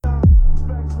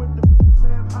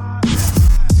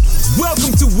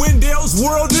Wendell's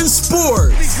World in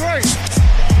Sports. Be great.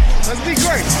 Let's be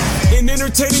great. An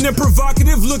entertaining and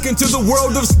provocative look into the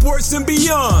world of sports and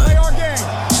beyond. Play our game.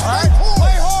 All right?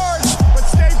 Play hard, but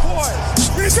stay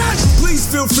poised. Please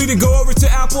feel free to go over to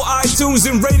Apple iTunes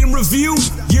and rate and review.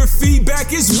 Your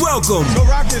feedback is welcome. Go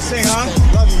rock this thing, huh?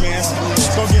 Love you, man.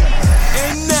 Let's go get it.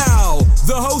 And now,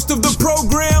 the host of the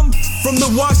program from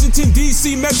the Washington,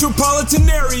 D.C. metropolitan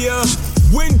area,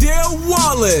 Wendell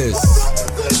Wallace.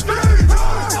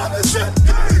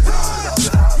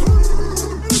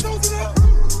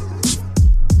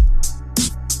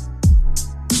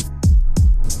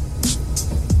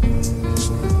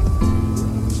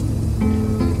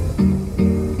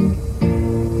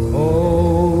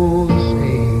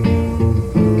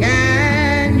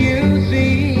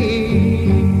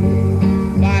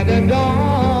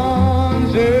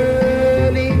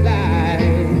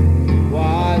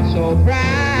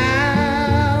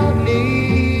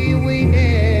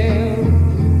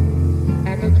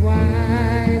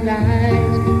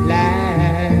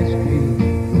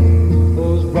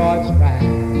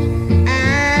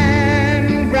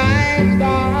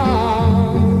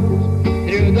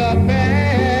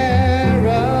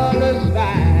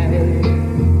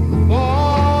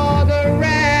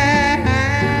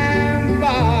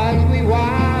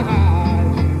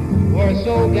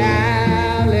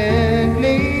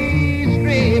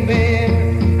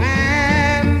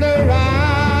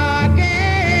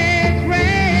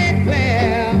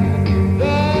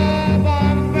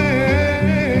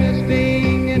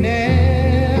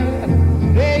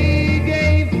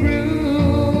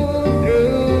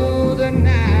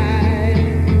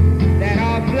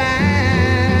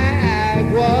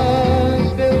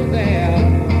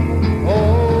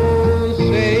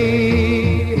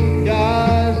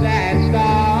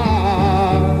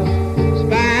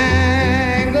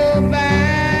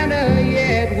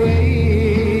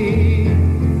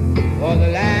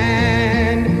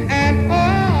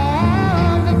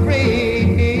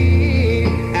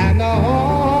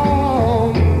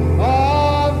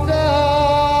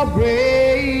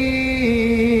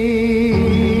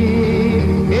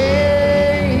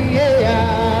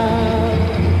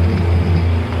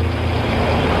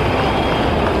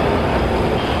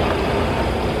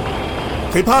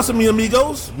 Que pasa, mi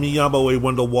amigos? Me llamo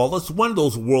Wendell Wallace,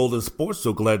 Wendell's World in Sports.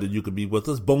 So glad that you could be with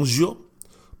us. Bonjour.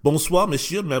 Bonsoir,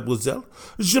 monsieur, mademoiselle.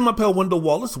 Je m'appelle Wendell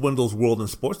Wallace, Wendell's World in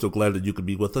Sports. So glad that you could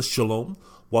be with us. Shalom.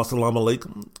 Wassalamu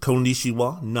alaikum.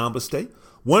 Konnichiwa. Namaste.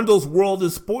 Wendell's World in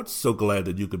Sports. So glad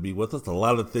that you could be with us. A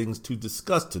lot of things to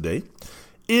discuss today.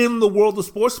 In the world of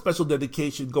sports, special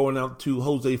dedication going out to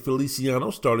Jose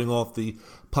Feliciano, starting off the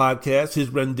podcast, his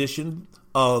rendition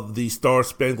of the Star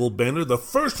Spangled Banner, the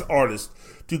first artist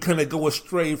to kind of go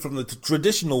astray from the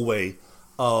traditional way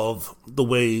of the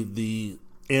way the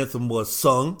anthem was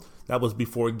sung. That was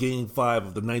before Game 5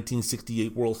 of the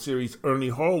 1968 World Series. Ernie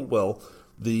Harwell,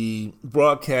 the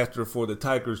broadcaster for the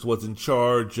Tigers, was in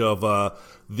charge of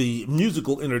the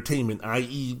musical entertainment,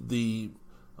 i.e. the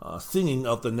singing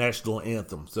of the national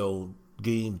anthem. So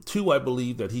Game 2, I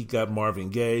believe, that he got Marvin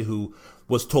Gaye, who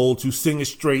was told to sing it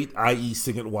straight, i.e.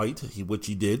 sing it white, which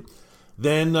he did.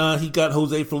 Then he got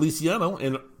Jose Feliciano,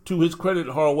 and to his credit,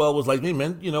 Harwell was like, hey,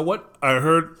 man, you know what? I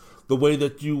heard the way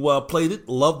that you played it,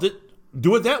 loved it.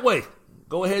 Do it that way.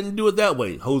 Go ahead and do it that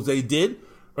way. Jose did.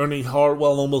 Ernie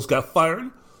Harwell almost got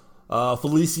fired.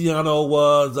 Feliciano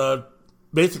was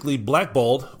basically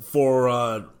blackballed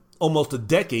for almost a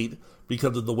decade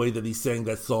because of the way that he sang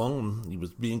that song. He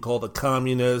was being called a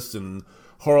communist and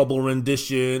horrible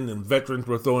rendition, and veterans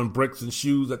were throwing bricks and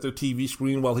shoes at their TV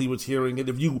screen while he was hearing it.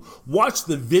 If you watch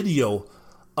the video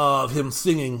of him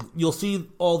singing, you'll see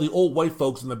all the old white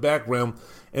folks in the background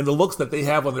and the looks that they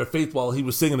have on their face while he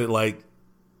was singing it like,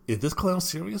 is this clown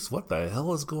serious? What the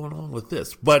hell is going on with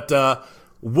this? But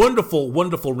wonderful,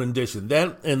 wonderful rendition.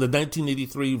 That and the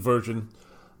 1983 version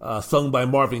sung by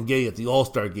Marvin Gaye at the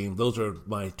All-Star Game. Those are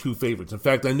my two favorites. In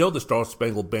fact, I know the Star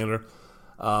Spangled Banner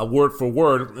word for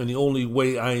word, and the only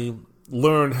way I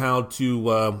learned how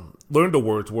to learn the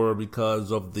words were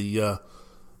because of the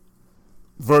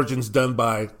versions done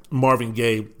by Marvin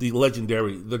Gaye, the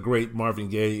legendary, the great Marvin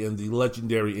Gaye, and the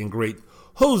legendary and great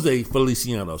Jose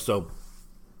Feliciano. So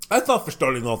I thought for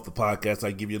starting off the podcast,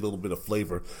 I'd give you a little bit of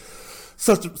flavor,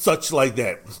 such like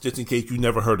that, just in case you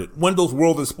never heard it. Wendell's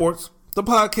World in Sports, the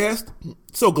podcast.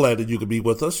 So glad that you could be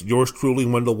with us. Yours truly,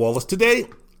 Wendell Wallace. Today,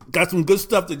 got some good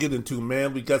stuff to get into,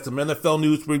 man. We got some NFL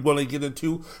news we want to get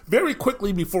into. Very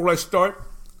quickly before I start,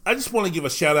 I just want to give a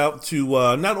shout out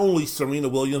to not only Serena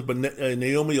Williams, but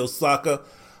Naomi Osaka.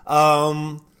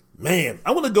 Man,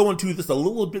 I want to go into this a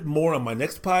little bit more on my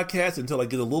next podcast until I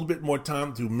get a little bit more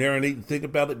time to marinate and think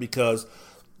about it, because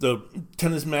the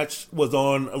tennis match was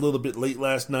on a little bit late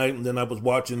last night, and then I was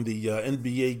watching the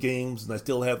NBA games, and I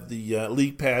still have the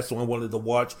League Pass, so I wanted to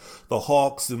watch the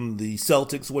Hawks and the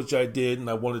Celtics, which I did,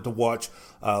 and I wanted to watch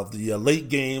the late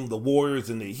game, the Warriors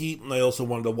and the Heat, and I also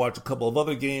wanted to watch a couple of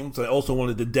other games. I also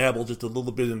wanted to dabble just a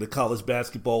little bit into college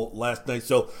basketball last night,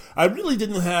 so I really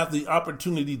didn't have the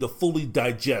opportunity to fully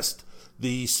digest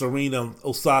the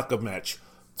Serena-Osaka match.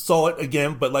 Saw it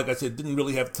again, but like I said, didn't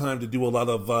really have time to do a lot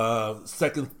of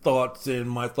second thoughts and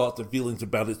my thoughts and feelings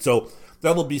about it. So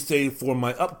that'll be saved for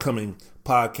my upcoming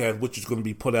podcast, which is going to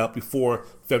be put out before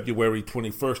February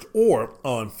 21st or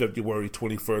on February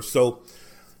 21st. So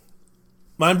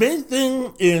my main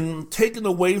thing in taking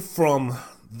away from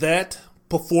that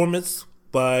performance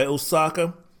by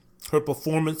Osaka, her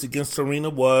performance against Serena,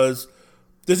 was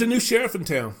there's a new sheriff in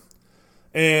town.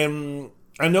 And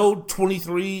I know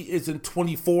 23 isn't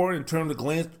 24 in terms of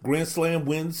Grand Slam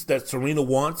wins that Serena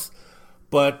wants,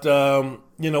 but,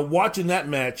 watching that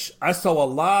match, I saw a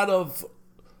lot of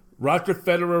Roger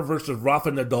Federer versus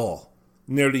Rafa Nadal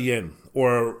near the end,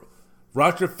 or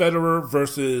Roger Federer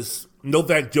versus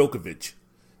Novak Djokovic,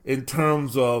 in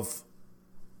terms of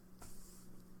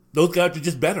those guys are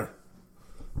just better.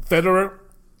 Federer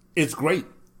is great.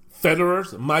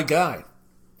 Federer's my guy.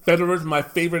 Federer's my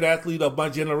favorite athlete of my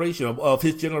generation, of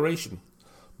his generation.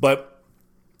 But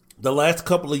the last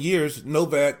couple of years,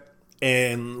 Novak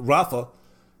and Rafa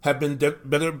have been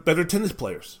better tennis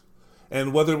players.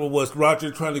 And whether it was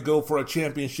Roger trying to go for a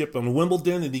championship on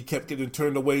Wimbledon and he kept getting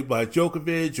turned away by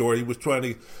Djokovic, or he was trying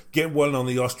to get one on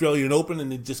the Australian Open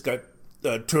and he just got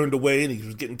turned away, and he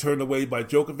was getting turned away by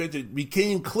Djokovic, it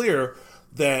became clear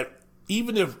that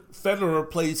even if Federer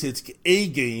plays his A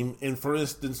game, and for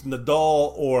instance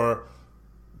Nadal or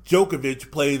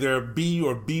Djokovic play their B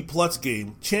or B plus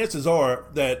game, chances are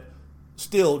that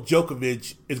still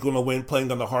Djokovic is going to win playing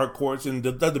on the hard courts, and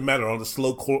it doesn't matter on the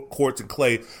slow courts and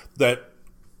clay, that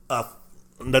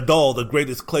Nadal, the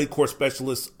greatest clay court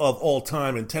specialist of all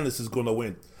time in tennis, is going to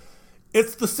win.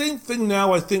 It's the same thing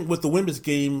now, I think, with the women's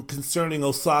game concerning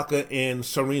Osaka and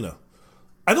Serena.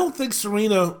 I don't think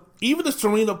Serena, even if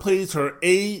Serena plays her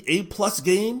A plus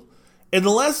game,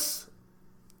 unless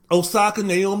Osaka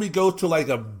Naomi goes to like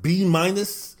a B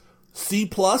minus, C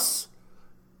plus,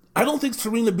 I don't think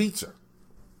Serena beats her.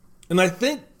 And I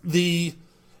think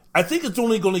it's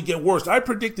only going to get worse. I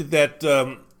predicted that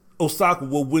Osaka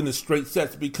will win in straight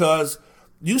sets, because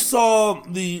you saw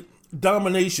the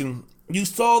domination, you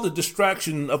saw the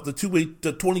distraction of the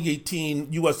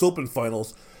 2018 U.S. Open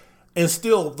finals, and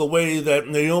still the way that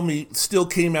Naomi still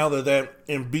came out of that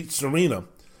and beat Serena.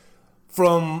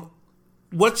 From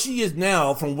what she is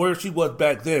now, from where she was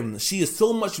back then, she is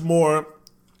so much more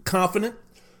confident.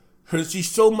 She's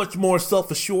so much more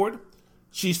self-assured.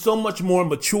 She's so much more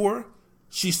mature.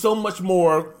 She's so much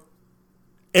more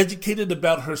educated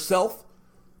about herself,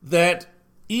 that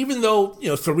even though,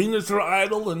 Serena's her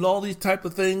idol and all these type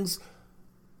of things,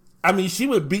 I mean, she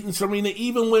was beating Serena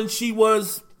even when she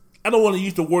was, I don't want to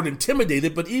use the word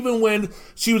intimidated, but even when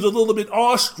she was a little bit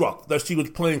awestruck that she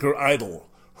was playing her idol,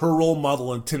 her role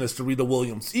model in tennis, Serena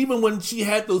Williams. Even when she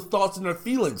had those thoughts and her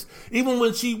feelings, even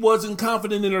when she wasn't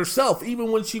confident in herself,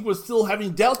 even when she was still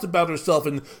having doubts about herself,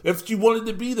 and if she wanted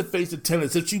to be the face of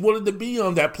tennis, if she wanted to be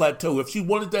on that plateau, if she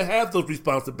wanted to have those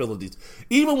responsibilities,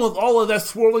 even with all of that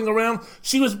swirling around,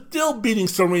 she was still beating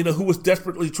Serena, who was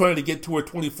desperately trying to get to her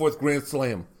 24th Grand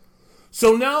Slam.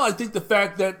 So now I think the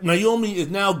fact that Naomi is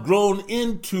now grown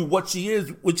into what she is,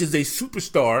 which is a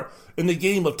superstar in the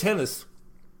game of tennis,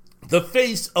 the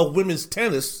face of women's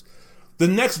tennis, the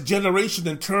next generation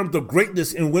in terms of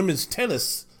greatness in women's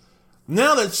tennis,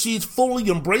 now that she's fully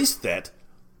embraced that,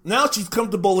 now she's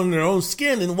comfortable in her own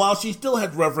skin, and while she still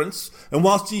has reverence, and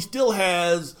while she still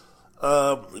has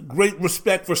great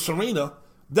respect for Serena,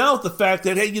 now it's the fact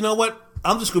that, hey, you know what?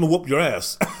 I'm just going to whoop your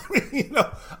ass.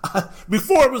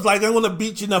 Before it was like, I'm going to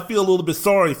beat you and I feel a little bit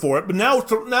sorry for it. But now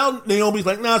Naomi's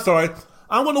like, nah, sorry.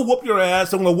 I'm going to whoop your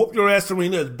ass. I'm going to whoop your ass,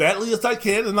 Serena, as badly as I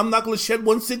can, and I'm not going to shed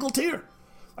one single tear.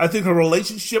 I think her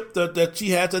relationship that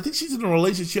she has, I think she's in a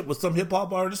relationship with some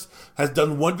hip-hop artist, has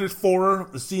done wonders for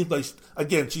her. It seems like,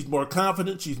 again, she's more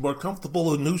confident, she's more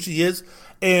comfortable in who she is.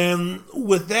 And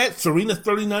with that, Serena's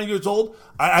 39 years old.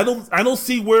 I don't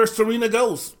see where Serena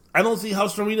goes. I don't see how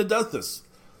Serena does this.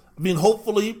 I mean,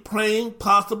 hopefully, praying,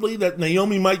 possibly, that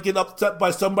Naomi might get upset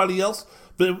by somebody else.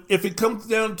 But if it comes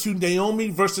down to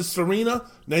Naomi versus Serena,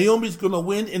 Naomi's going to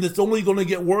win, and it's only going to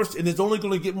get worse, and it's only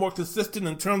going to get more consistent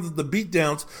in terms of the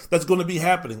beatdowns that's going to be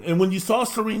happening. And when you saw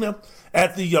Serena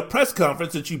at the press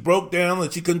conference and she broke down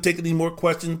and she couldn't take any more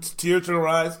questions, tears in her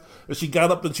eyes, and she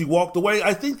got up and she walked away,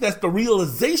 I think that's the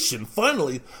realization,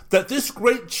 finally, that this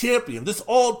great champion, this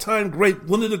all-time great,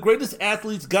 one of the greatest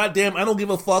athletes, goddamn, I don't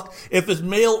give a fuck if it's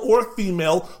male or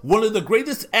female, one of the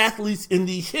greatest athletes in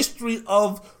the history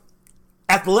of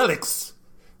athletics,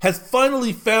 has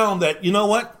finally found that, you know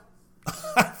what?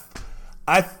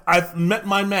 I've met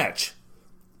my match.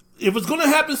 It was going to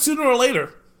happen sooner or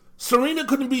later. Serena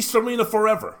couldn't be Serena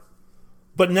forever.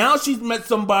 But now she's met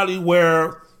somebody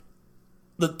where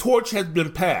the torch has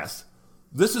been passed.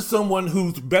 This is someone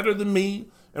who's better than me.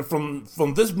 And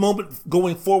from this moment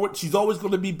going forward, she's always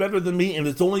going to be better than me, and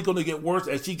it's only going to get worse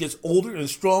as she gets older and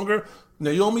stronger,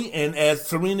 Naomi, and as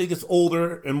Serena gets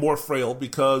older and more frail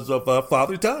because of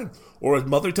father time or his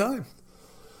mother time.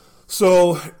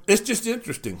 So it's just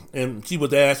interesting. And she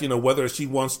was asked, whether she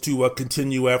wants to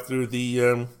continue after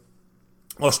the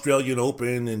Australian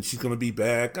Open, and she's going to be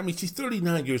back. I mean, she's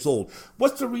 39 years old.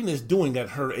 What Serena is doing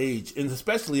at her age, and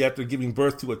especially after giving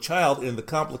birth to a child and the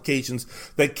complications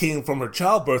that came from her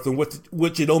childbirth, and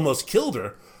which it almost killed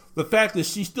her, the fact that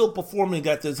she's still performing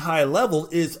at this high level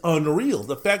is unreal.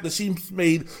 The fact that she's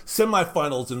made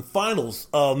semifinals and finals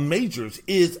majors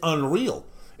is unreal.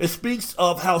 It speaks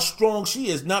of how strong she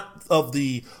is, not of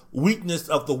the weakness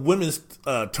of the women's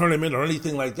tournament or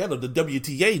anything like that, or the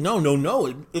WTA. No.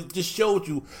 It just shows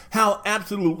you how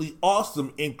absolutely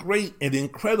awesome and great and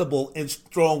incredible and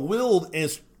strong-willed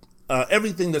and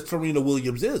everything that Serena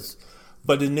Williams is.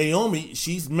 But in Naomi,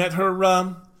 she's met her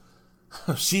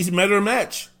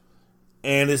match,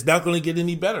 and it's not going to get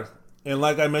any better. And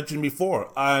like I mentioned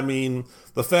before, I mean,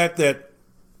 the fact that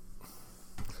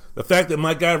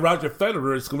my guy Roger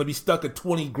Federer is going to be stuck at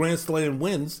 20 Grand Slam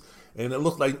wins, and it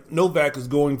looks like Novak is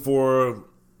going for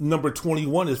number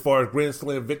 21 as far as Grand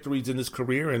Slam victories in his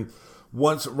career. And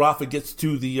once Rafa gets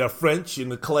to the French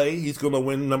and the clay, he's going to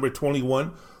win number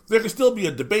 21. There can still be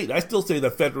a debate. I still say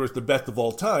that Federer is the best of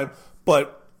all time,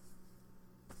 but,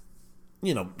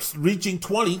 reaching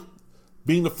 20,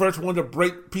 being the first one to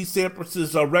break Pete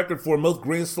Sampras's record for most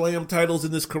Grand Slam titles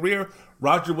in his career,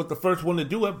 Roger was the first one to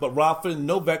do it, but Rafa and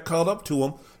Novak caught up to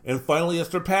him and finally has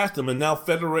surpassed him. And now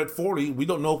Federer at 40, we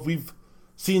don't know if we've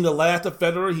seen the last of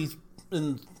Federer. He's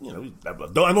in, I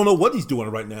don't know what he's doing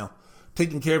right now,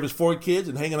 taking care of his 4 kids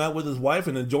and hanging out with his wife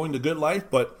and enjoying the good life.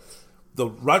 But the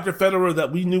Roger Federer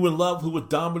that we knew and loved, who was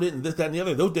dominant and this, that, and the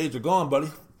other, those days are gone, buddy.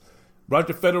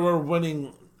 Roger Federer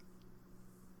winning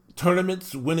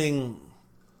tournaments, winning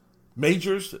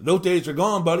majors, those days are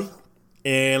gone, buddy.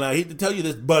 And I hate to tell you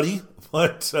this, buddy,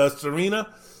 but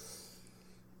Serena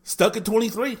stuck at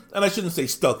 23. And I shouldn't say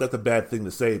stuck, that's a bad thing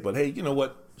to say, but hey, you know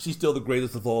what? She's still the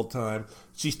greatest of all time.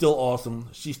 She's still awesome.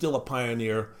 She's still a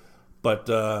pioneer. But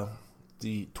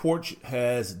the torch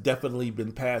has definitely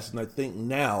been passed, and I think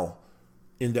now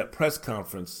in that press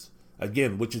conference,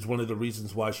 again, which is one of the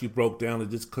reasons why she broke down and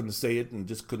just couldn't say it and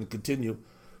just couldn't continue,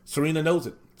 Serena knows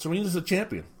it. Serena's a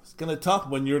champion. It's kind of tough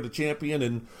when you're the champion,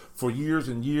 and for years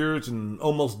and years and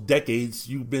almost decades,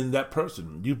 you've been that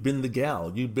person. You've been the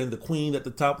gal. You've been the queen at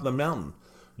the top of the mountain.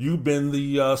 You've been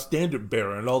the standard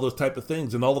bearer and all those type of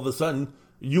things, and all of a sudden,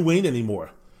 you ain't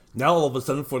anymore. Now, all of a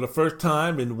sudden, for the first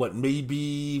time in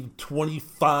maybe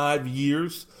 25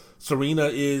 years, Serena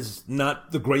is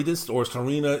not the greatest, or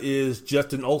Serena is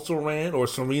just an also-ran, or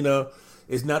Serena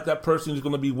is not that person who's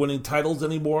going to be winning titles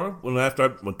anymore after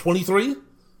 23.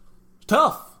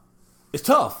 It's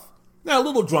tough. Now, a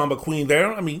little drama queen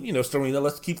there. I mean, Serena,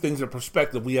 let's keep things in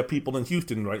perspective. We have people in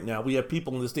Houston right now. We have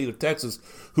people in the state of Texas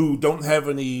who don't have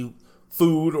any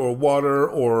food or water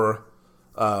or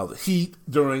heat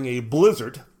during a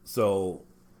blizzard. So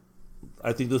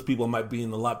I think those people might be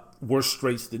in a lot worse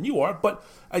straits than you are. But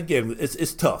again,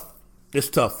 it's tough. It's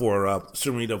tough for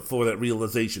Serena for that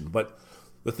realization. But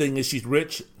the thing is, she's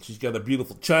rich. She's got a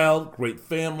beautiful child, great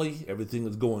family. Everything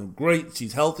is going great.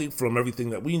 She's healthy from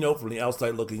everything that we know from the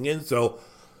outside looking in. So,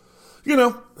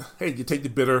 hey, you take the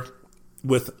bitter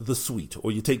with the sweet,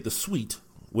 or you take the sweet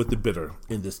with the bitter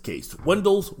in this case.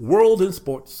 Wendell's World in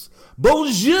Sports.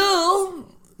 Bonjour,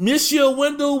 Monsieur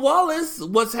Wendell Wallace.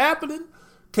 What's happening?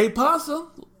 Que pasa?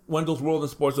 Wendell's World in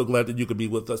Sports. So glad that you could be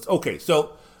with us. Okay,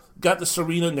 so got the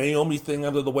Serena Naomi thing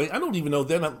out of the way. I don't even know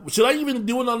then. Should I even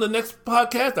do it on the next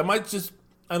podcast?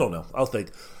 I don't know. I'll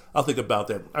think about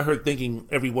that. I heard thinking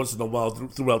every once in a while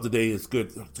throughout the day is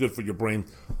good. It's good for your brain.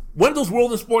 Wendell's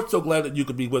World in Sports. So glad that you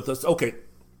could be with us. Okay.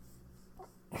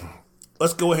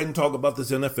 Let's go ahead and talk about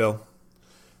this NFL.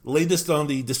 latest on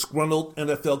the disgruntled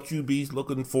NFL QBs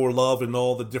looking for love in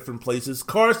all the different places.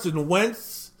 Carson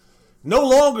Wentz, no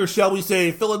longer, shall we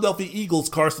say, Philadelphia Eagles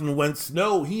Carson Wentz.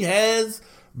 No, he has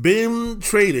been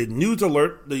traded. News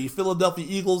alert, the Philadelphia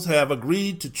Eagles have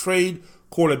agreed to trade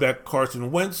quarterback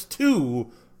Carson Wentz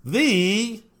to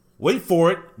the, wait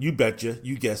for it, you betcha,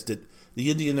 you guessed it, the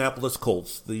Indianapolis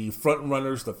Colts, the front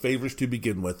runners, the favorites to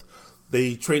begin with.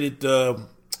 They traded,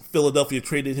 Philadelphia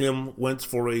traded him, Wentz,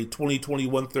 for a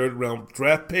 2021 third-round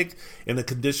draft pick and a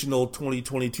conditional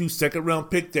 2022 second-round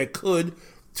pick that could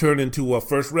turn into a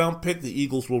first-round pick. The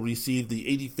Eagles will receive the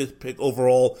 85th pick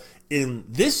overall in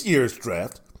this year's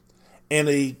draft and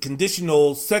a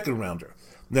conditional second-rounder.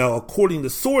 Now, according to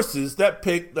sources, that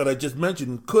pick that I just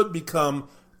mentioned could become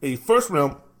a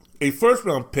first-round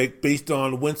pick based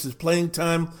on Wentz's playing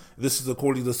time. This is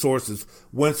according to sources.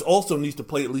 Wentz also needs to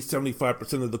play at least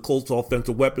 75% of the Colts'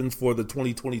 offensive weapons for the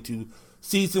 2022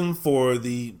 season for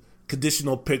the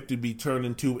conditional pick to be turned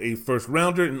into a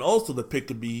first-rounder, and also the pick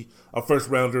could be a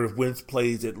first-rounder if Wentz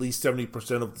plays at least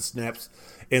 70% of the snaps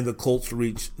and the Colts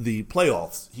reach the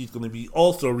playoffs. He's going to be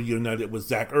also reunited with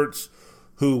Zach Ertz,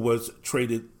 who was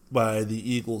traded by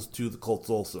the Eagles to the Colts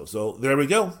also. So there we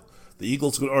go. The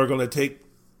Eagles are going to take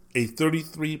a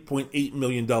 $33.8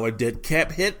 million dead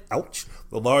cap hit. Ouch.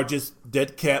 The largest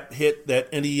dead cap hit that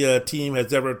any team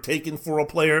has ever taken for a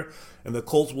player. And the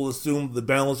Colts will assume the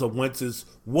balance of Wentz's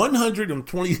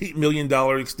 $128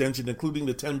 million extension, including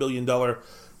the $10 million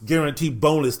guaranteed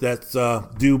bonus that's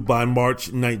due by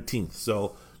March 19th.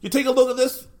 So you take a look at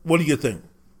this. What do you think?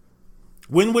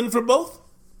 Win-win for both?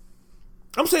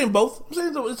 I'm saying both. I'm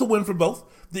saying it's a win for both.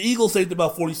 The Eagles saved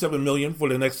about $47 million for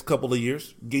the next couple of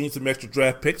years, gained some extra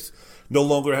draft picks, no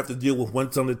longer have to deal with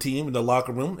Wentz on the team in the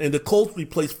locker room. And the Colts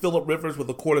replaced Phillip Rivers with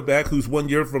a quarterback who's 1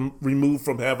 year removed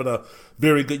from having a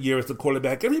very good year as a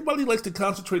quarterback. Everybody likes to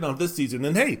concentrate on this season.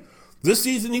 And hey, this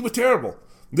season he was terrible.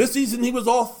 This season he was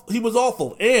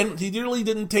awful. And he really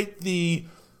didn't take the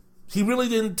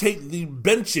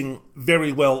benching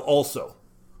very well also.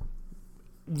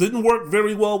 Didn't work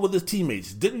very well with his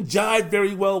teammates. Didn't jive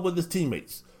very well with his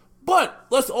teammates. But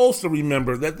let's also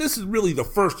remember that this is really the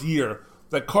first year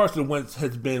that Carson Wentz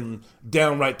has been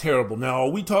downright terrible. Now, are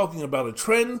we talking about a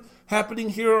trend happening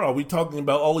here? Are we talking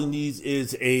about all he needs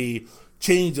is a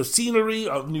change of scenery,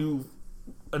 a new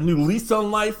lease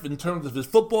on life in terms of his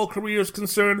football career is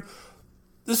concerned?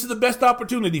 This is the best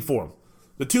opportunity for him.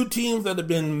 The two teams that have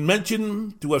been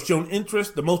mentioned to have shown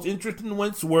interest, the most interest in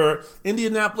Wentz, were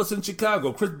Indianapolis and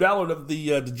Chicago. Chris Ballard, of the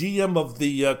GM of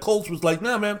the Colts, was like,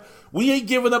 nah, man, we ain't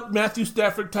giving up Matthew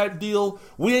Stafford type deal.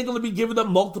 We ain't going to be giving up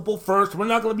multiple firsts. We're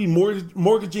not going to be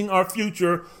mortgaging our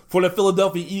future for the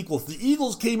Philadelphia Eagles. The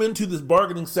Eagles came into this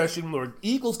bargaining session, or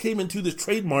Eagles came into this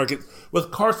trade market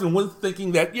with Carson Wentz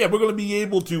thinking that, yeah, we're going to be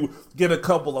able to get a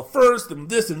couple of firsts and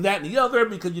this and that and the other,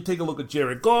 because you take a look at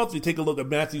Jared Goff, you take a look at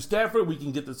Matthew Stafford, we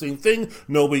can get the same thing.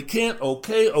 No, we can't.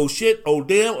 Okay. Oh, shit. Oh,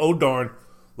 damn. Oh, darn.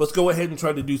 Let's go ahead and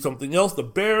try to do something else. The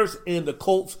Bears and the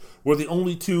Colts were the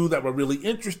only two that were really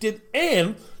interested,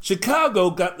 and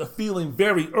Chicago got the feeling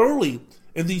very early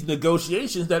in these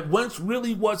negotiations that Wentz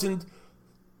really wasn't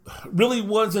too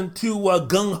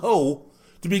gung-ho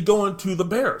to be going to the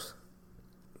Bears.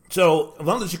 So if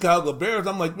I'm the Chicago Bears,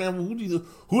 I'm like, man,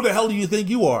 who the hell do you think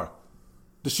you are?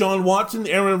 Deshaun Watson,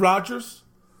 Aaron Rodgers,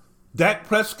 Dak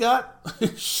Prescott?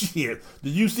 Shit.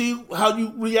 Did you see how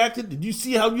you reacted? Did you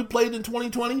see how you played in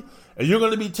 2020? And you're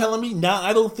going to be telling me, nah,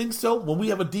 I don't think so, when we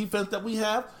have a defense that we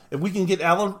have? If we can get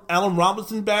Allen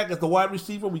Robinson back as the wide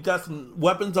receiver, we got some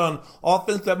weapons on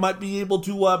offense that might be able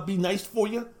to be nice for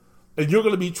you? And you're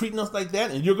going to be treating us like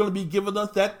that? And you're going to be giving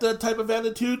us that type of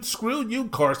attitude? Screw you,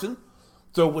 Carson.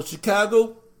 So with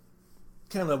Chicago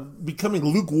kind of becoming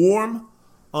lukewarm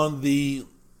on the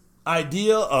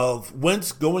idea of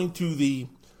Wentz going to the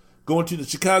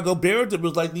Chicago Bears, it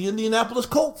was like the Indianapolis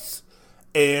Colts.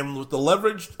 And with the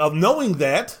leverage of knowing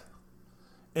that,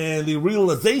 and the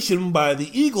realization by the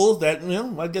Eagles that,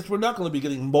 I guess we're not going to be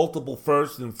getting multiple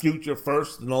firsts and future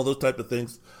firsts and all those type of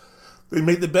things, they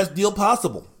made the best deal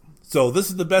possible. So this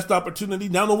is the best opportunity,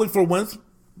 not only for Wentz,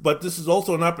 but this is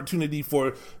also an opportunity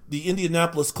for the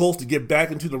Indianapolis Colts to get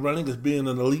back into the running as being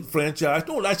an elite franchise.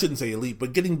 No, I shouldn't say elite,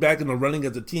 but getting back in the running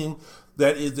as a team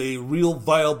that is a real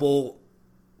viable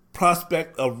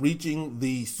prospect of reaching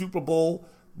the Super Bowl,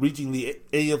 reaching the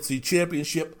AFC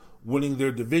Championship, winning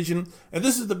their division. And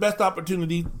this is the best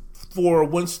opportunity for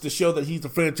Wentz to show that he's a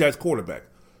franchise quarterback.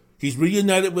 He's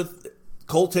reunited with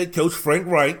Colts head coach Frank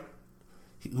Reich,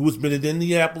 who has been in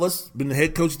Indianapolis, been the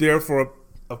head coach there for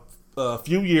a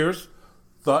few years.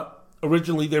 Thought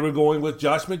originally they were going with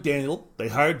Josh McDaniel. They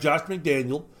hired Josh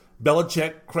McDaniel.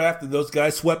 Belichick, Kraft, and those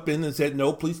guys swept in and said,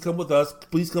 no, please come with us.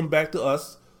 Please come back to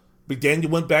us. McDaniel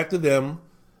went back to them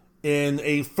in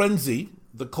a frenzy.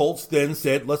 The Colts then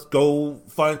said, let's go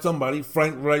find somebody.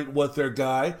 Frank Wright was their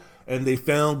guy. And they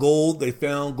found gold. They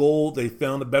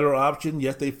found a better option.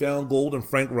 Yes, they found gold in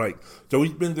Frank Wright. So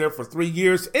he's been there for 3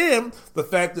 years. And the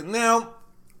fact that now,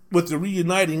 with the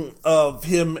reuniting of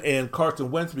him and Carson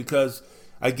Wentz, because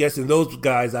I guess in those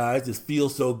guys' eyes, this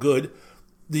feels so good.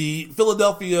 The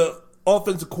Philadelphia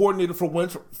offensive coordinator for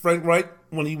Wentz, Frank Wright,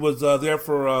 when he was there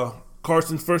for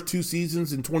Carson's first 2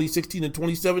 seasons in 2016 and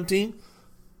 2017,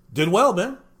 did well,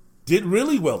 man. Did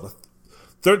really well.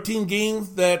 13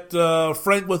 games that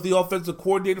Frank was the offensive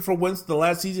coordinator for Wentz the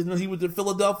last season that he was in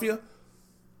Philadelphia.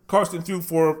 Carson threw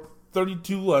for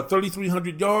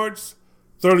 3,300 yards,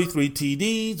 33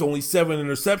 TDs, only 7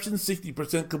 interceptions,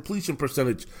 60% completion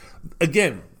percentage.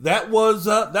 Again, that was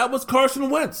Carson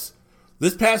Wentz.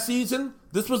 This past season,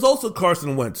 this was also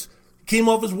Carson Wentz. Came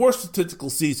off his worst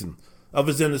statistical season of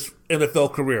his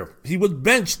NFL career. He was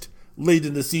benched late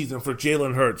in the season for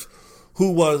Jalen Hurts,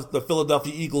 who was the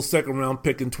Philadelphia Eagles' second-round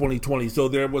pick in 2020. So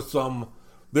there was some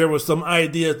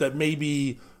ideas that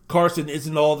maybe Carson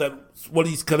isn't all that what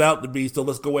he's cut out to be. So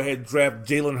let's go ahead and draft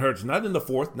Jalen Hurts, not in the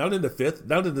 4th, not in the 5th,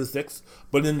 not in the 6th,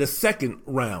 but in the 2nd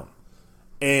round.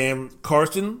 And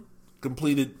Carson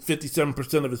completed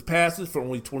 57% of his passes for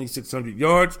only 2,600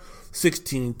 yards,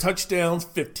 16 touchdowns,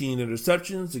 15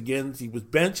 interceptions. Again, he was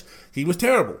benched. He was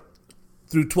terrible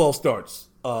through 12 starts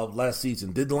last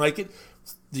season. Didn't like it.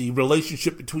 The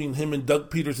relationship between him and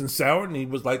Doug Peterson soured, and he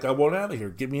was like, I want out of here.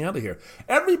 Get me out of here.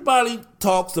 Everybody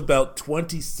talks about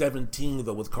 2017,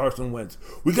 though, with Carson Wentz.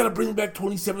 We got to bring back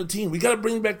 2017. We got to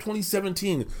bring back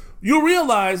 2017. You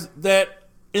realize that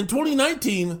in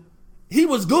 2019, he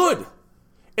was good.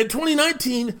 In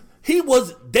 2019, he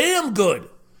was damn good.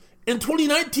 In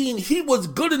 2019, he was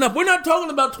good enough. We're not talking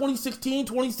about 2016,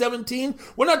 2017.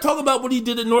 We're not talking about what he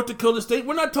did at North Dakota State.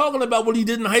 We're not talking about what he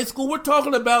did in high school. We're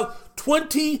talking about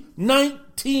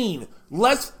 2019,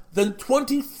 less than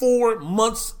 24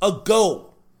 months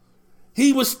ago.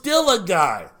 He was still a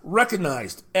guy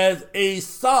recognized as a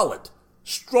solid,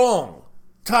 strong,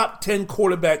 top 10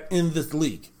 quarterback in this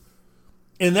league.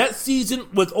 In that season,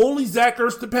 with only Zach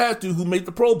Ertz to pass to, who made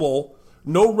the Pro Bowl,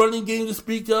 no running game to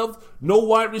speak of, no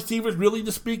wide receivers really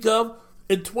to speak of.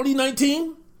 In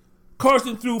 2019,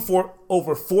 Carson threw for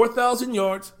over 4,000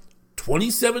 yards,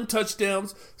 27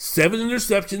 touchdowns, 7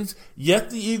 interceptions.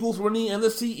 Yes, the Eagles were in the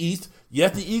NFC East.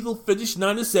 Yes, the Eagles finished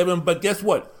 9-7, but guess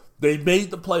what? They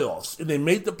made the playoffs, and they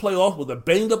made the playoffs with a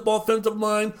banged-up offensive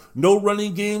line, no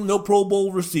running game, no Pro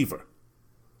Bowl receiver.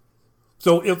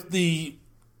 So if the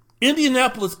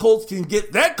Indianapolis Colts can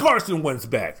get that Carson Wentz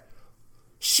back,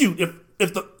 shoot,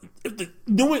 if the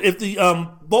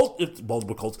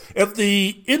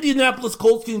Indianapolis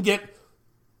Colts can get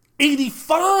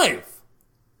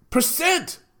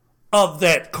 85% of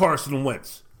that Carson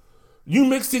Wentz, you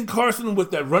mix in Carson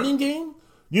with that running game,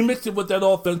 you mix it with that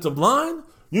offensive line,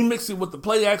 you mix it with the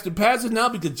play action passes now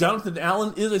because Jonathan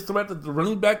Allen is a threat at the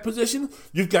running back position.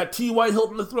 You've got T.Y.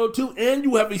 Hilton to throw to, and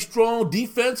you have a strong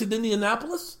defense in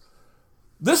Indianapolis.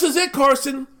 This is it,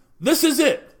 Carson. This is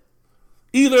it.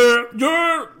 Either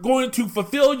you're going to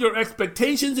fulfill your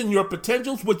expectations and your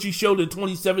potentials, which you showed in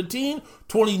 2017,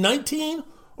 2019,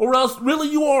 or else really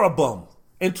you are a bum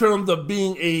in terms of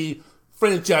being a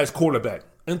franchise quarterback,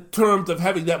 in terms of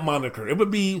having that moniker. It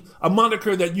would be a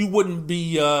moniker that you wouldn't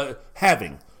be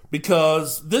having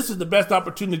because this is the best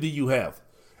opportunity you have.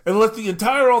 And let the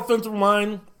entire offensive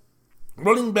line,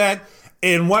 running back,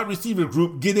 and wide receiver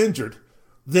group get injured,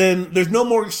 then there's no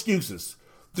more excuses.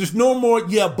 There's no more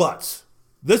buts.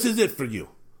 This is it for you.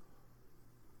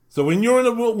 So when you're in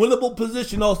a winnable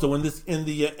position also in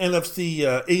the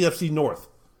AFC North.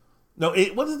 No,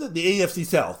 what is it? The AFC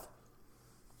South.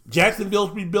 Jacksonville's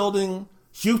rebuilding.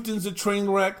 Houston's a train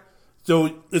wreck.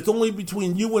 So it's only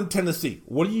between you and Tennessee.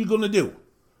 What are you going to do?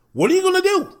 What are you going to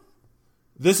do?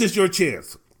 This is your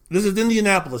chance. This is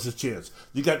Indianapolis' chance.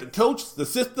 You got the coach, the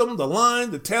system, the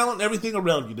line, the talent, everything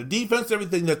around you. The defense,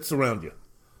 everything that's around you.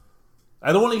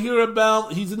 I don't want to hear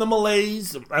about he's in the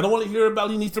malaise. I don't want to hear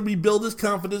about he needs to rebuild his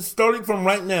confidence starting from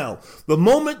right now. The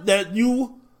moment that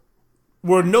you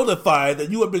were notified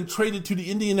that you have been traded to the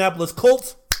Indianapolis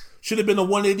Colts should have been a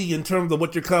 180 in terms of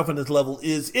what your confidence level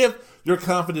is if your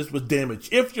confidence was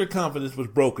damaged, if your confidence was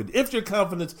broken, if your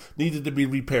confidence needed to be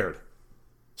repaired.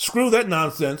 Screw that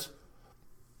nonsense.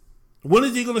 When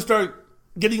is he going to start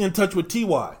getting in touch with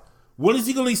T.Y.? When is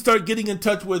he going to start getting in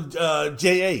touch with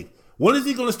J.A.? When is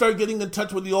he going to start getting in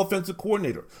touch with the offensive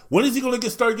coordinator? When is he going to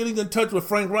start getting in touch with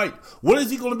Frank Wright? When is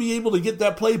he going to be able to get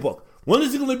that playbook? When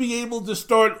is he going to be able to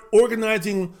start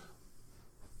organizing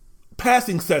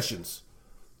passing sessions?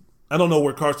 I don't know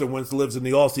where Carson Wentz lives in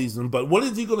the offseason, but what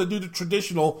is he going to do the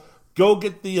traditional, go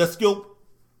get the skill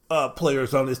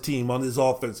players on his team, on his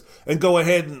offense, and go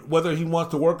ahead and whether he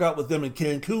wants to work out with them in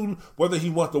Cancun, whether he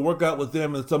wants to work out with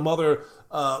them in some other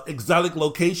exotic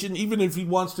location, even if he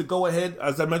wants to go ahead,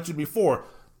 as I mentioned before,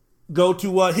 go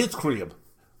to his crib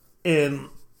and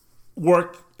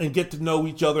work and get to know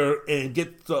each other and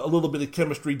get a little bit of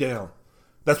chemistry down.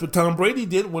 That's what Tom Brady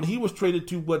did when he was traded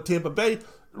to Tampa Bay.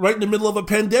 Right in the middle of a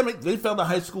pandemic, they found a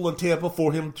high school in Tampa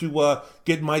for him to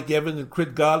get Mike Evans and Chris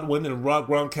Godwin and Rob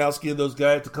Gronkowski and those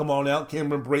guys to come on out,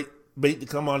 Cameron Bate to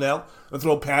come on out and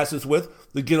throw passes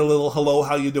with, to get a little hello,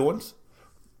 how you doing?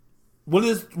 When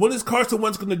is Carson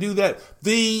Wentz going to do that?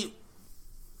 The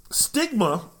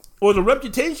stigma or the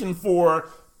reputation for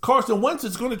Carson Wentz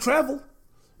is going to travel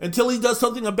until he does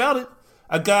something about it.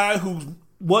 A guy who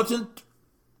wasn't,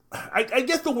 I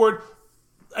guess the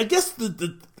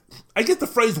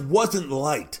phrase wasn't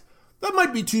liked. That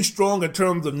might be too strong in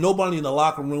terms of nobody in the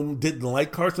locker room didn't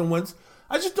like Carson Wentz.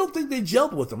 I just don't think they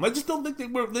gelled with him. I just don't think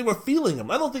they were feeling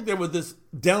him. I don't think there was this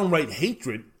downright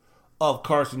hatred of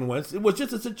Carson Wentz. It was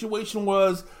just a situation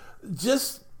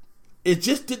it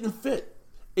just didn't fit.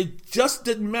 It just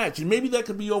didn't match. And maybe that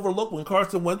could be overlooked when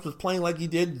Carson Wentz was playing like he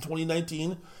did in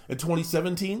 2019 and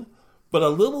 2017. But a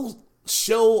little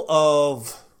show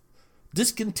of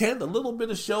discontent, a little bit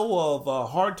of show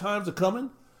of hard times are coming,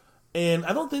 and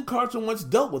I don't think Carson Wentz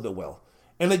dealt with it well.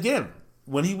 And again,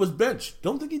 when he was benched,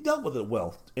 don't think he dealt with it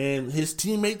well. And his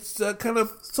teammates kind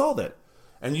of saw that.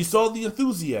 And you saw the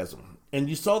enthusiasm, and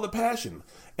you saw the passion.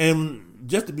 And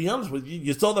just to be honest with you,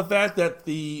 you saw the fact that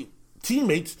the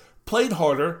teammates played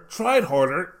harder, tried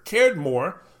harder, cared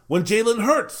more when Jalen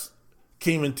Hurts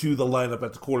came into the lineup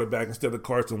at the quarterback instead of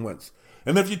Carson Wentz.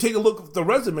 And if you take a look at the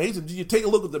resumes, and you take a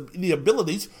look at the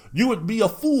abilities, you would be a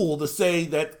fool to say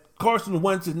that Carson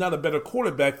Wentz is not a better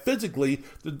quarterback physically.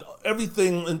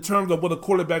 Everything in terms of what a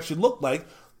quarterback should look like,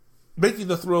 making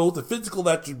the throws, the physical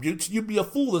attributes, you'd be a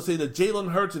fool to say that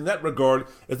Jalen Hurts in that regard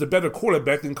is a better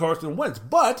quarterback than Carson Wentz.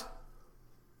 But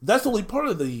that's only part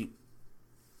of the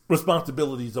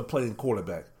responsibilities of playing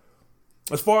quarterback.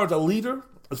 As far as a leader,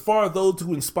 as far as those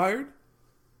who inspired,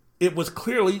 it was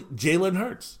clearly Jalen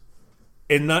Hurts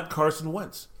and not Carson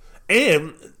Wentz.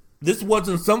 And this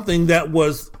wasn't something that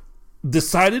was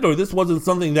decided, or this wasn't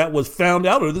something that was found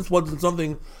out, or this wasn't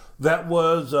something that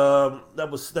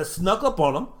that snuck up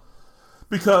on them,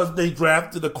 because they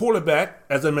drafted a quarterback,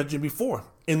 as I mentioned before,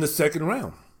 in the second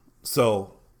round.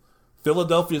 So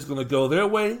Philadelphia is going to go their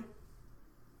way.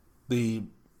 The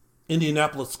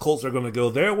Indianapolis Colts are going to go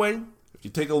their way. If you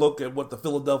take a look at what the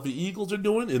Philadelphia Eagles are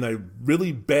doing in a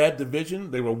really bad division,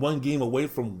 they were one game away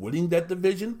from winning that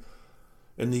division.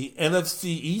 In the NFC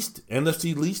East,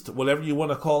 NFC Least, whatever you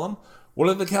want to call them, what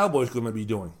are the Cowboys going to be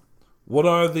doing? What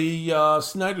are the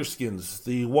Snyder Skins,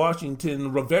 the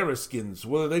Washington Rivera Skins,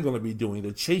 what are they going to be doing?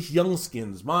 The Chase Young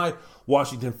Skins, my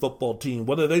Washington football team,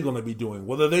 what are they going to be doing?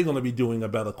 What are they going to be doing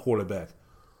about a quarterback?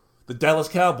 The Dallas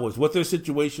Cowboys, what's their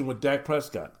situation with Dak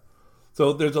Prescott?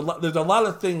 So there's a lot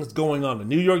of things going on. The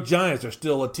New York Giants are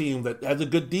still a team that has a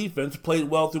good defense, played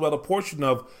well throughout a portion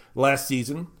of last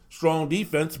season. Strong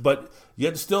defense, but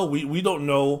yet still we don't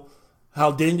know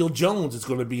how Daniel Jones is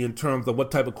going to be in terms of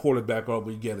what type of quarterback are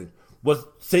we getting. What's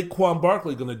Saquon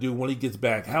Barkley going to do when he gets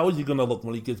back? How is he going to look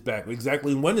when he gets back?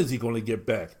 Exactly when is he going to get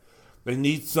back? They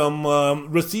need some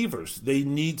receivers. They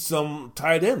need some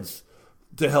tight ends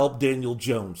to help Daniel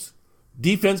Jones.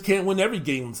 Defense can't win every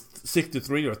game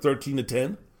 6-3 or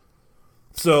 13-10.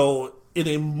 So in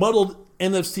a muddled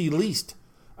NFC Least,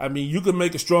 I mean, you can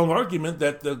make a strong argument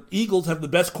that the Eagles have the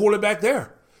best quarterback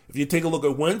there. If you take a look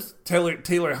at Wentz, Taylor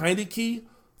Heineke,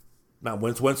 not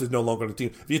Wentz is no longer on the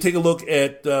team. If you take a look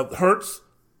at Hurts,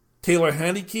 Taylor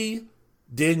Heineke,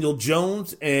 Daniel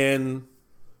Jones, and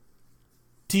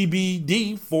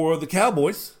TBD for the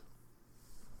Cowboys,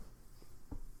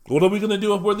 what are we going to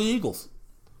do if we're the Eagles?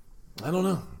 I don't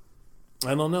know.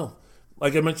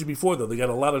 Like I mentioned before, though, they got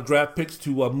a lot of draft picks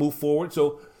to move forward.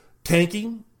 So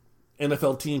tanking,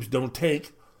 NFL teams don't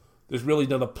tank. There's really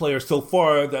not a player so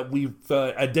far that we've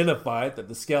identified, that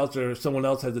the scouts or someone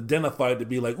else has identified to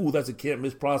be like, ooh, that's a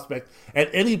can't-miss prospect at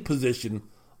any position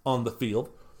on the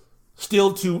field.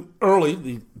 Still too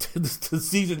early. The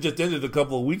season just ended a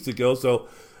couple of weeks ago, so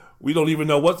we don't even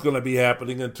know what's going to be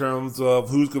happening in terms of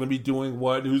who's going to be doing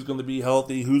what, who's going to be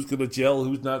healthy, who's going to gel,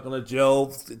 who's not going to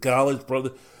gel, college,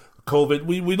 brother, COVID.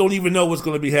 We don't even know what's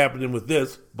going to be happening with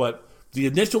this. But the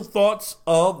initial thoughts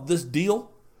of this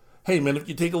deal, hey, man, if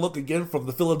you take a look again from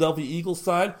the Philadelphia Eagles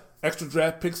side, extra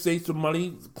draft picks saved some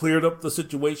money, cleared up the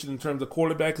situation in terms of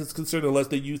quarterback is concerned, unless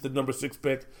they use the number 6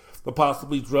 pick to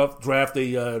possibly draft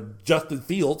a Justin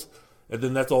Fields, and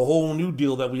then that's a whole new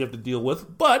deal that we have to deal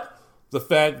with. But the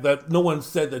fact that no one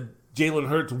said that Jalen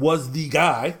Hurts was the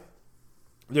guy,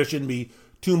 there shouldn't be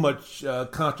too much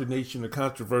consternation or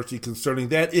controversy concerning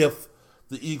that if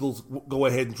the Eagles go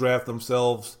ahead and draft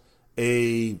themselves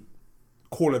a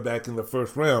quarterback in the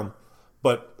first round.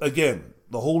 But again,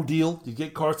 the whole deal, you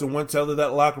get Carson Wentz out of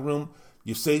that locker room,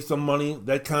 you save some money.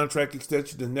 That contract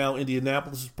extension is now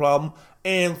Indianapolis' problem.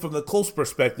 And from the Colts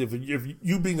perspective, if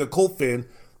you being a Colt fan,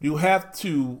 you have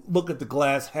to look at the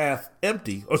glass half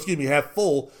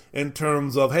full in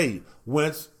terms of, hey,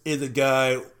 Wentz is a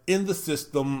guy in the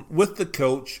system with the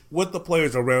coach, with the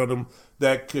players around him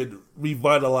that could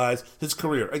revitalize his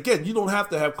career. Again, you don't have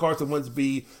to have Carson Wentz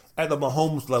be at a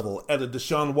Mahomes level, at a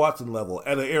Deshaun Watson level,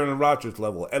 at an Aaron Rodgers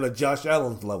level, at a Josh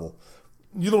Allen's level.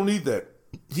 You don't need that.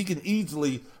 He can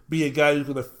easily be a guy who's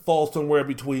going to fall somewhere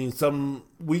between some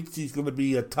weeks he's going to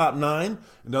be a top 9,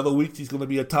 and other weeks he's going to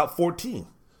be a top 14.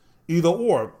 Either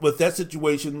or. With that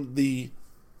situation, the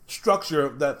structure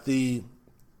that the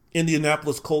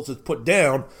Indianapolis Colts has put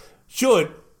down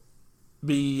should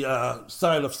be a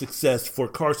sign of success for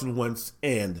Carson Wentz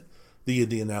and the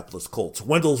Indianapolis Colts.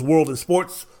 Wendell's World in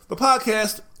Sports, the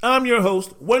podcast. I'm your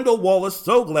host, Wendell Wallace.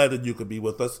 So glad that you could be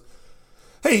with us.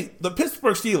 Hey, the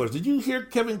Pittsburgh Steelers. Did you hear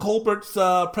Kevin Colbert's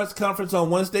press conference on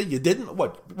Wednesday? You didn't?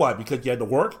 What? Why? Because you had to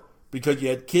work? Because you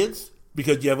had kids?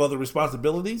 Because you have other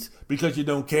responsibilities? Because you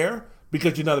don't care?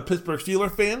 Because you're not a Pittsburgh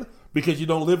Steelers fan? Because you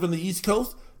don't live in the East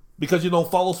Coast? Because you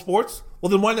don't follow sports? Well,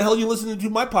 then why the hell are you listening to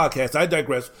my podcast? I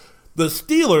digress. The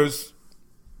Steelers,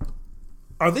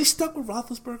 are they stuck with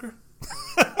Roethlisberger?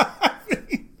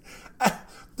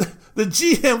 The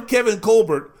GM, Kevin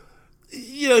Colbert,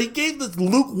 he gave this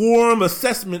lukewarm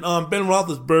assessment on Ben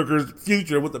Roethlisberger's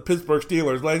future with the Pittsburgh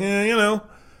Steelers. Like,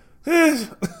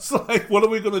 it's like, what are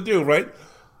we going to do, right?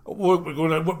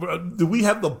 Do we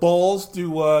have the balls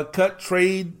to cut,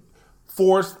 trade,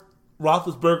 force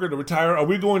Roethlisberger to retire? Are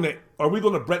we going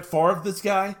to Brett Favre this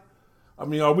guy? I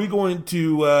mean, are we going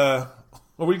to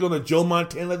Joe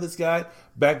Montana this guy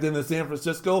back then in San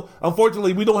Francisco?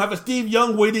 Unfortunately, we don't have a Steve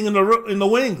Young waiting in the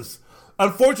wings.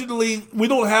 Unfortunately, we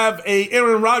don't have a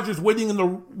Aaron Rodgers waiting in the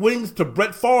wings to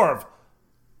Brett Favre,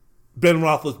 Ben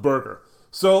Roethlisberger.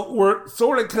 So we're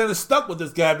sort of kind of stuck with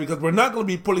this guy because we're not going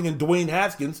to be putting in Dwayne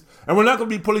Haskins, and we're not going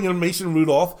to be putting in Mason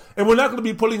Rudolph, and we're not going to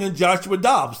be putting in Joshua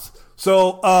Dobbs.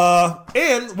 So,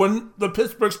 and when the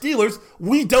Pittsburgh Steelers,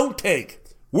 we don't take.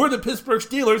 We're the Pittsburgh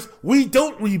Steelers. We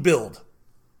don't rebuild.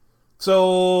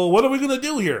 So what are we going to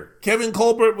do here? Kevin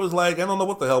Colbert was like, I don't know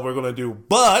what the hell we're going to do.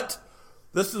 But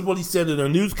this is what he said in a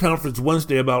news conference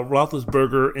Wednesday about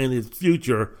Roethlisberger and his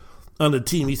future on the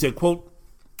team. He said, quote,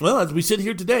 well, as we sit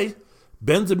here today,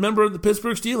 Ben's a member of the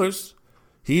Pittsburgh Steelers.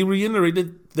 He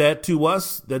reiterated that to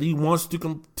us that he wants to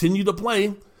continue to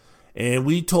play. And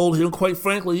we told him, quite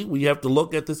frankly, we have to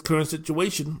look at this current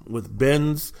situation. With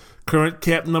Ben's current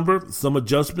cap number, some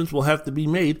adjustments will have to be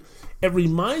made. It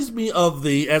reminds me of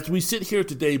as we sit here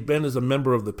today, Ben is a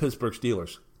member of the Pittsburgh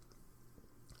Steelers.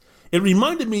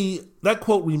 That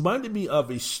quote reminded me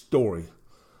of a story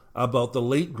about the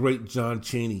late, great John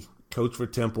Chaney, coach for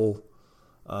Temple,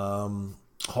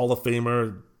 Hall of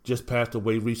Famer, just passed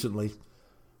away recently.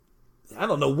 I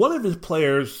don't know, one of his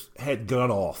players had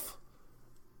gone off.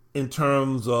 In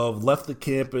terms of left the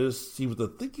campus, I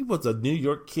think he was a New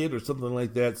York kid or something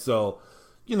like that. So,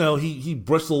 he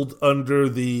bristled under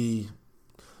the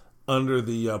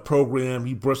program.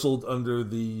 He bristled under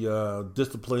the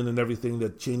discipline and everything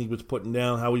that Chaney was putting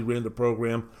down, how he ran the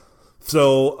program.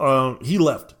 So he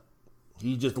left.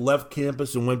 He just left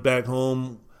campus and went back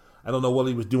home. I don't know what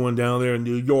he was doing down there in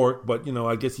New York, but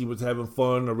I guess he was having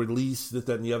fun, a release, this,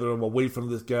 that, and the other. I'm away from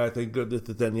this guy. Thank goodness,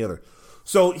 this, that, and the other.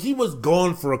 So he was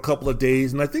gone for a couple of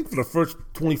days, and I think for the first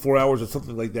 24 hours or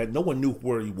something like that, no one knew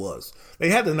where he was. They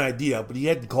had an idea, but he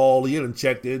hadn't called, he hadn't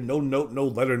checked in, no note, no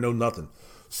letter, no nothing.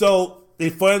 So he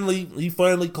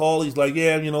finally called. He's like,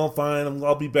 yeah, I'm fine.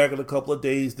 I'll be back in a couple of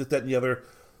days, this, that, and the other.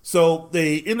 So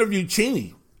they interviewed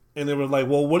Chaney, and they were like,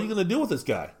 well, what are you going to do with this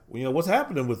guy? What's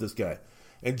happening with this guy?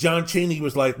 And John Chaney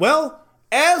was like, well,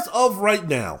 as of right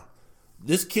now,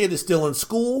 this kid is still in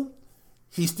school.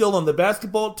 He's still on the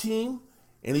basketball team.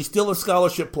 And he's still a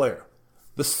scholarship player.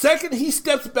 The second he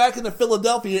steps back into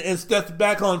Philadelphia and steps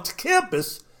back on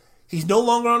campus, he's no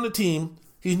longer on the team,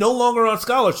 he's no longer on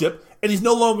scholarship, and he's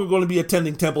no longer going to be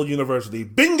attending Temple University.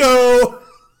 Bingo!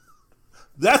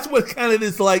 That's what kind of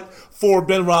is like for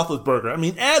Ben Roethlisberger. I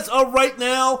mean, as of right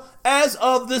now, as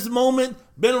of this moment,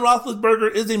 Ben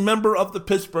Roethlisberger is a member of the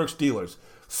Pittsburgh Steelers.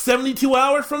 72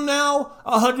 hours from now,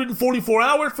 144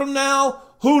 hours from now,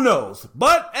 who knows?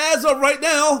 But as of right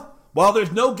now, while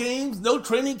there's no games, no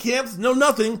training camps, no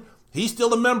nothing, he's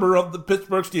still a member of the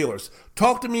Pittsburgh Steelers.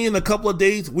 Talk to me in a couple of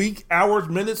days, week, hours,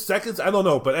 minutes, seconds, I don't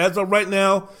know. But as of right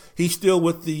now, he's still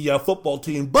with the football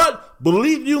team. But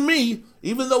believe you me,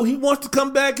 even though he wants to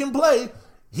come back and play,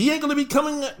 he ain't going to be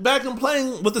coming back and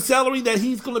playing with the salary that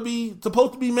he's going to be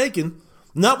supposed to be making.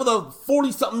 Not with a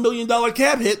 $40-something million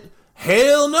cap hit.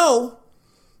 Hell no.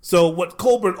 So what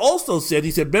Colbert also said, he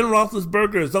said Ben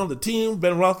Roethlisberger is on the team.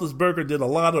 Ben Roethlisberger did a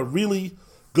lot of really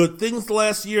good things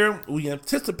last year. We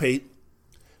anticipate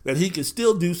that he can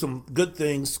still do some good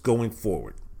things going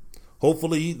forward.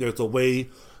 Hopefully there's a way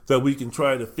that we can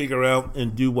try to figure out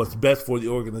and do what's best for the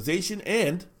organization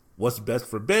and what's best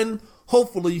for Ben.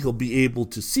 Hopefully he'll be able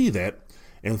to see that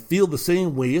and feel the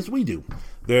same way as we do.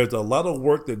 There's a lot of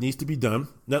work that needs to be done,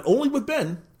 not only with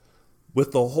Ben,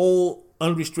 with the whole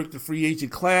unrestricted free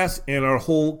agent class and our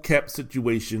whole cap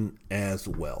situation as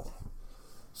well.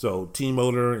 So team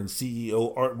owner and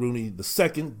CEO Art Rooney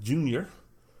II Jr.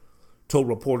 told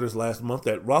reporters last month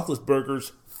that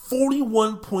Roethlisberger's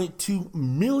 $41.2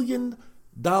 million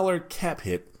cap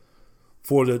hit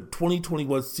for the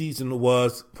 2021 season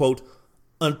was, quote,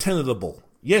 untenable.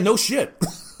 Yeah, no shit.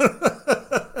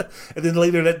 And then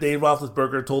later that day,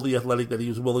 Roethlisberger told The Athletic that he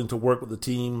was willing to work with the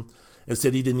team and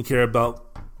said he didn't care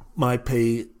about my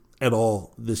pay at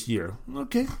all this year.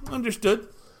 Okay, understood.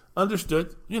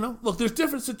 Look, there's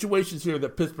different situations here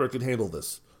that Pittsburgh can handle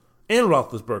this. And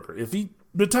Roethlisberger. If he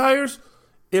retires,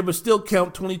 it would still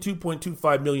count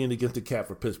 $22.25 million against the cap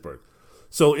for Pittsburgh.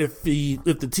 So if the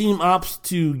team opts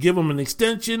to give him an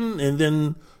extension and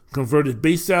then convert his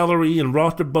base salary and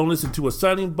roster bonus into a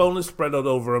signing bonus spread out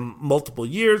over multiple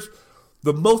years,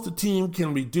 the most the team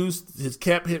can reduce his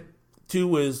cap hit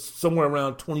to is somewhere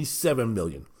around $27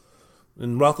 million.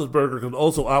 And Roethlisberger can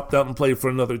also opt out and play for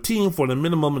another team for the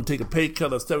minimum and take a pay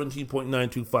cut of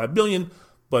 $17.925 million,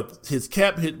 but his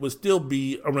cap hit would still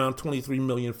be around $23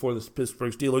 million for the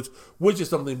Pittsburgh Steelers, which is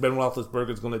something Ben Roethlisberger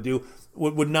is going to do,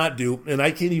 would not do. And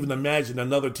I can't even imagine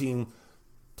another team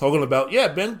talking about, yeah,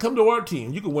 Ben, come to our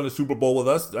team. You can win a Super Bowl with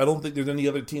us. I don't think there's any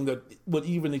other team that would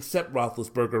even accept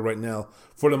Roethlisberger right now,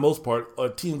 for the most part, a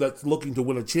team that's looking to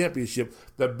win a championship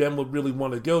that Ben would really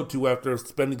want to go to after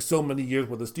spending so many years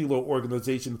with a Steelers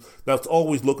organization that's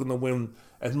always looking to win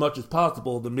as much as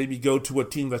possible, to maybe go to a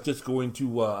team that's just going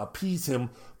to appease him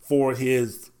for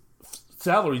his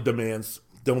salary demands.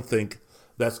 Don't think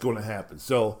that's going to happen.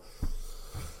 So,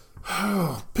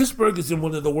 Pittsburgh is in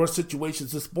one of the worst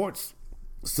situations in sports.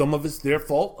 Some of it's their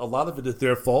fault. A lot of it is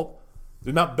their fault.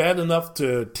 They're not bad enough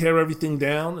to tear everything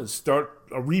down and start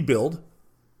a rebuild,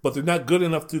 but they're not good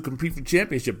enough to compete for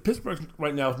championship. Pittsburgh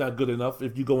right now is not good enough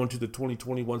if you go into the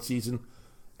 2021 season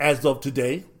as of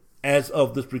today, as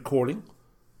of this recording,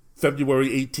 February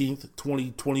 18th,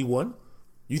 2021.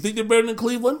 You think they're better than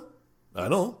Cleveland? I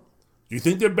don't. You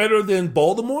think they're better than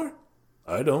Baltimore?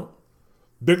 I don't.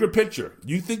 Bigger picture.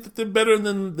 You think that they're better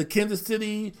than the Kansas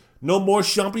City No More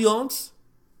Champions?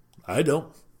 I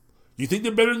don't. You think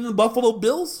they're better than the Buffalo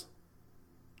Bills?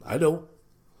 I don't.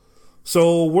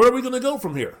 So where are we going to go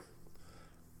from here?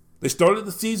 They started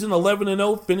the season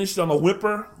 11-0, finished on a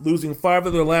whimper, losing 5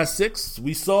 of their last 6.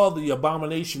 We saw the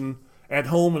abomination at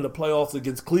home in the playoffs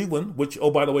against Cleveland, which, oh,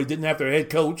 by the way, didn't have their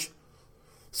head coach.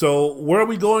 So where are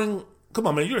we going? Come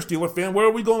on, man, you're a Steeler fan. Where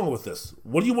are we going with this?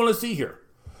 What do you want to see here?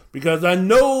 Because I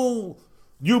know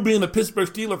you being a Pittsburgh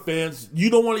Steelers fans,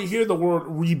 you don't want to hear the word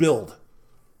rebuild.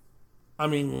 I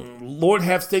mean, Lord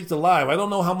have sakes alive. I don't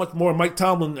know how much more Mike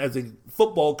Tomlin as a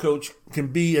football coach can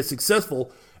be as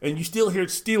successful. And you still hear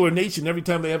Steeler Nation every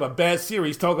time they have a bad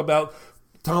series talk about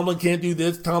Tomlin can't do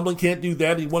this, Tomlin can't do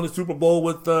that. He won a Super Bowl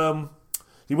with Bill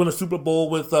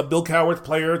Cowher's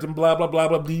players and blah, blah, blah,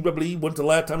 blah, blah, blah, blah. When's the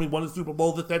last time he won a Super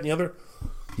Bowl, this, that, and the other?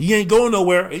 He ain't going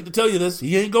nowhere. I hate to tell you this.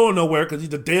 He ain't going nowhere because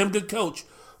he's a damn good coach.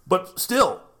 But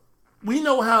still, we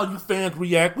know how you fans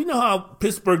react. We know how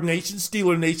Pittsburgh Nation,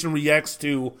 Steeler Nation reacts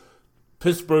to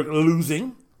Pittsburgh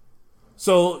losing.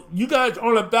 So you guys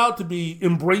aren't about to be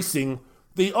embracing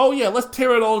the, oh yeah, let's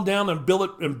tear it all down and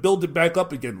build it back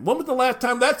up again. When was the last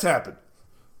time that's happened?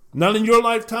 Not in your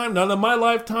lifetime, not in my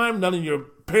lifetime, not in your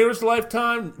parents'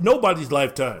 lifetime, nobody's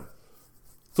lifetime.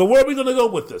 So where are we going to go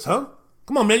with this, huh?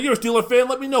 Come on, man, you're a Steeler fan.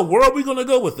 Let me know. Where are we going to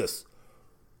go with this?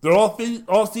 Their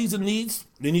all-season needs,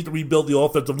 they need to rebuild the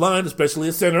offensive line, especially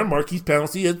at center. Marquise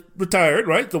Pouncey has retired,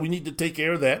 right? So we need to take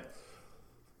care of that.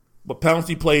 But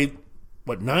Pouncey played,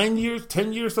 9 years,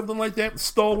 10 years, something like that?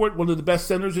 Stalwart, one of the best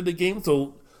centers in the game.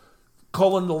 So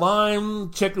calling the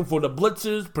line, checking for the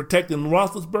blitzes, protecting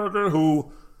Roethlisberger,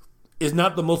 who is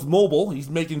not the most mobile. He's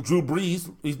making Drew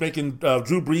Brees. He's making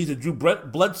Drew Brees and Drew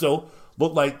Bledsoe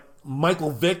look like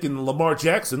Michael Vick and Lamar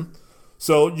Jackson.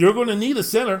 So you're going to need a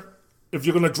center if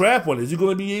you're going to draft one. Is he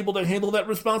going to be able to handle that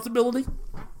responsibility?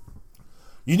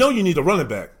 You know you need a running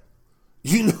back.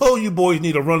 You know you boys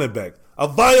need a running back. A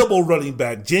viable running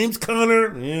back. James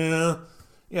Conner,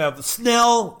 yeah.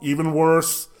 Snell, even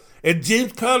worse. And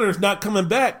James Conner is not coming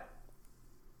back.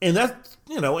 And that's,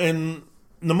 and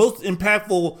the most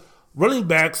impactful running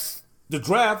backs, the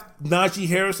draft, Najee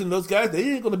Harris and those guys, they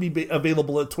ain't going to be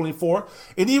available at 24.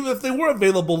 And even if they were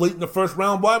available late in the first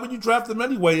round, why would you draft them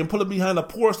anyway and put them behind a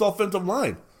porous offensive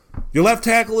line? Your left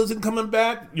tackle isn't coming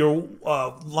back. Your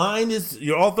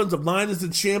offensive line is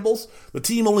in shambles. The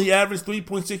team only averaged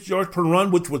 3.6 yards per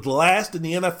run, which was last in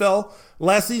the NFL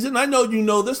last season. I know you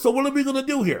know this, so what are we going to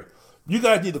do here? You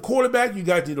guys need a quarterback. You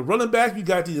guys need a running back. You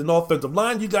guys need an offensive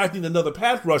line. You guys need another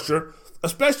pass rusher,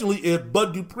 especially if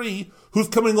Bud Dupree, who's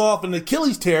coming off an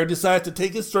Achilles tear, decides to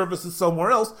take his services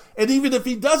somewhere else. And even if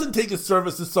he doesn't take his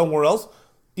services somewhere else,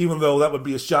 even though that would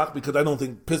be a shock because I don't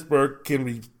think Pittsburgh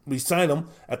can re-sign him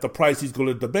at the price he's going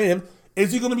to demand,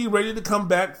 is he going to be ready to come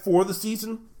back for the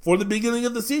season, for the beginning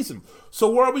of the season? So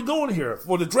where are we going here?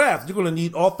 For the draft, you're going to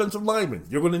need offensive linemen.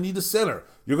 You're going to need a center.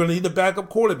 You're going to need a backup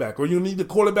quarterback, or you need a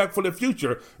quarterback for the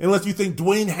future, unless you think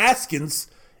Dwayne Haskins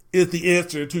is the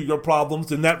answer to your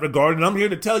problems in that regard. And I'm here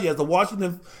to tell you, as a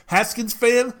Washington Haskins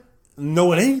fan,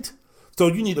 no, it ain't. So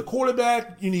you need a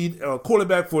quarterback. You need a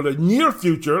quarterback for the near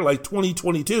future, like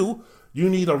 2022. You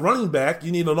need a running back.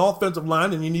 You need an offensive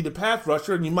line, and you need a pass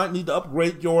rusher, and you might need to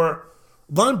upgrade your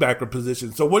linebacker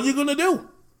position. So what are you going to do?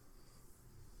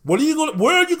 Where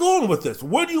are you going with this?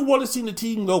 Where do you want to see the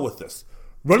team go with this?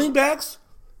 Running backs?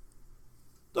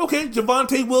 Okay,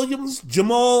 Javonte Williams,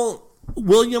 Jamal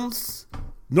Williams,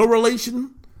 no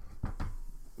relation.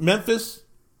 Memphis,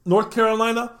 North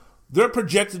Carolina. They're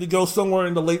projected to go somewhere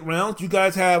in the late rounds. You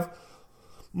guys have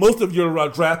most of your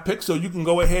draft picks, so you can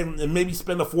go ahead and maybe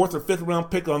spend a 4th or 5th round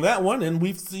pick on that one. And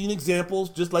we've seen examples,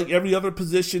 just like every other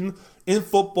position in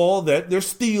football, that there's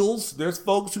steals. There's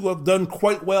folks who have done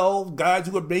quite well, guys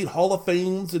who have made Hall of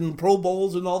Fames and Pro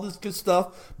Bowls and all this good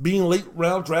stuff, being late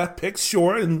round draft picks,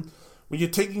 sure. And when you're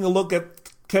taking a look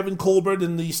at Kevin Colbert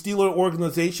and the Steeler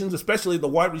organizations, especially the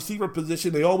wide receiver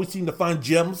position, they always seem to find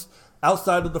gems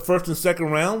outside of the 1st and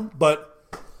 2nd round, but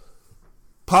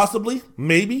possibly,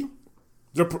 maybe.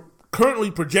 They're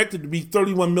currently projected to be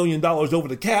 $31 million over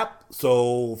the cap,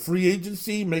 so free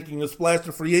agency, making a splash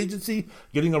to free agency,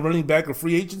 getting a running back of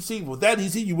free agency. If it was that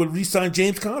easy, you would re-sign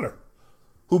James Conner,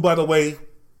 who, by the way,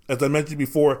 as I mentioned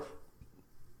before,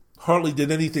 hardly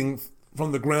did anything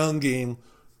from the ground game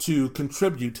to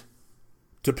contribute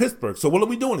to Pittsburgh. So what are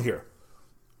we doing here?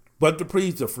 Bud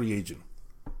Dupree's a free agent.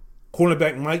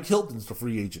 Cornerback Mike Hilton's a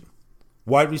free agent.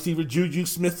 Wide receiver Juju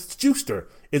Smith-Schuster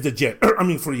is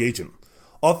a free agent.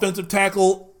 Offensive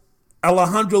tackle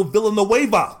Alejandro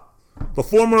Villanueva, the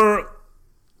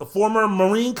former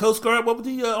Marine Coast Guard, what was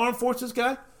the Armed Forces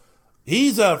guy?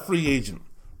 He's a free agent.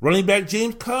 Running back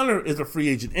James Conner is a free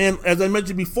agent. And as I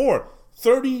mentioned before,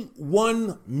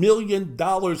 $31 million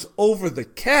over the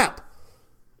cap.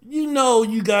 You know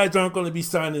you guys aren't going to be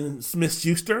signing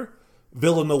Smith-Schuster,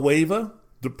 Villanueva,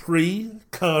 Dupree,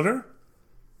 Conner.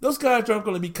 Those guys aren't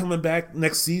going to be coming back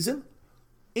next season.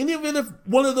 And even if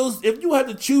one of those, if you had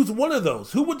to choose one of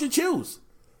those, who would you choose?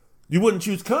 You wouldn't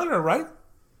choose Conner, right?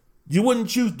 You wouldn't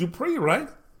choose Dupree, right?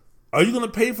 Are you going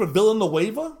to pay for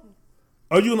Villanueva?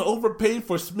 Are you going to overpay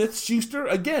for Smith-Schuster?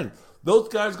 Again, those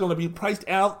guys are going to be priced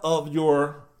out of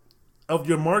your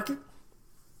market.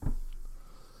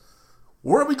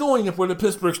 Where are we going if we're the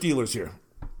Pittsburgh Steelers here?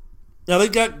 Now, they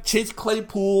got Chase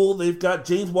Claypool. They've got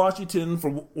James Washington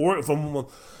from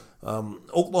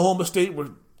Oklahoma State.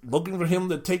 We're looking for him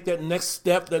to take that next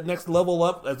step, that next level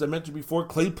up. As I mentioned before,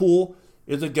 Claypool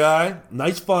is a guy,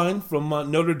 nice find from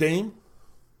Notre Dame.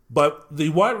 But the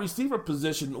wide receiver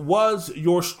position was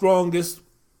your strongest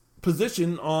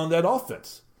position on that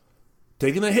offense.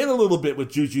 Taking a hit a little bit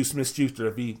with Juju Smith-Schuster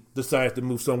if he decides to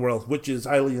move somewhere else, which is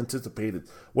highly anticipated.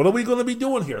 What are we going to be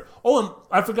doing here? Oh, and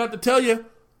I forgot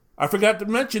to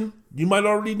mention, you might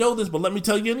already know this, but let me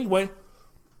tell you anyway.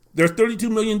 There's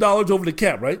 $32 million over the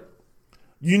cap, right?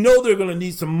 You know they're going to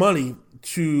need some money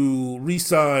to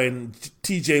re-sign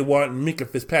T.J. Watt and Minkah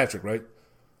Fitzpatrick, right?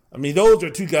 I mean, those are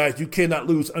two guys you cannot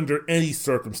lose under any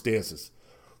circumstances.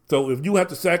 So if you have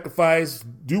to sacrifice,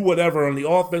 do whatever on the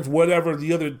offense, whatever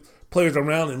the other players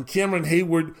around him, Cameron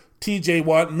Hayward, T.J.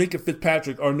 Watt, and Minkah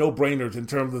Fitzpatrick are no-brainers in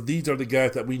terms of these are the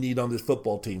guys that we need on this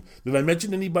football team. Did I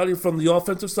mention anybody from the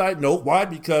offensive side? No. Why?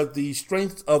 Because the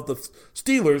strengths of the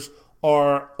Steelers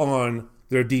are on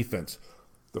their defense.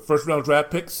 the first round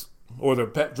draft picks or their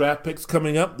draft picks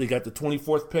coming up. They got the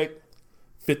 24th pick,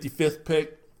 55th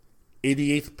pick,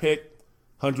 88th pick,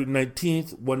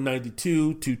 119th,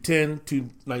 192, 210,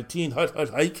 219,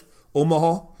 hike,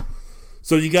 Omaha.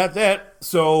 So you got that.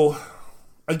 So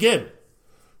again,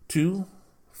 2,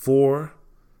 4,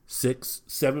 6,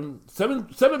 7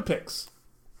 picks.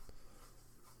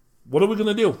 What are we going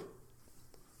to do?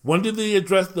 When did they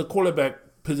address the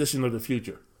quarterback position of the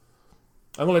future?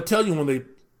 I'm going to tell you when they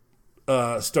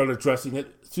start addressing it.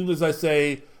 As soon as I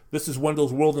say, this is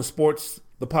Wendell's World in Sports,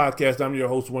 the podcast, I'm your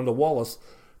host, Wendell Wallace,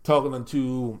 talking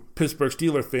to Pittsburgh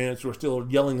Steelers fans who are still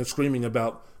yelling and screaming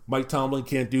about Mike Tomlin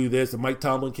can't do this, and Mike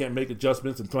Tomlin can't make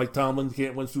adjustments, and Mike Tomlin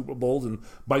can't win Super Bowls, and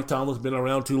Mike Tomlin's been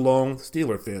around too long.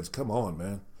 Steeler fans, come on,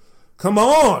 man. Come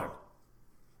on!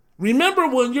 Remember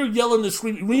when you're yelling and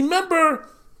screaming. Remember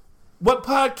what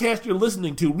podcast you're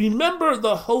listening to. Remember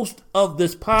the host of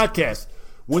this podcast.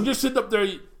 When you're sitting up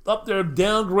there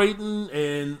downgrading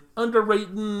and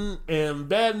underrating and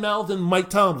bad-mouthing Mike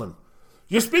Tomlin,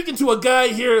 you're speaking to a guy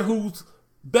here whose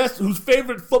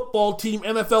favorite football team,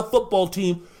 NFL football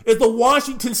team, is the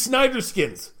Washington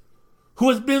Snyderskins, who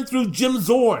has been through Jim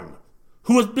Zorn,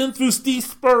 who has been through Steve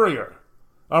Spurrier.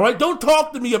 All right? Don't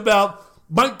talk to me about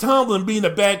Mike Tomlin being a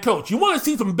bad coach. You want to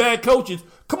see some bad coaches,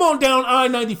 come on down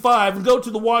I-95 and go to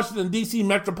the Washington, D.C.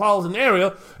 metropolitan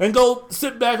area and go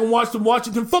sit back and watch some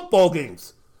Washington football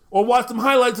games or watch some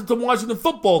highlights of some Washington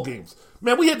football games.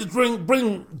 Man, we had to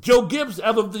bring Joe Gibbs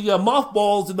out of the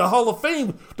mothballs in the Hall of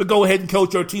Fame to go ahead and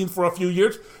coach our team for a few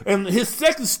years. And his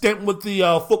second stint with the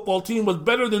football team was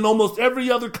better than almost every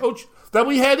other coach that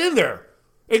we had in there,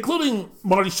 including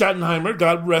Marty Schottenheimer,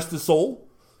 God rest his soul,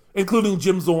 including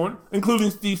Jim Zorn,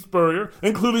 including Steve Spurrier,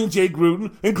 including Jay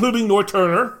Gruden, including North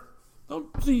Turner.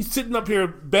 Don't see sitting up here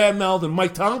bad-mouthing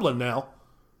Mike Tomlin now.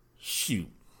 Shoot.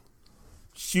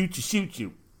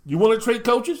 You want to trade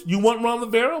coaches? You want Ron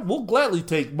Rivera? We'll gladly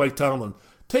take Mike Tomlin.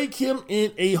 Take him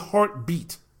in a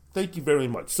heartbeat. Thank you very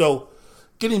much. So,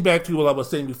 getting back to what I was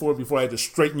saying before I had to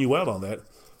straighten you out on that.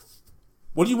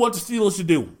 What do you want the Steelers to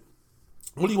do?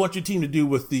 What do you want your team to do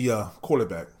with the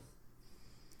quarterback?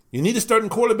 You need a starting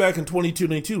quarterback in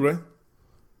 2022, right?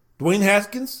 Dwayne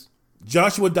Haskins,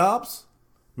 Joshua Dobbs,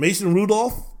 Mason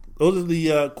Rudolph. Those are the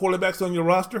quarterbacks on your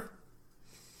roster.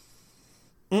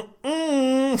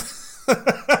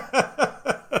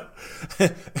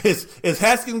 Is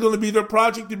Haskins going to be their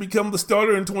project to become the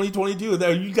starter in 2022?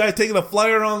 Are you guys taking a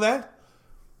flyer on that?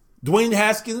 Dwayne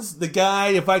Haskins, the guy,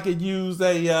 if I could use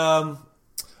a,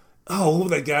 what was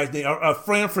that guy's name? A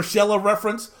Fran Fraschilla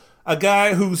reference. A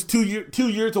guy who's 2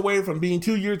 years away from being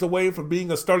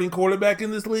a starting quarterback in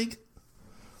this league?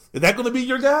 Is that going to be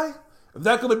your guy? Is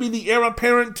that going to be the heir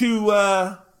apparent to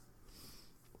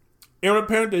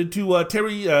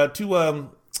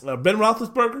Ben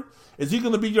Roethlisberger? Is he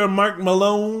going to be your Mark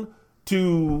Malone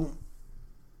to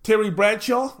Terry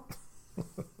Bradshaw?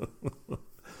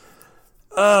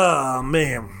 Oh,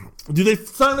 man. Do they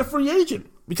sign a free agent?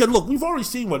 Because, look, we've already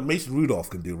seen what Mason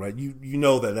Rudolph can do, right? You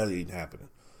know that ain't happening.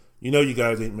 You know you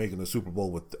guys ain't making a Super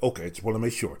Bowl with... Okay, just want to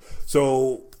make sure.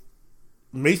 So,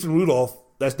 Mason Rudolph,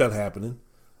 that's not happening.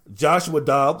 Joshua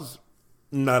Dobbs,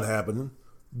 not happening.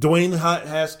 Dwayne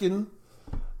Haskins,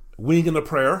 winging a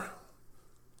prayer.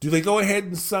 Do they go ahead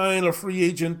and sign a free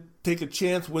agent, take a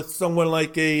chance with someone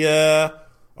like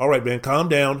all right, man, calm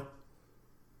down,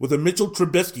 with a Mitchell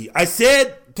Trubisky? I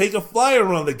said take a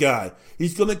flyer on the guy.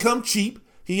 He's going to come cheap.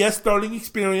 He has starting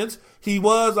experience. He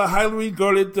was a highly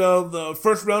regarded the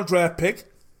first-round draft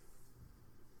pick.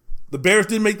 The Bears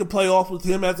didn't make the playoffs with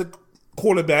him as a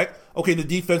quarterback. Okay, the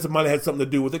defense might have had something to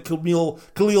do with it.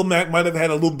 Khalil Mack might have had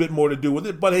a little bit more to do with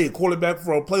it. But, hey, a quarterback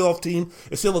for a playoff team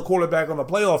is still a quarterback on a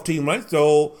playoff team, right?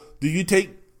 So, do you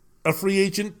take a free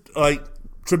agent like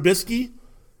Trubisky,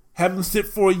 have him sit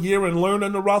for a year and learn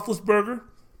under Roethlisberger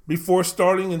before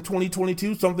starting in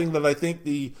 2022, something that I think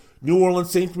the New Orleans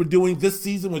Saints were doing this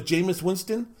season with Jameis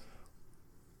Winston?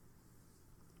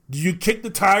 Do you kick the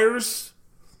tires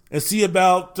and see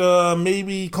about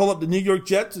maybe call up the New York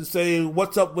Jets and say,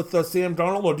 what's up with Sam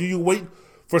Darnold? Or do you wait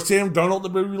for Sam Darnold to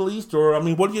be released? Or,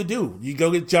 what do? You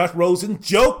go get Josh Rosen?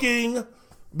 Joking!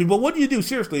 But what do you do,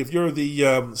 seriously, if you're the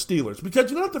Steelers?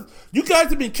 Because you guys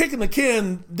have been kicking the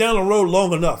can down the road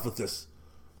long enough with this.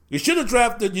 You should have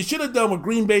done what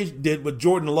Green Bay did with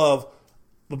Jordan Love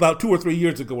about 2 or 3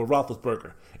 years ago with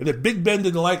Roethlisberger. And if Big Ben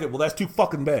didn't like it, well, that's too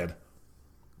fucking bad.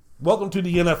 Welcome to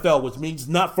the NFL, which means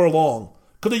not for long.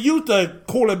 Could have used a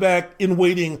quarterback in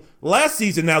waiting last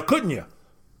season now, couldn't you?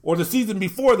 Or the season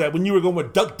before that when you were going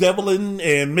with Duck Devlin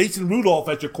and Mason Rudolph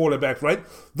as your quarterbacks, right?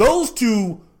 Those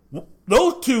two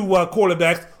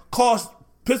quarterbacks cost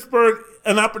Pittsburgh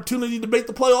an opportunity to make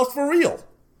the playoffs for real.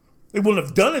 They wouldn't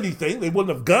have done anything. They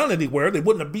wouldn't have gone anywhere. They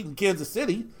wouldn't have beaten Kansas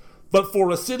City. But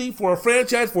for a city, for a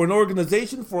franchise, for an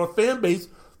organization, for a fan base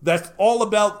that's all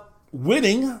about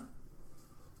winning,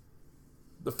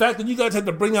 the fact that you guys had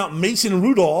to bring out Mason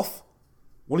Rudolph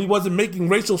when he wasn't making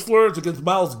racial slurs against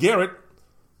Myles Garrett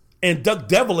and Duck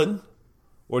Devlin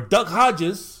or Duck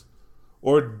Hodges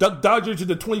or Duck Dodgers in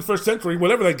the 21st century,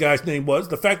 whatever that guy's name was,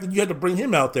 the fact that you had to bring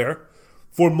him out there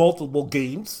for multiple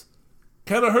games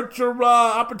kind of hurt your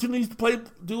opportunities to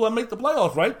make the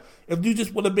playoffs, right? If you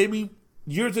just would have maybe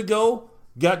years ago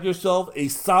got yourself a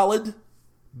solid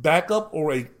backup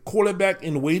or a quarterback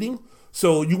in waiting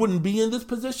so you wouldn't be in this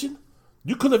position,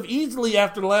 you could have easily,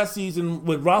 after last season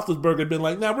with Roethlisberger, been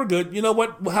like, nah, we're good. You know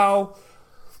what? How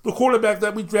the quarterback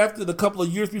that we drafted a couple of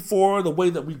years before, the way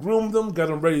that we groomed him, got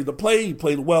him ready to play. He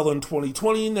played well in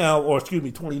 2019. Now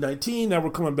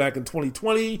we're coming back in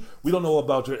 2020. We don't know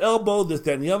about your elbow, this,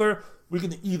 that, and the other. We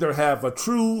can either have a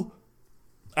true,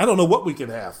 I don't know what we can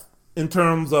have in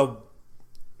terms of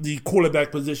the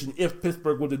quarterback position if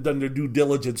Pittsburgh would have done their due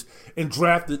diligence and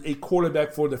drafted a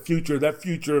quarterback for the future, that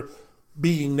future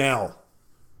being now.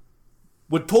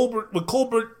 With Colbert,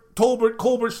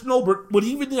 Snowbert would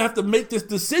even have to make this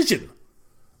decision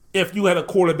if you had a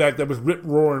quarterback that was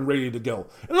rip-roaring ready to go.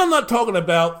 And I'm not talking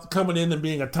about coming in and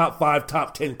being a top 5,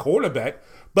 top 10 quarterback,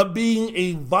 but being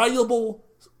a viable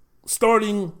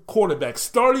starting quarterback,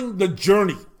 starting the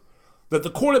journey. That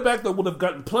the quarterback that would have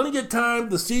gotten plenty of time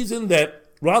the season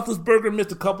that Roethlisberger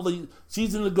missed a couple of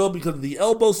seasons ago because of the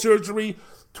elbow surgery,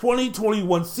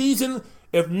 2021 season,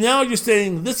 if now you're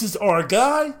saying this is our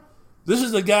guy, this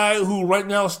is a guy who right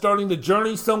now is starting the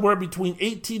journey somewhere between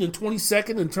 18 and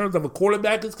 22nd in terms of a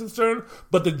quarterback is concerned,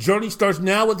 but the journey starts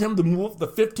now with him to move up to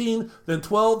 15, then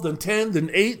 12, then 10,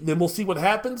 then 8, then we'll see what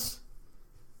happens.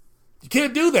 You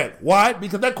can't do that. Why?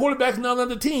 Because that quarterback's not on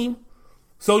the team.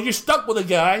 So you're stuck with a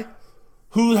guy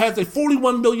who has a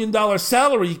 $41 million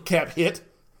salary cap hit,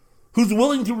 who's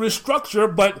willing to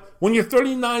restructure, but when you're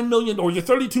 $39 million or you're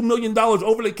 $32 million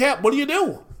over the cap, what do you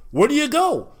do? Where do you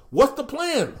go? What's the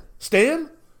plan? Stan?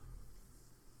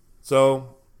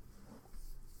 So,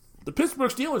 the Pittsburgh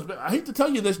Steelers, I hate to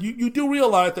tell you this, you do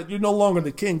realize that you're no longer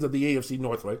the kings of the AFC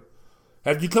North, right?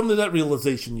 Have you come to that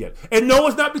realization yet? And no,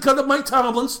 it's not because of Mike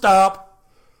Tomlin. Stop.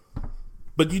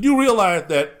 But you do realize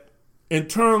that in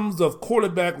terms of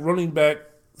quarterback, running back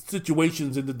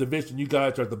situations in the division, you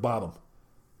guys are at the bottom.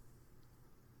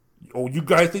 Oh, you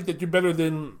guys think that you're better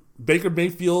than Baker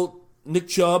Mayfield, Nick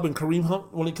Chubb, and Kareem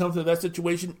Hunt when it comes to that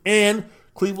situation? And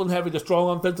Cleveland having a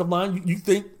strong offensive line? You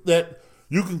think that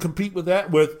you can compete with that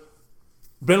with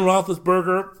Ben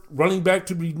Roethlisberger, running back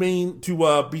to be named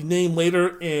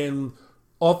later, and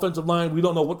offensive line, we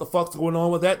don't know what the fuck's going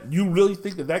on with that. You really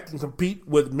think that can compete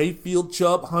with Mayfield,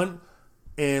 Chubb, Hunt,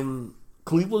 and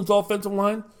Cleveland's offensive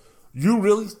line? You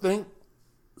really think,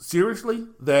 seriously,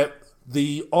 that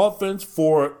the offense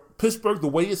for Pittsburgh, the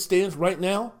way it stands right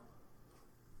now,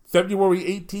 February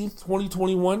 18th,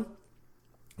 2021,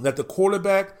 that the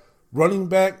quarterback, running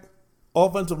back,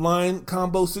 offensive line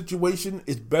combo situation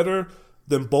is better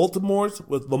than Baltimore's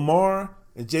with Lamar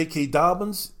and J.K.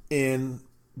 Dobbins and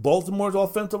Baltimore's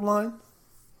offensive line?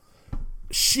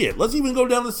 Shit, let's even go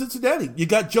down to Cincinnati. You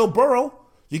got Joe Burrow.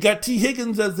 You got T.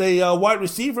 Higgins as a wide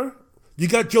receiver. You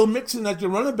got Joe Mixon as your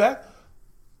running back.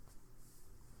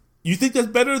 You think that's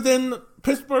better than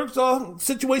Pittsburgh's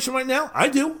situation right now? I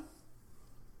do.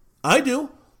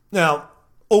 Now,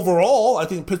 overall, I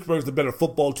think Pittsburgh's the better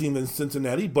football team than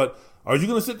Cincinnati, but are you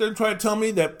going to sit there and try to tell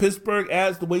me that Pittsburgh,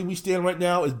 as the way we stand right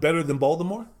now, is better than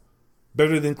Baltimore?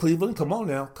 Better than Cleveland? Come on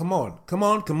now. Come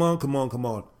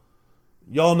on.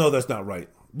 Y'all know that's not right.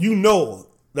 You know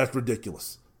that's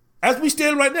ridiculous. As we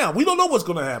stand right now, we don't know what's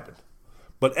going to happen.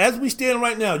 But as we stand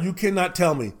right now, you cannot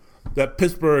tell me that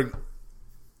Pittsburgh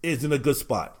is in a good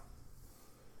spot.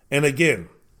 And again,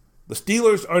 the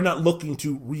Steelers are not looking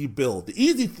to rebuild. The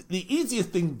easiest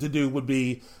thing to do would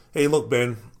be, hey, look,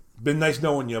 Ben, been nice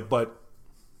knowing you, but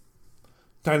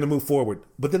time to move forward.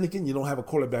 But then again, you don't have a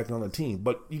quarterback on the team.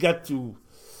 But you got to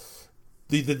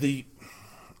the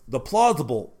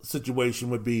plausible situation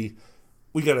would be,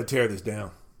 we got to tear this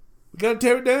down. We got to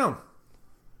tear it down.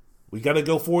 We got to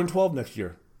go 4-12 next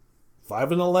year,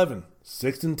 5-11,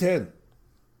 6-10,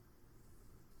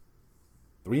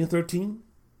 3-13,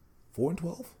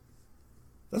 4-12.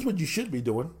 That's what you should be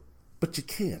doing, but you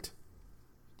can't.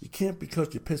 You can't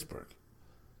because you're Pittsburgh.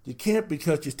 You can't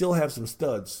because you still have some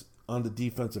studs on the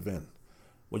defensive end.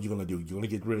 What are you going to do? You're going to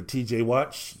get rid of T.J.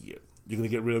 Watt? Shit. You're going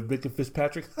to get rid of Minka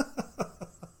Fitzpatrick?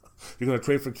 You're going to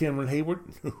trade for Cameron Hayward?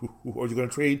 Or you're going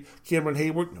to trade Cameron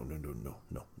Hayward? No.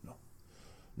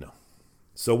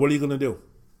 So what are you going to do?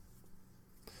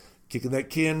 Kicking that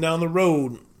can down the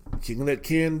road, kicking that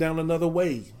can down another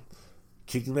way,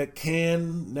 kicking that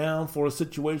can down for a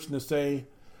situation to say,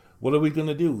 what are we going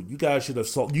to do? You guys should have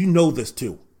solved. You know this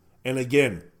too. And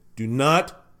again, do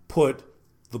not put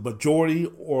the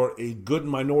majority or a good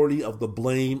minority of the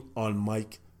blame on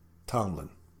Mike Tomlin.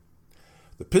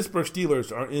 The Pittsburgh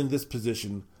Steelers are in this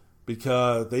position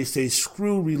because they say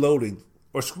screw reloading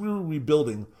or screw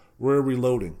rebuilding, we're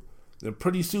reloading. And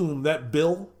pretty soon that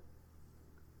bill,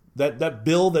 that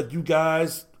bill that you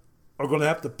guys are going to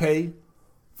have to pay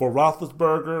for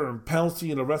Roethlisberger and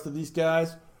Pouncey and the rest of these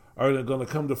guys are going to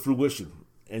come to fruition.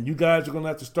 And you guys are going to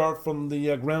have to start from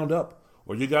the ground up.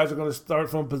 Or you guys are going to start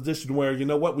from a position where, you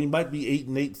know what, we might be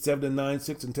 8-8, 7-9,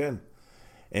 6-10.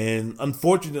 And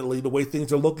unfortunately, the way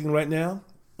things are looking right now,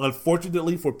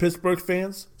 unfortunately for Pittsburgh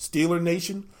fans, Steeler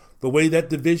Nation, the way that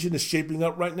division is shaping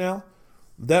up right now,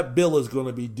 that bill is going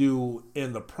to be due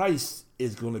and the price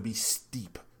is going to be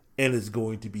steep and it's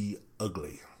going to be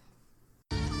ugly.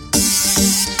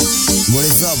 What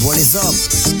is up? What is up?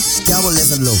 क्या बोल रहे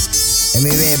सब लोग?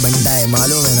 Amway बनता है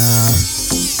मालूम है ना?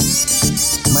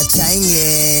 मचाएंगे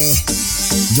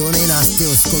जो नहीं नाचते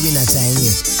उसको भी नचाएंगे.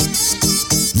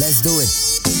 Let's do it.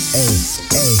 Hey,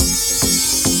 hey,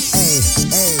 hey,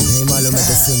 hey. नहीं मालूम है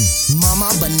तो सुन. मामा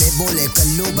बनने बोले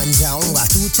कल्लू बन जाऊंगा.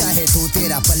 तू चाहे तो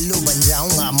तेरा पल्लू बन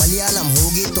जाऊंगा. मलयालम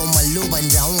होगी तो मल्लू बन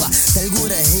जाऊंगा. तेलुगु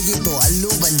रहेगी तो अल्लू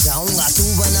बन जाऊंगा. तू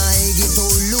बनाएगी तो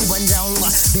उल्लू बन जाऊंगा.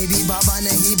 बेबी बाबा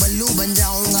नहीं बल्लू बन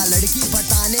जाऊंगा. लड़की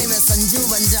पटाने में संजू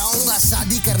बन जाऊंगा.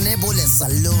 शादी करने बोले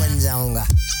सल्लू बन जाऊंगा.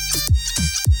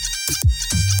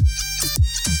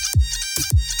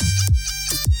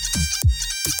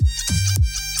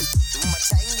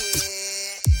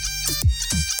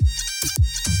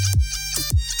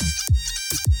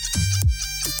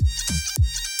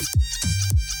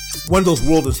 Wendell's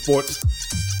World in Sports.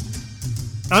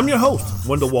 I'm your host,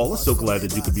 Wendell Wallace. So glad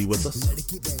that you could be with us.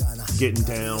 Getting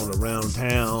down around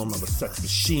town on a sex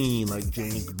machine like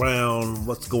James Brown.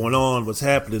 What's going on? What's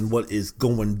happening? What is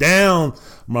going down?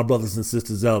 My brothers and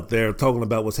sisters out there talking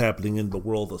about what's happening in the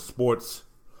world of sports.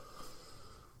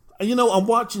 You know, I'm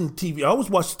watching TV. I always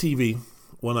watch TV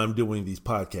when I'm doing these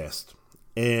podcasts.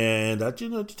 And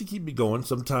just to keep me going,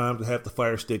 sometimes I have the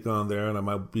Fire Stick on there, and I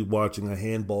might be watching a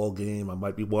handball game. I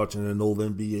might be watching an old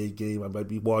NBA game. I might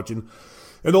be watching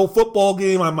an old football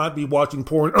game. I might be watching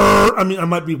porn. I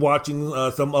might be watching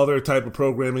some other type of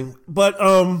programming. But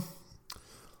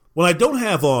when I don't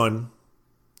have on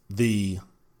the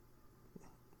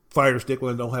Fire Stick,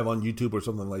 when I don't have on YouTube or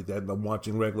something like that, and I'm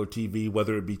watching regular TV,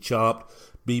 whether it be Chopped,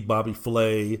 be Bobby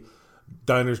Flay,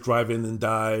 Diners, Drive-In and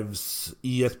Dives,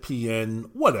 ESPN,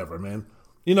 whatever, man.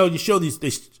 You know, you show these,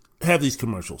 they have these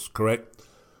commercials, correct?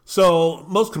 So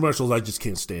most commercials I just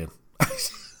can't stand.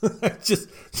 I just,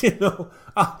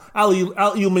 I'll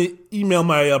email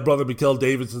my brother Mikel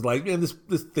Davis is like, man,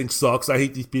 this thing sucks. I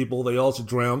hate these people. They all should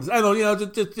drown. I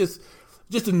don't,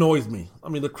 just annoys me. I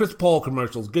mean, the Chris Paul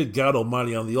commercials, good God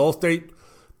Almighty, on the Allstate.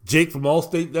 Jake from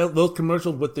Allstate, those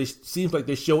commercials, but they seems like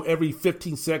they show every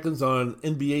 15 seconds on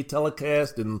NBA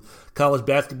telecast and college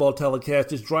basketball telecast.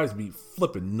 Just drives me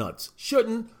flipping nuts.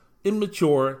 Shouldn't,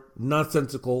 immature,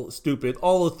 nonsensical, stupid,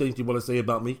 all the things you want to say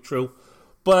about me, true.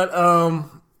 But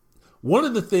one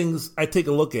of the things I take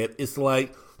a look at is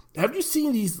like, have you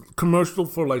seen these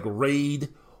commercials for like Raid?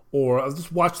 Or I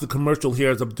just watched the commercial here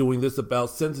as I'm doing this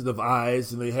about sensitive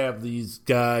eyes, and they have these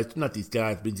guys, not these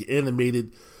guys, but the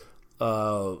animated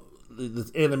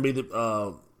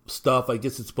stuff. I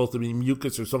guess it's supposed to be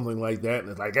mucus or something like that. And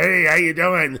it's like, hey, how you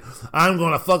doing? I'm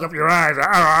going to fuck up your eyes.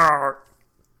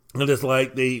 And it's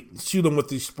like they shoot them with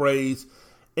these sprays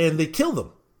and they kill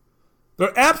them.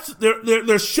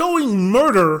 They're showing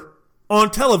murder on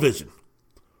television.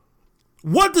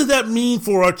 What does that mean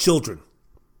for our children?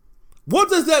 What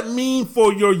does that mean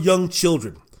for your young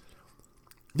children?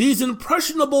 These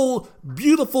impressionable,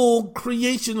 beautiful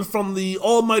creations from the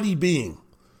Almighty Being.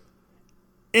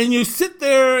 And you sit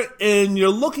there and you're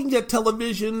looking at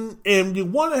television and you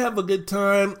want to have a good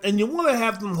time and you want to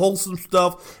have some wholesome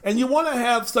stuff and you want to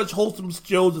have such wholesome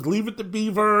shows as Leave It to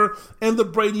Beaver and the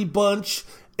Brady Bunch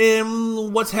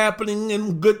and What's Happening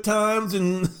in Good Times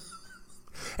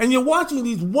and you're watching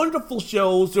these wonderful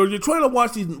shows, or you're trying to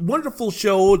watch these wonderful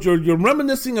shows, or you're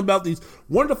reminiscing about these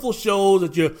wonderful shows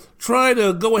that you're trying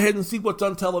to go ahead and see what's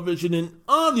on television. And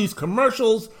on these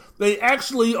commercials, they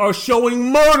actually are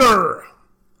showing murder.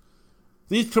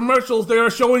 These commercials, they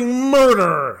are showing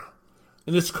murder.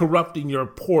 And it's corrupting your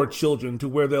poor children to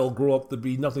where they'll grow up to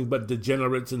be nothing but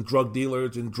degenerates and drug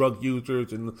dealers and drug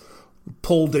users and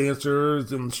pole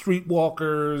dancers and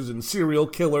streetwalkers and serial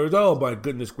killers. Oh my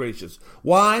goodness gracious.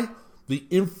 Why? The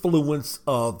influence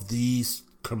of these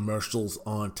commercials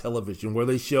on television where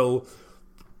they show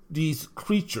these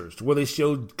creatures, where they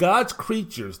show God's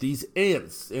creatures, these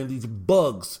ants and these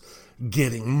bugs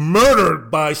getting murdered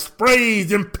by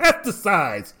sprays and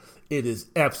pesticides. It is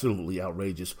absolutely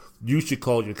outrageous. You should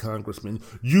call your congressman.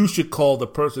 You should call the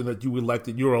person that you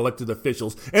elected, your elected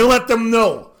officials, and let them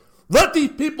know. Let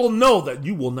these people know that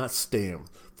you will not stand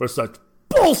for such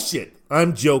bullshit.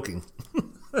 I'm joking.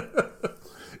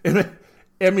 And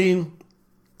I mean,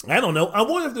 I don't know. I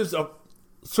wonder if there's a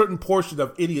certain portion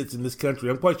of idiots in this country,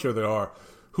 I'm quite sure there are,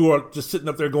 who are just sitting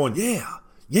up there going, yeah,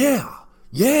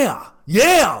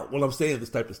 when I'm saying this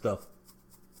type of stuff.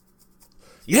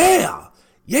 Yeah.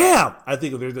 I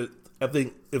think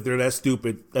if they're that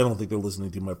stupid, I don't think they're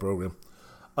listening to my program.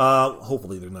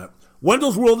 Hopefully they're not.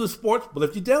 Wendell's World of Sports, but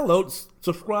if you download,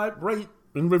 subscribe, rate,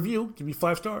 and review, give me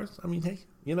 5 stars. I mean, hey,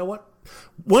 you know what?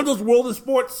 Wendell's World of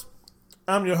Sports.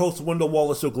 I'm your host, Wendell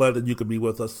Wallace. So glad that you could be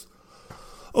with us.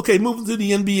 Okay, moving to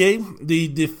the NBA, the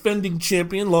defending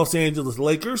champion Los Angeles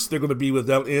Lakers. They're going to be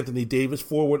without Anthony Davis,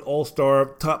 forward all-star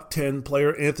top 10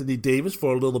 player Anthony Davis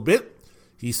for a little bit.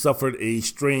 He suffered a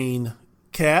strained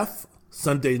calf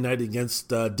Sunday night against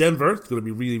Denver. It's going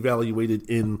to be reevaluated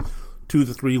in 2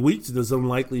 to 3 weeks. It is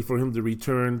unlikely for him to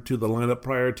return to the lineup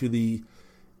prior to the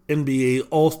NBA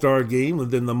All-Star game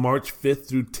and then the March 5th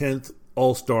through 10th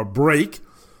All-Star break.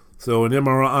 So an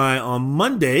MRI on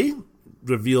Monday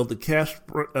revealed the calf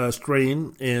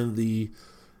strain and the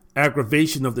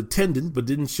aggravation of the tendon, but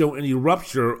didn't show any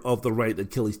rupture of the right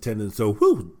Achilles tendon.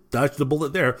 So, dodged the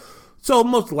bullet there. So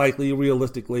most likely,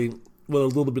 realistically, with a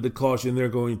little bit of caution, they're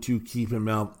going to keep him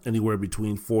out anywhere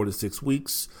between 4 to 6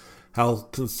 weeks. How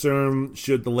concerned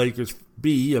should the Lakers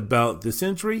be about this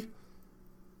injury?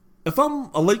 If I'm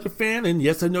a Laker fan, and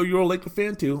yes, I know you're a Laker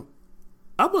fan too,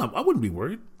 I wouldn't be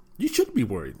worried. You shouldn't be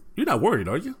worried. You're not worried,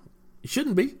 are you? You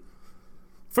shouldn't be.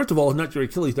 First of all, it's not your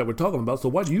Achilles that we're talking about, so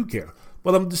why do you care?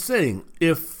 But I'm just saying,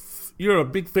 if you're a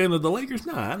big fan of the Lakers,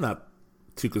 I'm not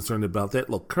too concerned about that.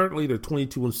 Look, currently they're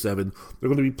 22-7. They're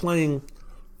going to be playing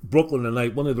Brooklyn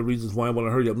tonight. One of the reasons why I want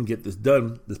to hurry up and get this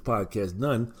podcast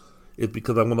done, is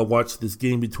because I want to watch this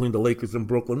game between the Lakers and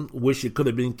Brooklyn. Wish it could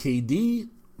have been KD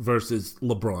versus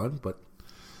LeBron, but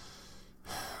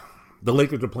the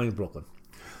Lakers are playing Brooklyn.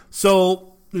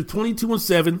 So they're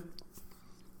 22-7.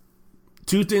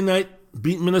 Tuesday night,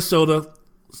 beat Minnesota,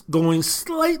 going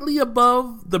slightly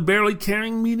above the barely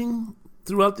carrying meeting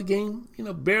throughout the game.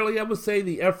 Barely, I would say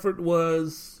the effort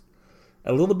was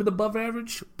a little bit above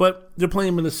average, but they're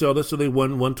playing Minnesota, so they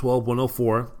won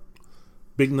 112-104.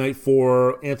 Big night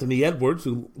for Anthony Edwards,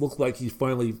 who looks like he's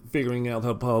finally figuring out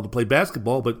how to play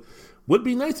basketball, but would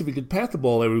be nice if he could pass the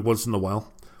ball every once in a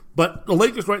while. But the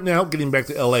Lakers right now, getting back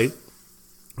to L.A.,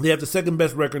 they have the second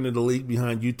best record in the league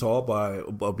behind Utah by,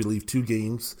 I believe, 2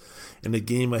 games. In the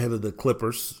game ahead of the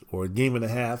Clippers, or a game and a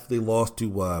half, they lost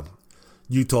to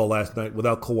Utah last night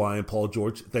without Kawhi and Paul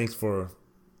George. Thanks for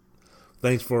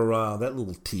that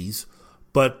little tease.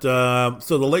 But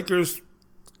so the Lakers,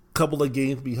 couple of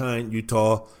games behind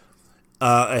Utah,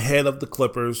 ahead of the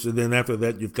Clippers, and then after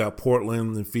that you've got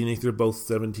Portland and Phoenix. They're both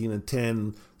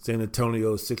 17-10. San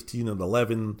Antonio is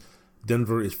 16-11.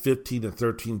 Denver is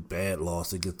 15-13. Bad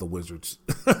loss against the Wizards.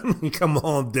 I mean, come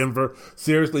on, Denver.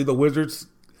 Seriously, the Wizards.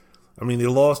 I mean, they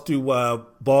lost to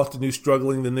Boston, who's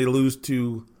struggling. Then they lose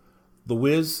to the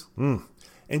Wiz. And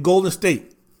Golden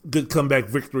State, good comeback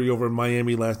victory over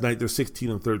Miami last night. They're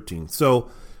 16-13. So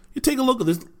you take a look at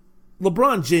this.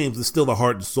 LeBron James is still the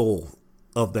heart and soul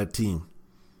of that team.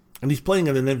 And he's playing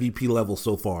at an MVP level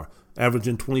so far,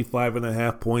 averaging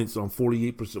 25.5 points on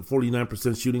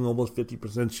 49% shooting, almost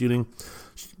 50% shooting,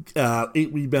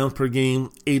 8 rebounds per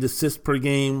game, 8 assists per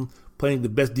game, playing the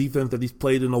best defense that he's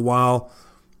played in a while.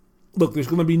 Look, there's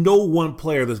going to be no one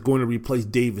player that's going to replace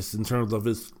Davis in terms of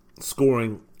his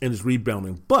scoring and his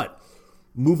rebounding. But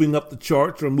moving up the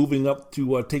charts, or moving up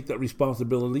to take that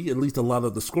responsibility, at least a lot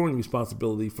of the scoring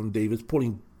responsibility from Davis,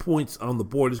 putting points on the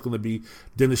board, is going to be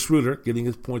Dennis Schroeder, getting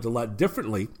his points a lot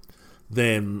differently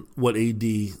than what AD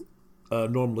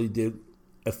normally did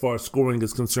as far as scoring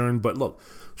is concerned. But look,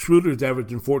 Schroeder is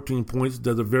averaging 14 points,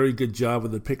 does a very good job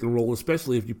of the pick and roll,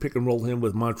 especially if you pick and roll him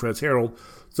with Montrezl Harrell.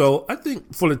 So I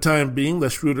think for the time being that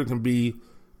Schroeder can be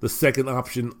the second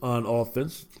option on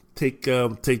offense, take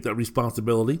that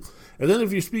responsibility. And then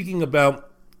if you're speaking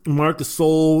about Marc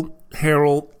Gasol,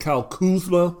 Harrell, Kyle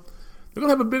Kuzma, they're going to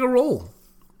have a bigger role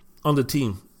on the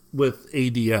team with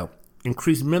AD out.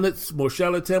 Increased minutes, more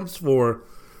shot attempts for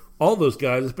all those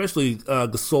guys, especially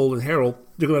Gasol and Harrell,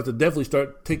 they're going to have to definitely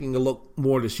start taking a look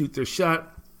more to shoot their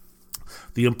shot.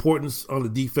 The importance on the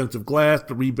defensive glass,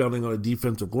 the rebounding on the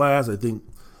defensive glass, I think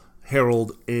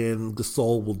Harrell and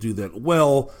Gasol will do that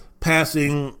well.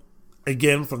 Passing,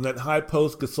 again, from that high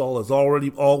post, Gasol has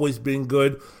always been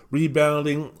good.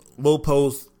 Rebounding, low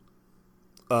post,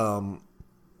 Harrell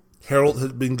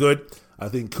has been good. I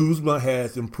think Kuzma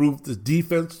has improved his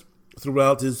defense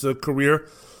throughout his career.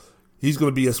 He's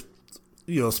going to be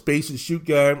a space and shoot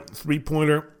guy,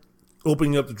 three-pointer,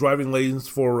 opening up the driving lanes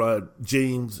for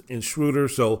James and Schroeder.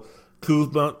 So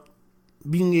Kuzma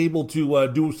being able to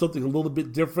do something a little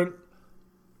bit different.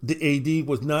 The AD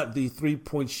was not the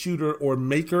three-point shooter or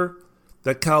maker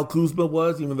that Kyle Kuzma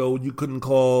was, even though you couldn't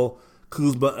call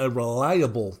Kuzma a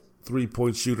reliable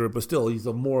three-point shooter, but still he's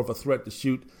more of a threat to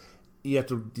shoot. You have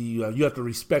to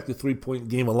respect the three-point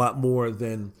game a lot more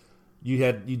than you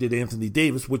did Anthony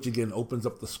Davis, which again opens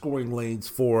up the scoring lanes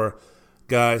for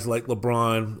guys like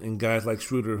LeBron and guys like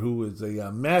Schroeder, who is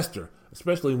a master,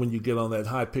 especially when you get on that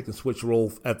high pick and switch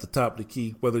roll at the top of the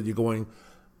key, whether you're going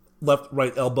left,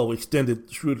 right elbow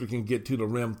extended. Schroeder can get to the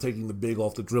rim, taking the big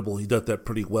off the dribble. He does that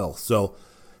pretty well. So,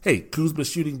 hey, Kuzma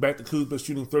shooting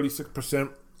 36%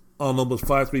 on almost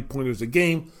 5 3-pointers a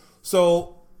game.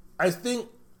 So, I think,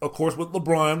 of course, with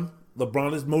LeBron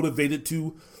is motivated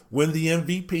to win the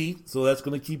MVP, so that's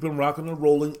going to keep him rocking and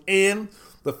rolling. And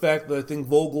the fact that I think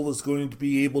Vogel is going to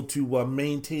be able to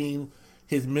maintain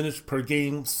his minutes per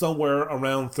game somewhere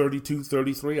around 32,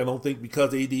 33. I don't think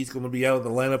because AD is going to be out of the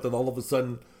lineup that all of a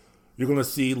sudden you're going to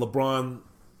see LeBron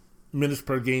minutes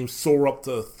per game soar up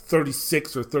to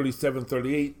 36 or 37,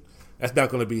 38. That's not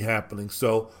going to be happening.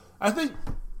 So I think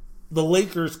the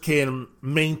Lakers can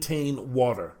maintain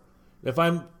water. If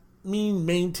I mean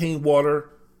maintain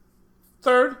water,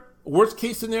 third, worst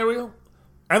case scenario,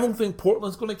 I don't think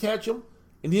Portland's going to catch them.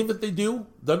 And even if they do,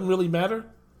 doesn't really matter.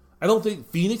 I don't think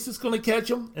Phoenix is going to catch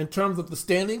them in terms of the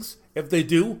standings. If they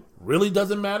do, really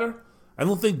doesn't matter. I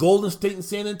don't think Golden State and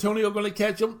San Antonio are going to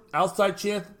catch them. Outside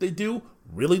chance that they do,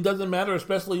 really doesn't matter,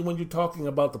 especially when you're talking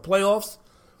about the playoffs.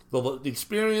 The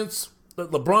experience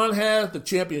that LeBron has, the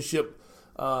championship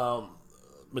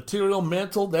material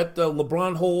mantle that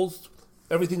LeBron holds,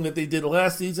 everything that they did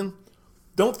last season.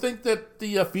 Don't think that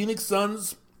the Phoenix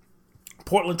Suns,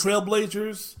 Portland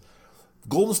Trailblazers,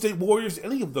 Golden State Warriors,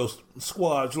 any of those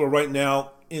squads who are right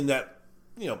now in that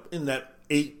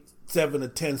 8, 7,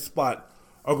 and 10 spot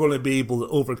are going to be able to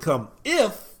overcome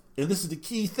if, and this is the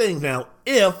key thing now,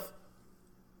 if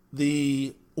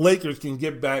the Lakers can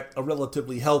get back a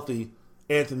relatively healthy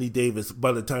Anthony Davis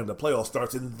by the time the playoff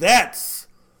starts. And that's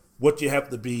what you have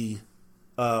to be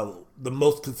the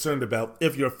most concerned about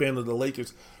if you're a fan of the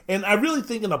Lakers. And I really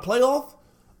think in a playoff,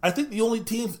 I think the only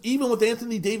teams, even with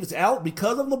Anthony Davis out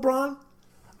because of LeBron,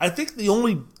 I think the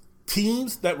only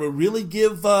teams that would really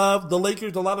give the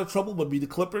Lakers a lot of trouble would be the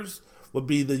Clippers, would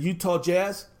be the Utah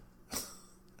Jazz.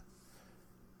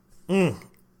 Give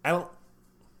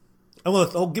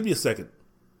me a second.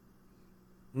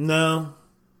 No,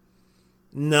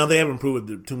 they haven't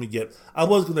proven it to me yet. I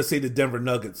was going to say the Denver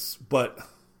Nuggets, but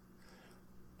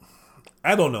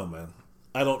I don't know, man.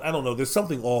 I don't know. There's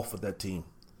something off with that team.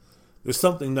 There's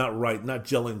something not right, not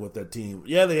gelling with that team.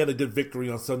 Yeah, they had a good victory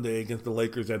on Sunday against the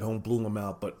Lakers at home, blew them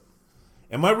out. But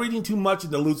am I reading too much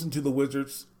into losing to the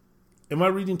Wizards? Am I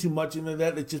reading too much into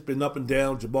that? It's just been up and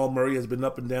down. Jamal Murray has been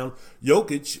up and down.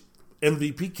 Jokic,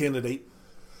 MVP candidate.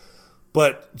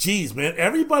 But, geez, man,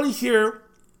 everybody here,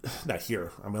 not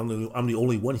here, I'm the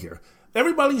only one here.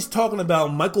 Everybody's talking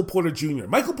about Michael Porter Jr.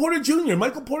 Michael Porter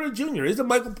Jr. Isn't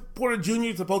Michael Porter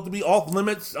Jr. supposed to be off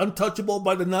limits, untouchable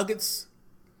by the Nuggets?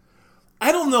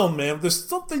 I don't know, man. There's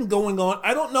something going on.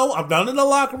 I don't know. I'm not in the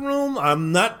locker room.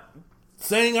 I'm not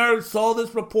saying I saw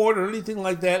this report or anything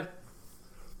like that.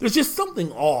 There's just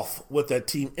something off with that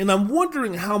team. And I'm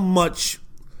wondering how much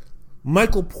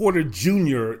Michael Porter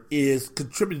Jr. is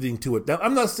contributing to it. Now,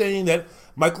 I'm not saying that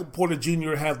Michael Porter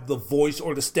Jr. has the voice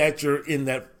or the stature in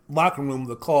that locker room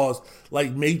to cause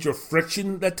like major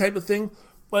friction, that type of thing.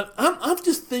 But I'm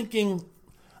just thinking,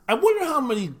 I wonder how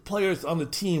many players on the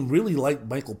team really like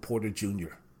Michael Porter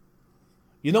Jr.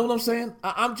 You know what I'm saying?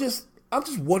 I'm just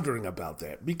wondering about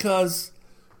that because,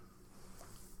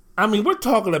 I mean, we're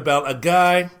talking about a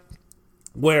guy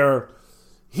where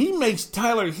he makes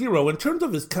Tyler Hero, in terms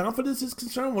of his confidence is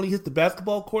concerned when he hits the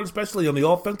basketball court, especially on the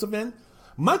offensive end,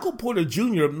 Michael Porter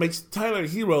Jr. makes Tyler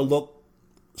Hero look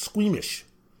squeamish,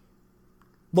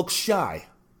 looks shy,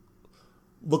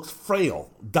 looks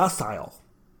frail, docile.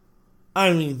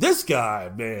 I mean, this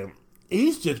guy, man,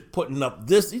 he's just putting up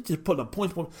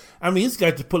points. I mean, this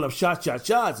guy's just putting up shots,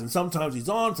 and sometimes he's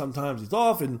on, sometimes he's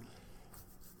off, and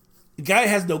The guy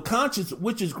has no conscience,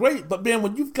 which is great. But, man,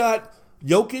 when you've got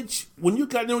Jokic,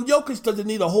 Jokic doesn't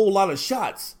need a whole lot of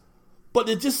shots. But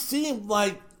it just seemed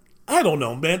like, I don't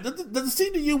know, man. Does it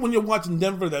seem to you when you're watching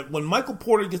Denver that when Michael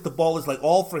Porter gets the ball, it's like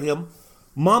all for him?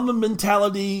 Mamba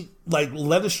mentality, like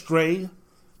led astray,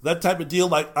 that type of deal,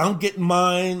 like I'm getting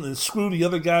mine and screw the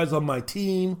other guys on my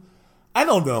team. I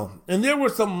don't know. And there were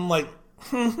some like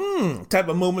type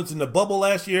of moments in the bubble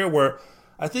last year where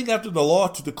I think after the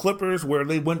loss to the Clippers where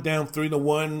they went down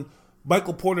 3-1,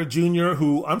 Michael Porter Jr.,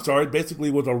 who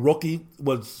basically was a rookie,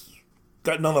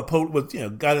 got in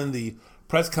the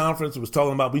press conference and was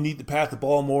talking about we need to pass the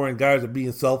ball more and guys are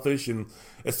being selfish, and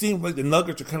it seems like the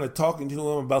Nuggets are kind of talking to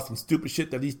him about some stupid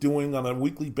shit that he's doing on a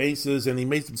weekly basis, and he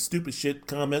made some stupid shit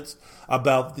comments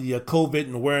about the COVID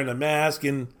and wearing a mask,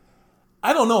 and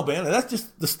I don't know, man. That's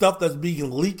just the stuff that's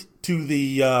being leaked to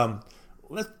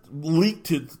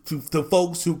to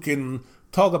folks who can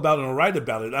talk about it and write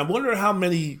about it. I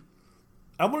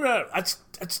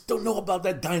just don't know about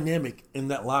that dynamic in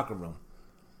that locker room.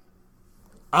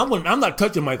 I'm not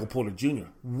touching Michael Porter Jr.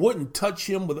 Wouldn't touch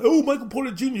him with, Michael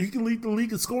Porter Jr., he can lead the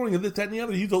league in scoring and this, that, and the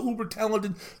other. He's an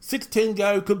uber-talented 6'10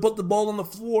 guy who could put the ball on the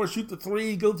floor, shoot the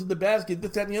three, go to the basket,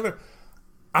 this, that, and the other.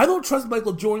 I don't trust I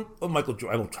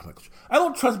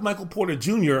don't trust Michael Porter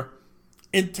Jr.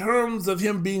 in terms of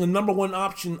him being a number one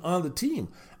option on the team.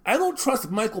 I don't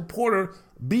trust Michael Porter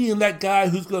being that guy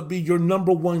who's going to be your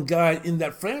number one guy in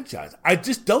that franchise. I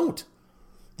just don't.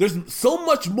 There's so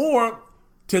much more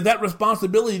to that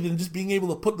responsibility than just being able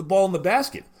to put the ball in the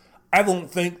basket. I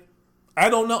don't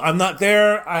know. I'm not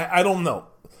there. I don't know.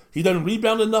 He doesn't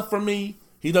rebound enough for me.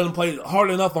 He doesn't play hard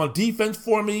enough on defense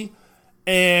for me.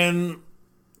 And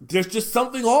there's just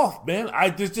something off, man.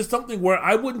 There's just something where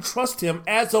I wouldn't trust him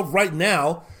as of right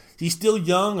now. He's still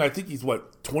young. I think he's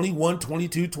 21,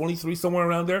 22, 23, somewhere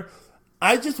around there.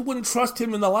 I just wouldn't trust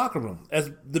him in the locker room as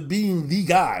being the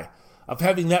guy of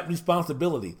having that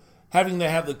responsibility. Having to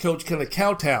have the coach kind of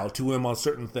kowtow to him on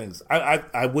certain things.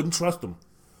 I wouldn't trust him.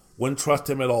 Wouldn't trust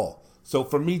him at all. So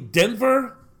for me,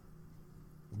 Denver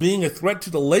being a threat to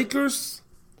the Lakers,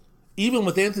 even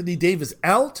with Anthony Davis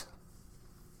out,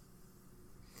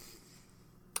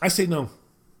 I say no.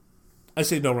 I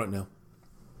say no right now.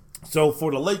 So for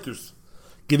the Lakers,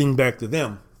 getting back to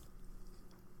them,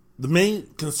 the main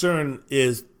concern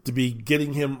is to be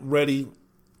getting him ready,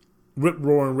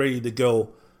 rip-roaring ready to go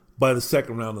by the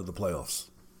second round of the playoffs.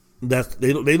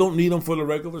 They don't need him for the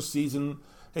regular season.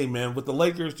 Hey, man, with the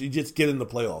Lakers, you just get in the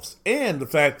playoffs. And the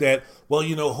fact that,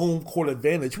 home court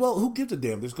advantage, well, who gives a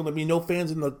damn? There's going to be no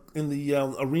fans in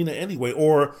the arena anyway,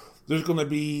 or there's going to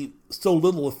be so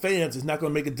little of fans, it's not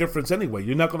going to make a difference anyway.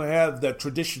 You're not going to have that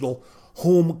traditional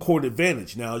home court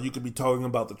advantage. Now, you could be talking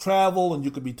about the travel, and you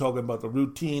could be talking about the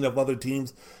routine of other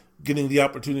teams getting the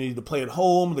opportunity to play at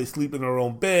home. They sleep in their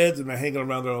own beds, and they're hanging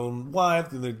around their own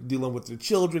wives, and they're dealing with their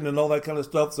children and all that kind of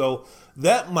stuff. So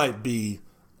that might be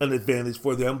an advantage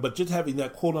for them. But just having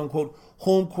that quote-unquote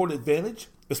home court advantage,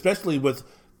 especially with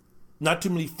not too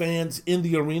many fans in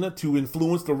the arena to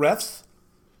influence the refs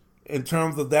in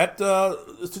terms of that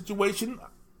situation.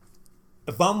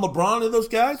 If I'm LeBron and those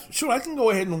guys, sure, I can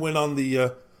go ahead and win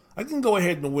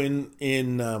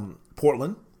in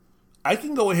Portland. I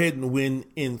can go ahead and win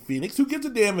in Phoenix. Who gives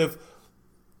a damn if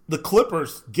the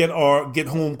Clippers get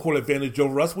home court advantage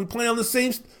over us? We play on the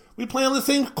same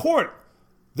court.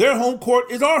 Their home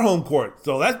court is our home court.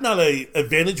 So that's not an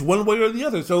advantage one way or the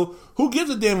other. So who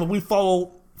gives a damn if we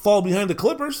fall behind the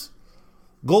Clippers?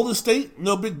 Golden State,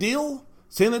 no big deal.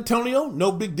 San Antonio,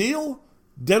 no big deal.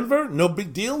 Denver, no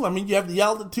big deal. I mean, you have the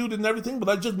altitude and everything, but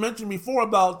I just mentioned before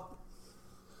about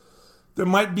there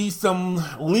might be some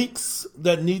leaks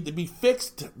that need to be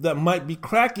fixed, that might be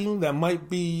cracking, that might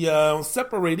be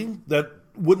separating, that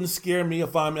wouldn't scare me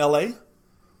if I'm LA.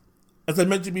 As I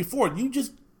mentioned before, you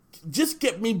just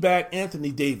get me back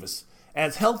Anthony Davis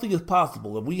as healthy as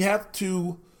possible. If we have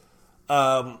to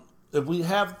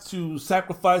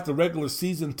sacrifice the regular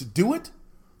season to do it,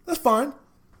 that's fine.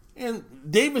 And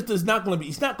Davis he's not going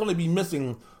to be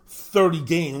missing 30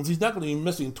 games. He's not going to be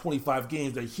missing 25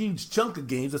 games, a huge chunk of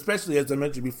games, especially as I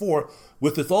mentioned before,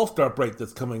 with this All-Star break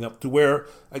that's coming up, to where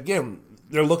again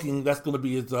they're looking. That's going to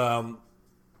be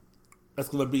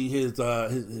his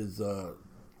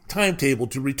timetable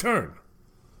to return.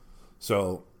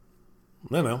 So,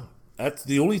 that's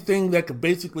the only thing that could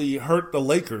basically hurt the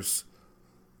Lakers,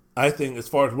 I think, as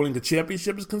far as winning the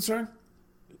championship is concerned,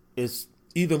 is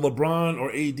either LeBron or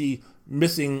AD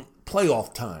missing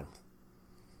playoff time.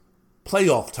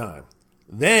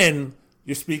 Then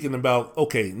you're speaking about,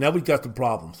 okay, now we've got some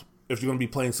problems if you're going to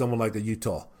be playing someone like a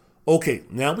Utah Okay,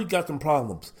 now we got some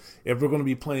problems. If we're going to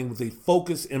be playing with a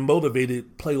focused and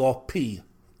motivated playoff P,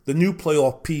 the new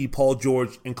playoff P, Paul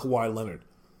George and Kawhi Leonard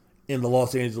in the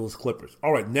Los Angeles Clippers.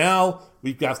 All right, now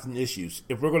we've got some issues.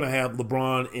 If we're going to have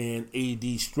LeBron and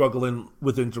AD struggling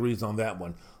with injuries on that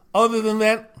one. Other than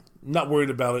that, not worried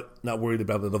about it. Not worried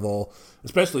about it at all.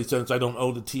 Especially since I don't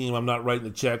own the team, I'm not writing the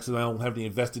checks, and I don't have any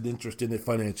invested interest in it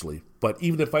financially. But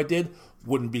even if I did,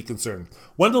 wouldn't be concerned.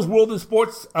 Wendell's World in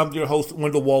Sports. I'm your host,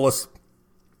 Wendell Wallace.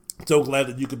 So glad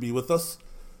that you could be with us.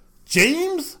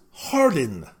 James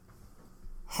Harden.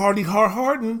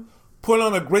 Harden put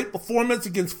on a great performance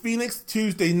against Phoenix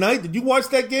Tuesday night. Did you watch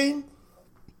that game?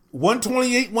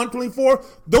 128, 124.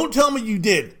 Don't tell me you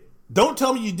did. Don't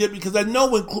tell me you did, because I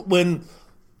know when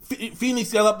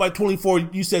Phoenix got up by 24,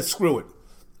 you said screw it.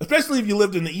 Especially if you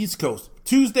lived in the East Coast.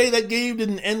 Tuesday, that game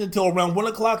didn't end until around 1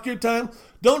 o'clock your time.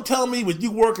 Don't tell me with you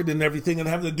working and everything and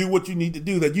having to do what you need to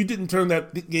do that you didn't turn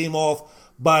that game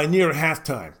off by near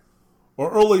halftime.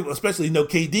 Or early, especially no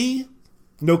KD,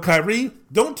 no Kyrie.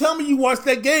 Don't tell me you watched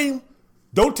that game.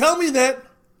 Don't tell me that.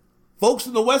 Folks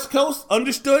in the West Coast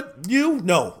understood you?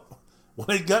 No. When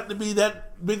it got to be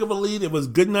that big of a lead, it was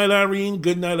good night, Irene,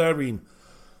 good night, Irene.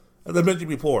 As I mentioned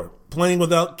before, playing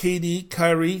without KD,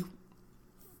 Kyrie.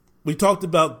 We talked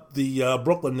about the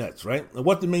Brooklyn Nets, right? And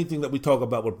what's the main thing that we talk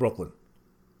about with Brooklyn?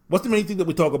 What's the main thing that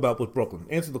we talk about with Brooklyn?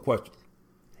 Answer the question.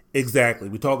 Exactly.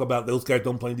 We talk about those guys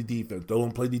don't play the defense.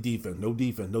 Don't play the defense. No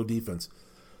defense. No defense.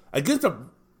 Against a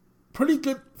pretty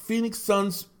good Phoenix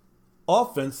Suns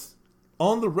offense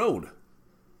on the road.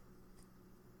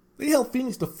 They held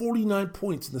Phoenix to 49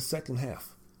 points in the second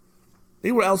half.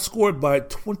 They were outscored by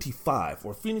 25,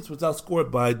 or Phoenix was outscored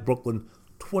by Brooklyn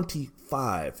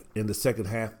 25 in the second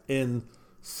half and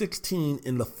 16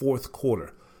 in the fourth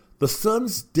quarter. The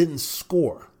Suns didn't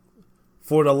score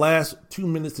for the last 2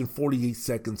 minutes and 48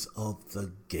 seconds of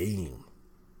the game.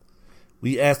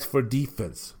 We asked for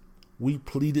defense. We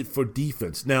pleaded for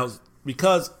defense. Now,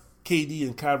 because KD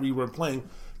and Kyrie were playing,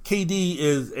 KD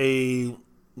is a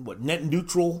net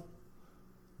neutral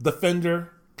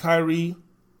defender, Kyrie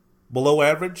below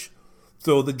average.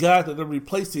 So the guy that they're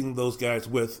replacing those guys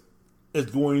with is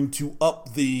going to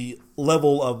up the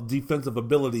level of defensive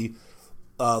ability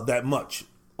that much.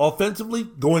 Offensively,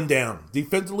 going down.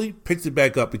 Defensively, picks it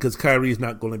back up because Kyrie is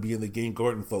not going to be in the game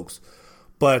guarding folks.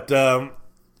 But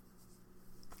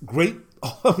great.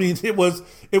 I mean, it was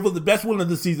the best win of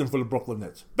the season for the Brooklyn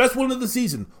Nets. Best win of the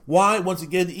season. Why? Once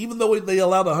again, even though they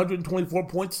allowed 124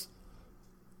 points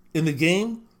in the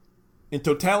game, in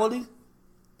totality,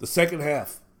 the second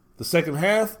half.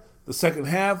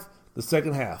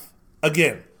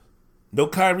 Again, no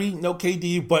Kyrie, no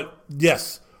KD, but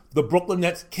yes, the Brooklyn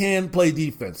Nets can play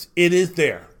defense. It is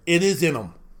there. It is in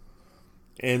them.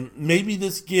 And maybe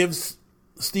this gives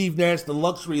Steve Nash the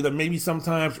luxury that maybe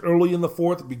sometimes early in the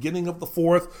fourth, beginning of the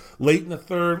fourth, late in the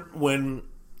third, when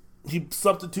he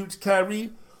substitutes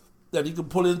Kyrie, that he can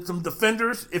put in some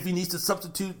defenders if he needs to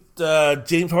substitute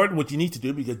James Harden, which he needs to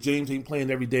do because James ain't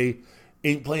playing every day,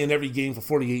 ain't playing every game for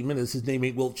 48 minutes. His name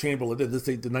ain't Wilt Chamberlain. This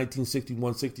ain't the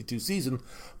 1961-62 season.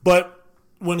 But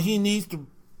when he needs to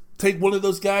take one of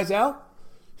those guys out,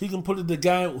 he can put in the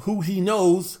guy who he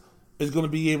knows is going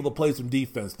to be able to play some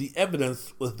defense. The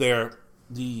evidence was there,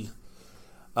 the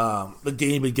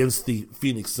game against the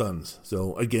Phoenix Suns.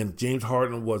 So again, James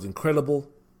Harden was incredible,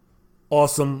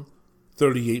 awesome,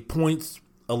 38 points,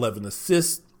 11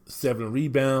 assists, 7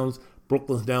 rebounds.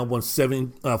 Brooklyn's now won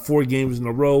 4 games in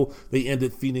a row. They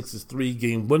ended Phoenix's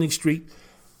 3-game winning streak.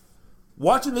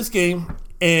 Watching this game,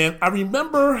 and I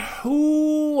remember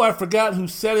I forgot who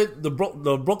said it. The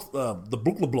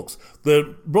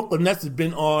Brooklyn Nets has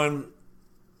been on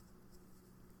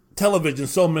television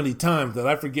so many times that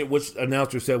I forget which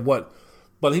announcer said what.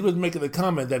 But he was making the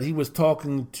comment that he was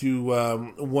talking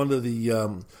to one of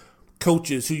the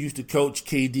coaches who used to coach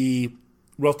KD,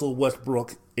 Russell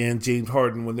Westbrook, and James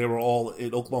Harden when they were all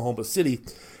in Oklahoma City.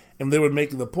 And they were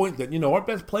making the point that, our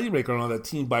best playmaker on that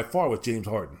team by far was James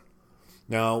Harden.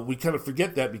 Now, we kind of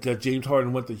forget that because James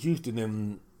Harden went to Houston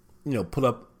and, put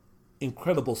up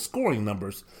incredible scoring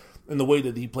numbers. And the way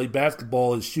that he played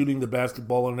basketball, his shooting the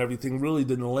basketball and everything really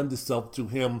didn't lend itself to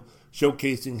him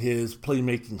showcasing his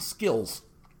playmaking skills.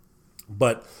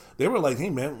 But they were like, hey,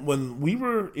 man, when we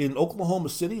were in Oklahoma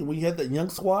City and we had that young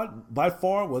squad, by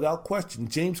far, without question,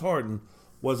 James Harden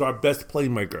was our best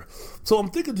playmaker. So I'm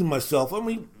thinking to myself,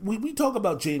 we talk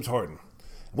about James Harden.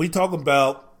 We talk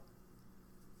about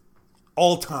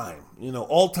all time,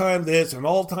 all time this and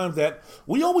all time that.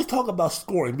 We always talk about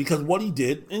scoring because what he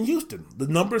did in Houston, the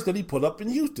numbers that he put up in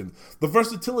Houston, the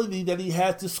versatility that he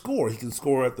had to score. He can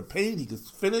score at the paint, he can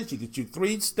finish, he can shoot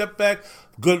threes, step back,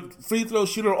 good free throw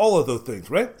shooter, all of those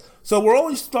things, right? So we're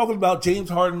always talking about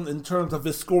James Harden in terms of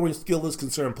his scoring skill is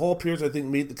concerned. Paul Pierce, I think,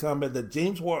 made the comment that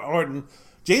James Harden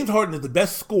is the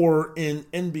best scorer in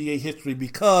NBA history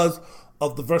because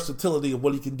of the versatility of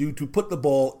what he can do to put the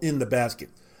ball in the basket.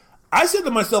 I said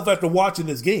to myself after watching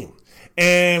this game,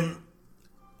 and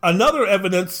another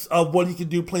evidence of what he can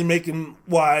do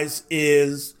playmaking-wise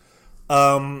is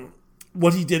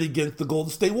what he did against the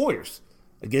Golden State Warriors.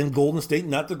 Again, Golden State,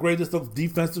 not the greatest of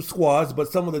defensive squads,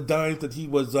 but some of the dimes that he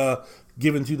was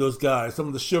giving to those guys, some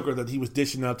of the sugar that he was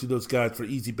dishing out to those guys for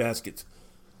easy baskets.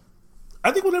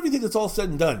 I think when everything is all said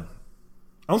and done,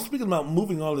 I'm speaking about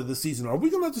moving on to this season. Are we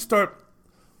going to have to start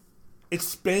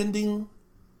expanding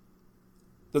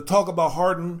the talk about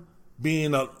Harden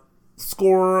being a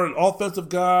scorer, an offensive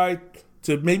guy,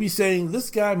 to maybe saying this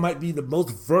guy might be the most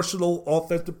versatile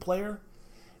offensive player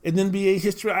in NBA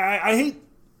history? I hate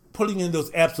putting in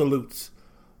those absolutes,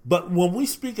 but when we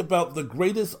speak about the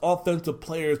greatest offensive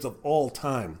players of all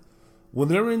time, when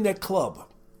they're in that club,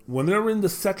 when they're in the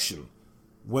section,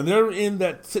 when they're in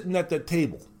that sitting at that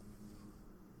table,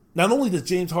 not only does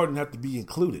James Harden have to be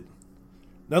included,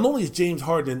 not only is James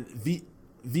Harden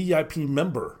VIP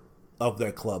member of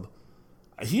that club,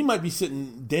 he might be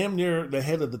sitting damn near the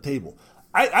head of the table.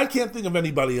 I can't think of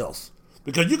anybody else,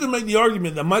 because you can make the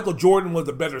argument that Michael Jordan was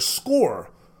a better scorer,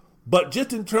 but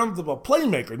just in terms of a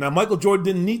playmaker. Now, Michael Jordan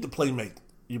didn't need to play make.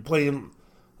 You're playing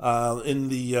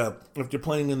if you're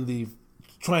playing in the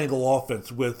triangle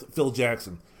offense with Phil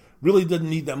Jackson, really didn't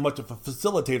need that much of a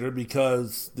facilitator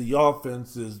because the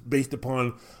offense is based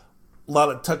upon a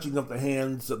lot of touching of the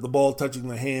hands, the ball touching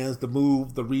the hands, the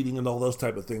move, the reading, and all those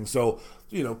type of things. So,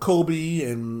 Kobe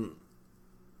and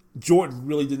Jordan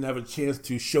really didn't have a chance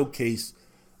to showcase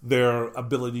their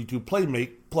ability to play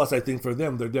make. Plus, I think for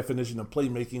them, their definition of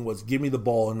playmaking was give me the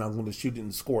ball and I'm going to shoot it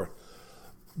and score.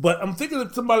 But I'm thinking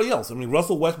of somebody else. I mean,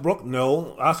 Russell Westbrook,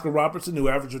 no. Oscar Robertson, who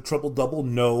averaged a triple-double,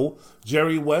 no.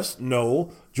 Jerry West,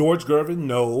 no. George Gervin,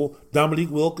 no.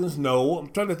 Dominique Wilkins, no. I'm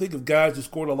trying to think of guys who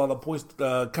scored a lot of points.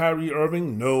 Kyrie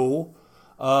Irving, no.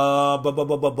 I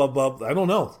don't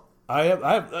know.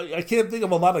 I can't think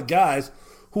of a lot of guys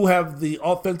who have the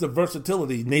offensive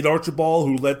versatility. Nate Archibald,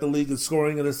 who led the league in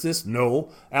scoring and assists, no.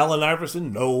 Allen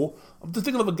Iverson, no. I'm just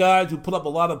thinking of the guys who put up a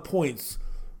lot of points.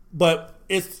 But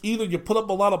it's either you put up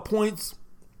a lot of points,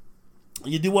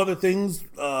 you do other things.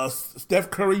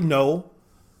 Steph Curry, no.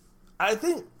 I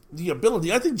think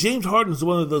James Harden is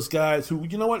one of those guys who,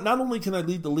 you know what, not only can I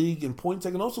lead the league in points,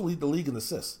 I can also lead the league in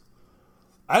assists.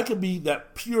 I can be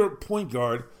that pure point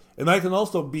guard, and I can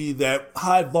also be that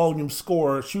high-volume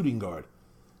scorer shooting guard.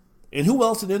 And who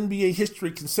else in NBA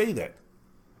history can say that?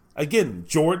 Again,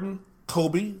 Jordan,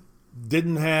 Kobe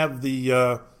didn't have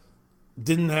the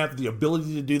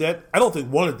ability to do that. I don't think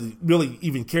one of them really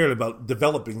even cared about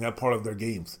developing that part of their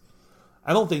games.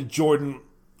 I don't think Jordan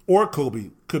or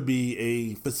Kobe could be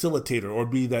a facilitator or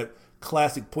be that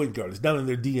classic point guard. It's not in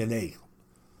their DNA.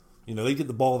 They get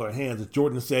the ball in their hands. As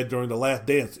Jordan said during The Last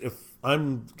Dance, if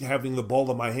I'm having the ball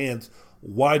in my hands,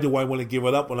 why do I want to give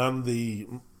it up when I'm the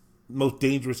most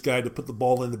dangerous guy to put the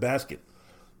ball in the basket?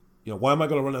 Why am I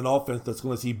going to run an offense that's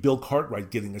going to see Bill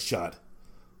Cartwright getting a shot?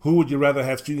 Who would you rather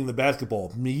have shooting the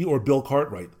basketball, me or Bill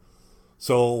Cartwright?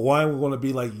 So why are we going to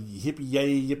be like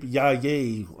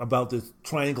yippee-yay about this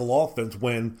triangle offense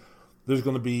when there's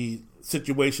going to be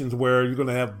situations where you're going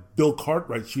to have Bill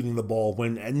Cartwright shooting the ball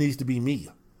when it needs to be me?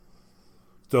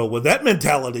 So with that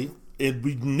mentality, and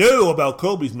we know about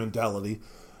Kobe's mentality,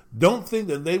 don't think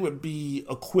that they would be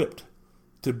equipped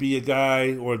to be a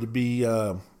guy or to be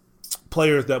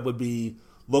players that would be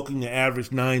looking to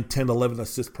average 9, 10, 11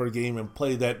 assists per game and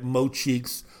play that Mo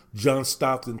Cheeks, John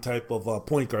Stockton type of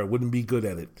point guard. Wouldn't be good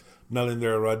at it. Not in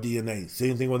their DNA.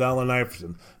 Same thing with Allen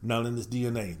Iverson. Not in this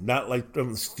DNA. Not like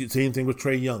same thing with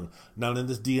Trae Young. Not in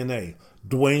this DNA.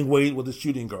 Dwayne Wade was a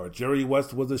shooting guard. Jerry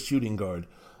West was a shooting guard.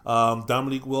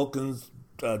 Dominique Wilkins,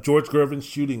 George Gervin,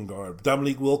 shooting guard.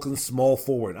 Dominique Wilkins, small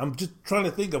forward. I'm just trying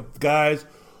to think of guys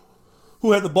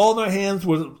who had the ball in their hands,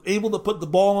 were able to put the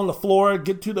ball on the floor,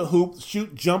 get to the hoop,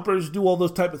 shoot jumpers, do all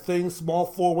those type of things, small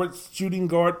forwards, shooting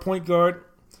guard, point guard.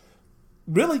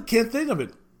 Really can't think of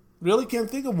it. Really can't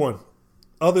think of one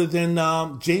other than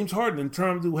James Harden in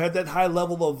terms who had that high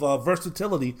level of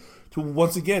versatility to,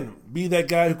 once again, be that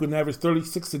guy who can average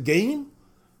 36 a game,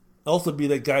 also be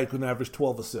that guy who can average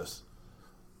 12 assists.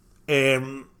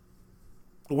 And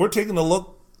we're taking a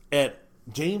look at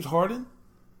James Harden.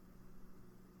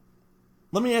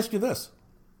 let me ask you this.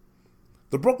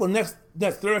 The Brooklyn Nets,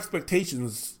 their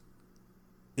expectations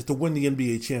is to win the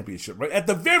NBA championship, right? At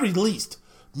the very least,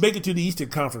 make it to the Eastern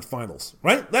Conference Finals,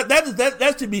 right?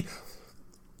 That should be,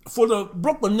 for the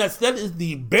Brooklyn Nets, that is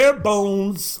the bare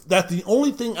bones, that's the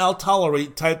only thing I'll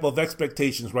tolerate type of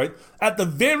expectations, right? At the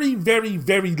very, very,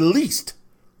 very least,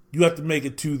 you have to make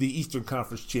it to the Eastern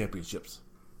Conference Championships.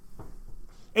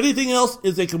 Anything else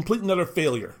is a complete and utter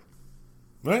failure,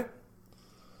 right?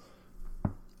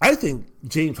 I think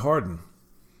James Harden,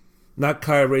 not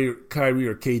Kyrie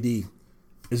or KD,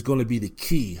 is going to be the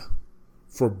key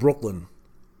for Brooklyn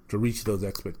to reach those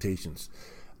expectations.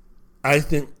 I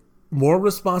think more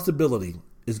responsibility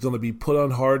is going to be put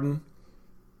on Harden,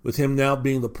 with him now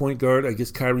being the point guard. I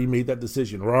guess Kyrie made that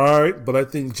decision, right? But I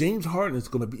think James Harden is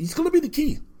going to be the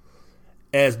key.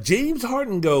 As James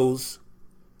Harden goes,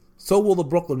 so will the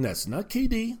Brooklyn Nets. Not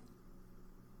KD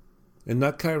and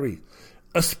not Kyrie.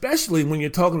 Especially when you're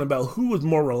talking about who is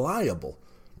more reliable.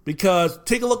 Because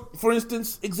take a look, for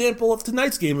instance, example of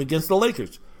tonight's game against the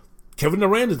Lakers. Kevin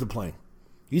Durant isn't playing.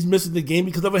 He's missing the game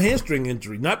because of a hamstring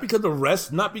injury. Not because of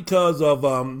rest, not because of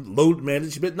load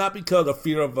management, not because of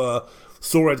fear of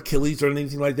sore Achilles or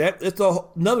anything like that. It's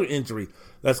another injury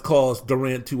that's caused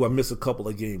Durant to miss a couple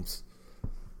of games.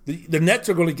 The Nets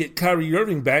are going to get Kyrie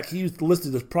Irving back. He was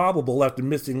listed as probable after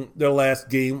missing their last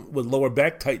game with lower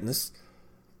back tightness.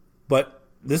 But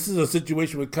this is a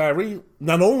situation with Kyrie.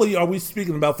 Not only are we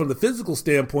speaking about from the physical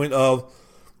standpoint of,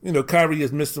 Kyrie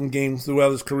has missed some games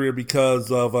throughout his career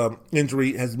because of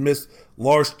injury, has missed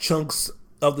large chunks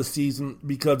of the season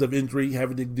because of injury,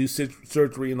 having to do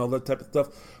surgery and all that type of stuff.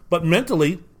 But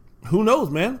mentally, who knows,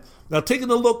 man? Now, taking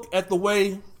a look at the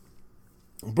way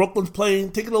Brooklyn's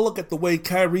playing, taking a look at the way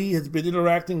Kyrie has been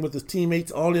interacting with his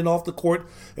teammates on and off the court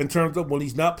in terms of when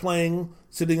he's not playing,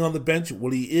 sitting on the bench,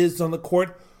 when he is on the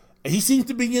court, he seems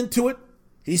to be into it.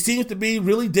 He seems to be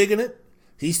really digging it.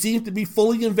 He seems to be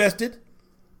fully invested.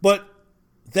 But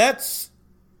that's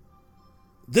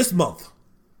this month.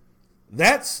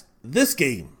 That's this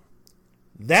game.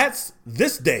 That's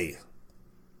this day.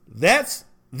 That's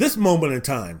this moment in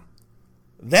time.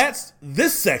 That's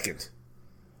this second.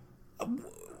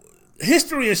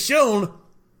 History has shown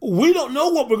we don't know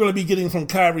what we're going to be getting from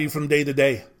Kyrie from day to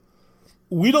day.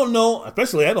 We don't know,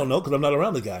 especially I don't know because I'm not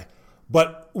around the guy.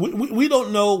 But we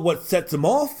don't know what sets him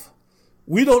off.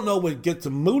 We don't know what gets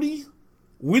him moody.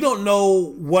 We don't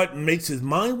know what makes his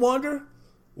mind wander.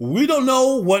 We don't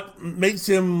know what makes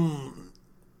him,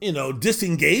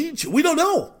 disengage. We don't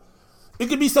know. It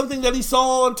could be something that he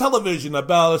saw on television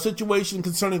about a situation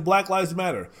concerning Black Lives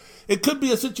Matter. It could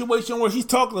be a situation where he's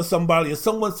talking to somebody and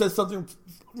someone says something,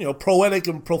 poetic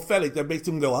and prophetic that makes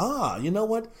him go, you know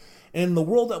what? In the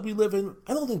world that we live in,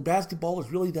 I don't think basketball is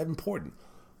really that important.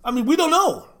 I mean, we don't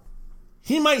know.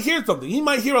 He might hear something. He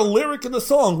might hear a lyric in the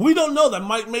song. We don't know. That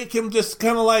might make him just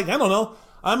kind of like, I don't know.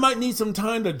 I might need some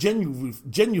time to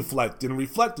genuflect and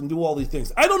reflect and do all these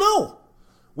things. I don't know.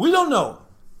 We don't know.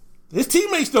 His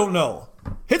teammates don't know.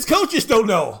 His coaches don't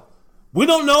know. We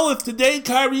don't know if today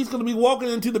Kyrie's going to be walking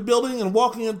into the building and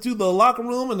walking into the locker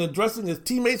room and addressing his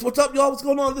teammates. What's up, y'all? What's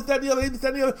going on? This, that, the other. This,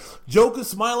 that, the other. Joking,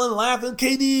 smiling, laughing.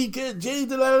 KD, Jay,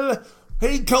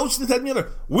 hey, coach, this, that, and the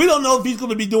other. We don't know if he's going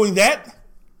to be doing that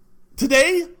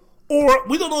today, or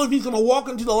we don't know if he's going to walk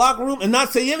into the locker room and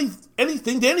not say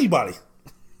anything to anybody.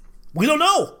 We don't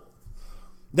know.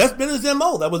 That's been his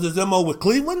MO. That was his MO with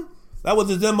Cleveland. That was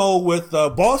his MO with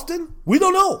Boston. We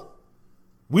don't know.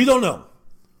 We don't know.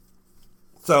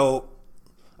 So,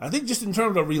 I think just in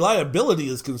terms of reliability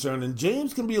is concerned, and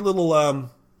James can be a little, what's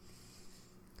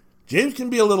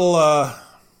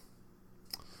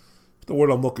the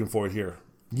word I'm looking for here?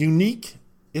 Unique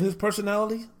in his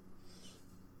personality?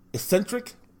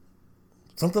 Eccentric?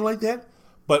 Something like that?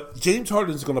 But James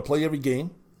Harden is going to play every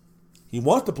game. He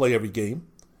wants to play every game.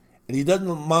 And he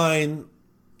doesn't mind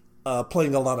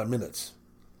playing a lot of minutes.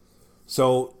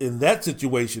 So in that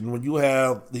situation, when you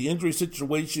have the injury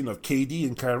situation of KD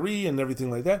and Kyrie and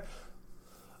everything like that,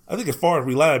 I think as far as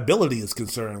reliability is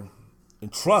concerned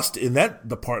and trust in that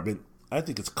department, I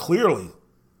think it's clearly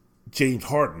James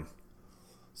Harden.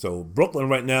 So Brooklyn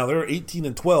right now, they're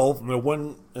 18-12.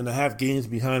 They're 1.5 games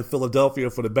behind Philadelphia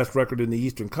for the best record in the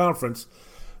Eastern Conference.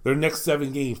 Their next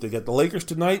 7 games, they got the Lakers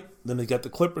tonight, then they got the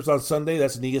Clippers on Sunday.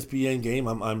 That's an ESPN game.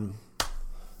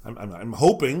 I'm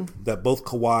hoping that both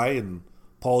Kawhi and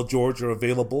Paul George are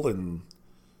available and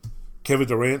Kevin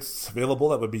Durant's available.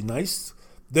 That would be nice.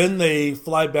 Then they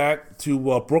fly back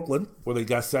to Brooklyn, where they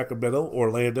got Sacramento,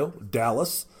 Orlando,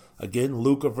 Dallas. Again,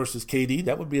 Luka versus KD.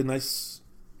 That would be a nice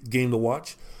game to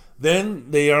watch. Then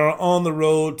they are on the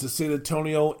road to San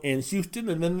Antonio and Houston,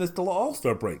 and then it's the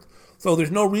All-Star break. So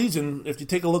there's no reason, if you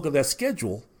take a look at that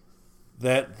schedule,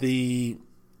 that the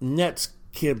Nets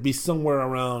can't be somewhere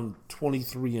around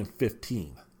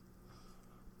 23-15.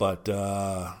 But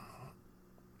I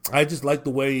just like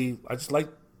the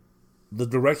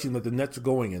direction that the Nets are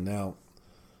going in now.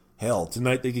 Hell,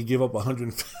 tonight they could give up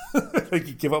 100. They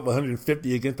could give up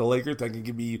 150 against the Lakers. I can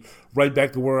be right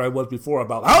back to where I was before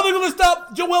about how they're going to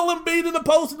stop Joel Embiid in the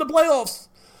post in the playoffs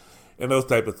and those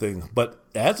type of things. But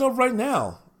as of right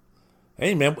now,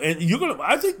 hey man, and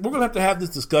I think we're gonna have to have this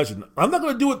discussion. I'm not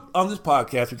gonna do it on this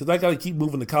podcast because I got to keep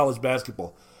moving to college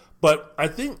basketball. But I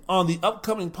think on the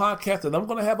upcoming podcast that I'm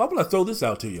gonna throw this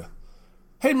out to you.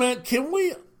 Hey man, can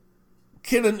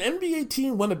an NBA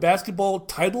team win a basketball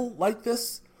title like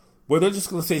this? Where they're just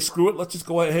going to say, screw it, let's just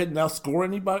go ahead and outscore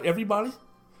everybody?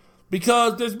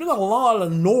 Because there's been a lot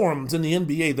of norms in the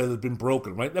NBA that have been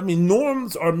broken, right? I mean,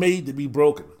 norms are made to be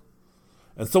broken.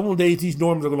 And some days these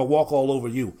norms are going to walk all over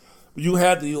you. You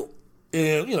had for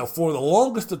the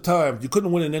longest of times, you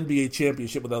couldn't win an NBA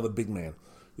championship without a big man.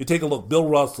 You take a look, Bill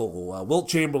Russell, Wilt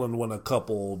Chamberlain won a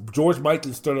couple. George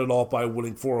Mikan started off by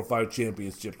winning 4 or 5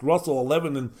 championships. Russell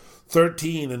 11 and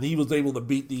 13, and he was able to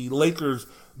beat the Lakers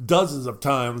dozens of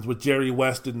times with Jerry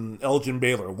West and Elgin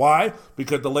Baylor. Why?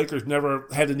 Because the Lakers never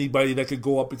had anybody that could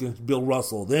go up against Bill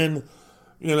Russell. Then,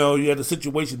 you had a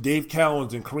situation, Dave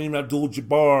Cowens and Kareem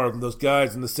Abdul-Jabbar and those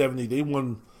guys in the 70s,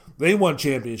 they won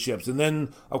championships. And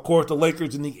then, of course, the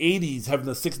Lakers in the 80s having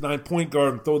a 6'9" point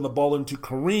guard and throwing the ball into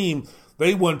Kareem.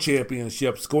 They won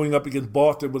championships, going up against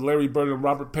Boston with Larry Bird and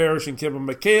Robert Parrish and Kevin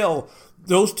McHale.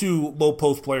 Those two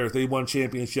low-post players, they won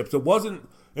championships. It wasn't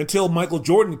until Michael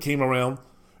Jordan came around,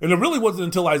 and it really wasn't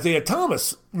until Isaiah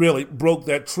Thomas really broke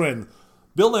that trend.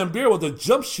 Bill Laimbeer was a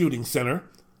jump-shooting center.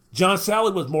 John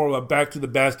Salley was more of a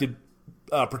back-to-the-basket,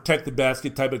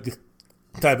 protect-the-basket type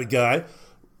of guy.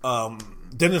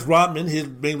 Dennis Rodman, his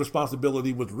main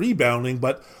responsibility was rebounding,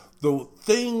 but the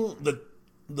thing that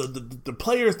the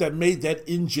players that made that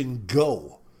engine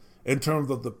go in terms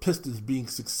of the Pistons being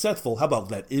successful, how about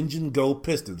that? Engine go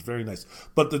Pistons, very nice.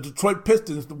 But the Detroit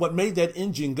Pistons, what made that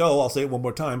engine go, I'll say it one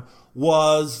more time,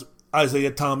 was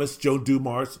Isaiah Thomas, Joe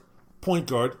Dumars, point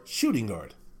guard, shooting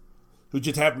guard, who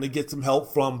just happened to get some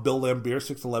help from Bill Laimbeer,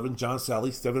 6'11", John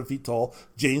Salley, 7 feet tall,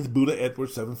 James Buddha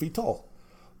Edwards, 7 feet tall.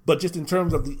 But just in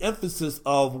terms of the emphasis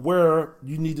of where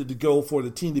you needed to go for the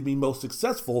team to be most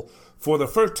successful, for the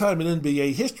first time in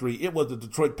NBA history, it was the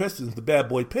Detroit Pistons, the bad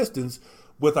boy Pistons,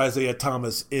 with Isaiah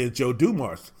Thomas and Joe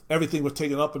Dumars. Everything was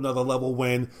taken up another level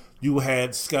when you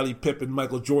had Scottie Pippen,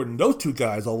 Michael Jordan. Those two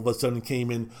guys all of a sudden came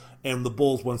in, and the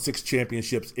Bulls won 6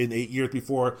 championships in 8 years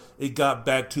before it got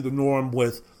back to the norm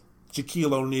with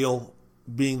Shaquille O'Neal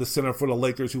being the center for the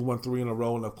Lakers, who won 3 in a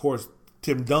row, and of course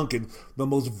Tim Duncan, the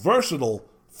most versatile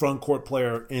front court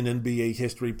player in NBA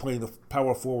history, playing the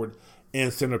power forward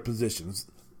and center positions.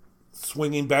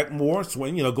 Swinging back more,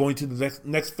 going to the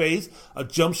next phase, a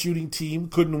jump shooting team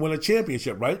couldn't win a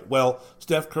championship, right? Well,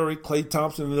 Steph Curry, Klay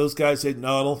Thompson, and those guys said,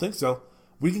 no, I don't think so.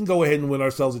 We can go ahead and win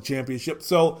ourselves a championship.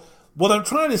 So what I'm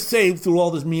trying to say through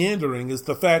all this meandering is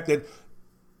the fact that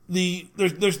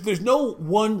there's no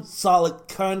one solid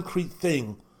concrete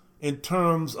thing in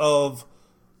terms of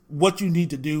what you need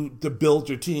to do to build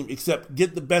your team, except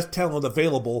get the best talent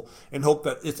available and hope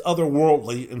that it's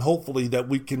otherworldly, and hopefully that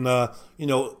we can,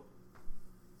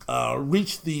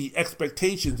 reach the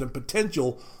expectations and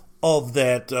potential of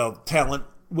that talent,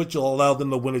 which will allow them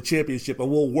to win a championship.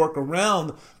 And we'll work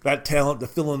around that talent to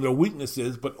fill in their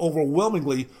weaknesses, but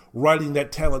overwhelmingly riding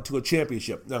that talent to a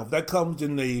championship. Now, if that comes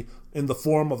in the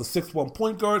form of a 6'1"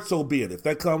 point guard, so be it. If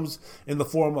that comes in the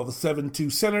form of a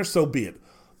 7'2" center, so be it.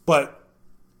 But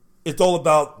it's all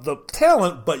about the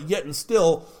talent, but yet and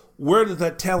still, where does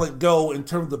that talent go in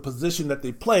terms of the position that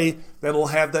they play that will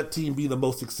have that team be the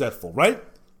most successful, right?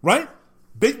 Right?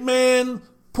 Big man,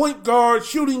 point guard,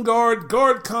 shooting guard,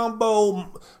 guard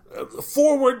combo,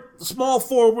 forward, small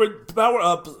forward, power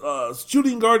up,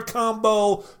 shooting guard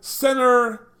combo,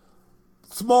 center,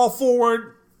 small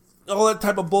forward, all that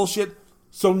type of bullshit.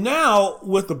 So now,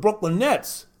 with the Brooklyn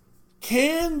Nets,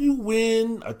 can you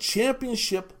win a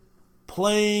championship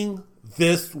playing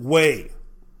this way?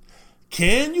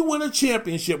 Can you win a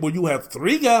championship where you have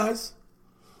 3 guys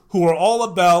who are all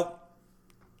about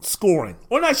scoring,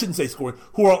 or I shouldn't say scoring,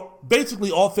 who are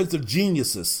basically offensive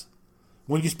geniuses?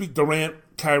 When you speak Durant,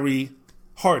 Kyrie,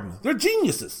 Harden, they're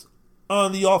geniuses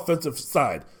on the offensive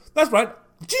side. That's right,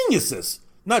 geniuses.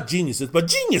 Not geniuses, but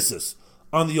geniuses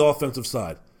on the offensive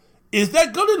side. Is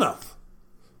that good enough?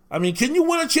 I mean, can you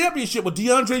win a championship with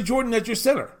DeAndre Jordan at your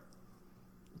center?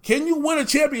 Can you win a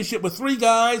championship with 3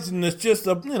 guys and it's just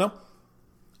at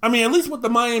least with the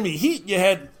Miami Heat, you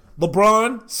had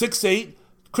LeBron, 6'8",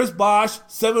 Chris Bosh,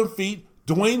 7 feet,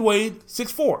 Dwayne Wade,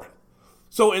 6'4".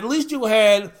 So at least you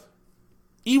had,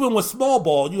 even with small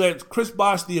ball, you had Chris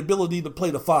Bosh the ability to play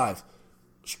the 5.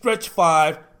 Stretch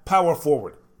 5, power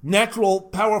forward. Natural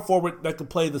power forward that could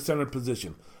play the center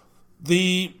position.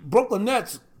 The Brooklyn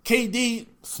Nets, KD,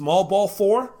 small ball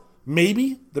 4,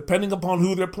 maybe, depending upon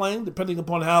who they're playing, depending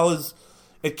upon how his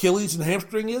Achilles and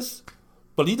hamstring is.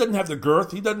 But he doesn't have the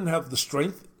girth. He doesn't have the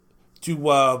strength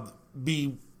to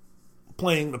be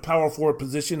playing the power forward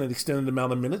position an extended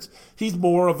amount of minutes. He's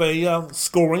more of a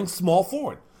scoring small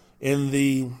forward in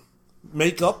the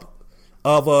makeup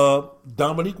of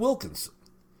Dominique Wilkins.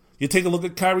 You take a look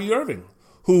at Kyrie Irving,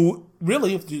 who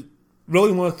really, if you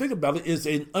really want to think about it, is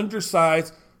an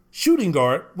undersized shooting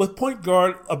guard with point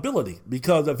guard ability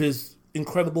because of his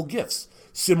incredible gifts,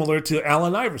 similar to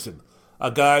Allen Iverson,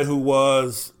 a guy who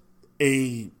was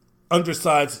a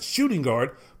undersized shooting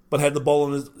guard but had the ball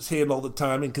in his hand all the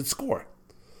time and could score.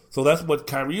 So that's what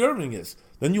Kyrie Irving is.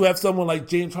 Then you have someone like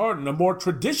James Harden, a more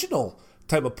traditional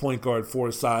type of point guard for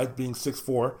his size, being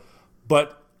 6'4",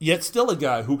 but yet still a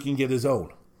guy who can get his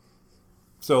own.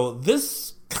 So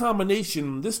this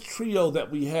combination, this trio that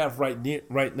we have right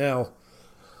now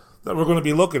that we're going to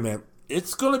be looking at,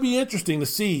 it's going to be interesting to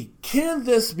see, can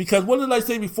this, because what did I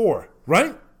say before,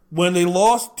 right? When they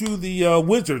lost to the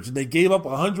Wizards and they gave up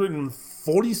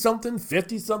 140-something,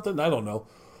 50-something, I don't know,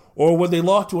 or when they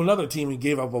lost to another team and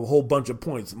gave up a whole bunch of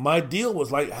points. My deal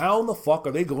was like, how in the fuck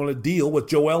are they going to deal with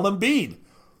Joel Embiid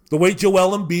the way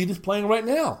Joel Embiid is playing right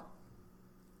now?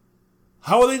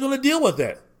 How are they going to deal with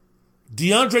that?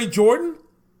 DeAndre Jordan?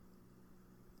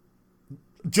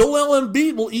 Joel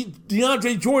Embiid will eat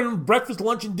DeAndre Jordan breakfast,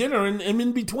 lunch, and dinner and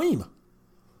in between.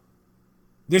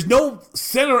 There's no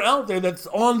center out there that's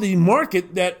on the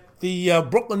market that the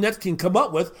Brooklyn Nets can come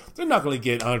up with. They're not going to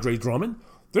get Andre Drummond.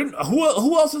 Who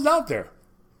else is out there?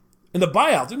 In the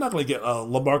buyout, they're not going to get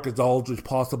LaMarcus Aldridge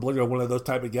possibly or one of those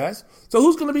type of guys. So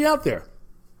who's going to be out there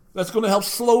that's going to help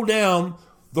slow down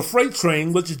the freight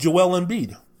train, which is Joel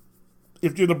Embiid,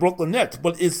 if you're the Brooklyn Nets?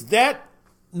 But is that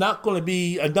not going to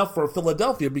be enough for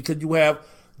Philadelphia because you have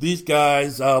these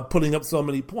guys putting up so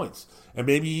many points? And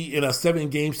maybe in a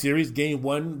 7-game series, game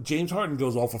 1, James Harden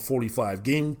goes off for 45.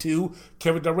 Game 2,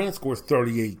 Kevin Durant scores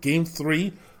 38. Game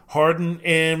 3, Harden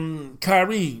and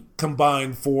Kyrie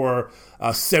combined for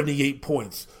 78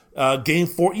 points. Game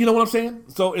 4, you know what I'm saying?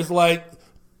 So it's like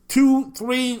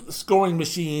 2-3 scoring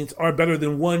machines are better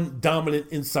than one dominant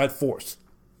inside force.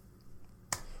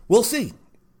 We'll see.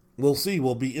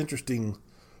 Will be interesting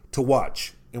to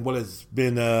watch in what has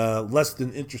been a less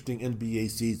than interesting NBA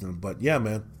season. But yeah,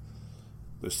 man,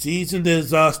 the season is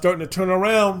starting to turn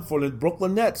around for the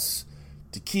Brooklyn Nets.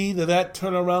 The key to that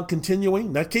turnaround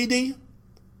continuing, not KD,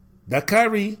 not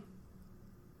Kyrie,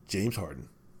 James Harden.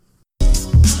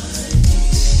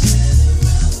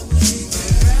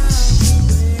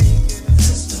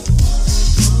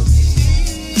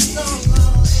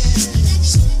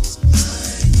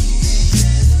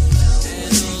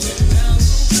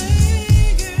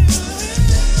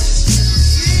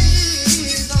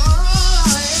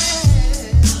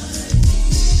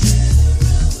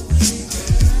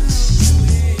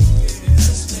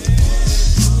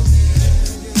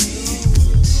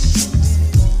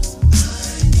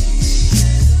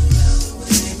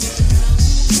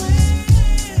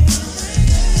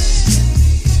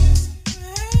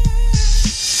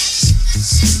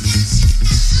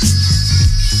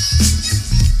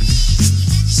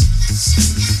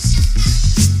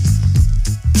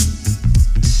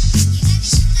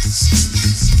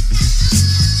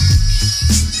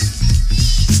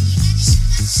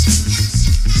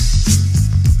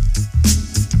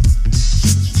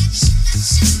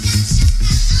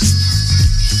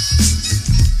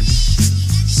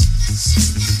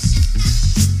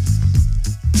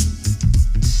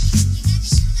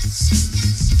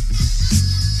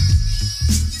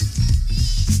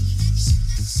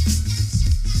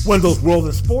 Wendell's World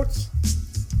in Sports.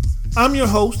 I'm your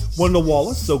host, Wendell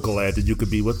Wallace. So glad that you could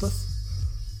be with us.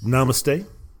 Namaste.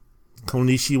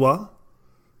 Konnichiwa.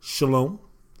 Shalom.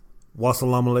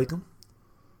 Wassalamu alaikum.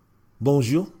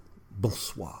 Bonjour.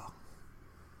 Bonsoir.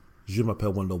 Je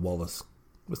m'appelle Wendell Wallace.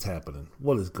 What's happening?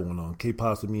 What is going on? Que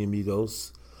pasa, mi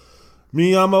amigos?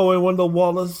 Mi amo and Wendell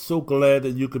Wallace. So glad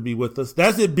that you could be with us.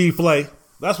 That's it, B-Flay.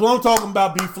 That's what I'm talking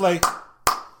about, B-Flay.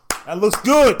 That looks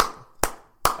good.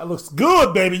 That looks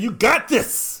good, baby. You got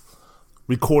this.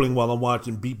 Recording while I'm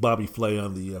watching Beat Bobby Flay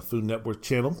on the Food Network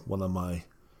channel, one of my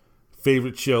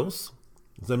favorite shows.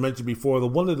 As I mentioned before,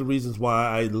 one of the reasons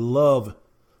why I love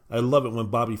it when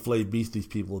Bobby Flay beats these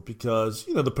people is because,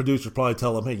 the producers probably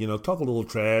tell him, hey, talk a little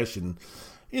trash and,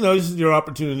 this is your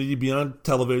opportunity to be on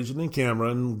television and camera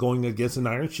and going against an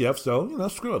Iron Chef. So,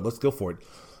 screw it. Let's go for it.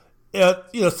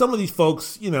 Some of these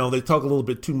folks, they talk a little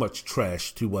bit too much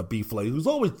trash to B-Flay, who's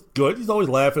always good. He's always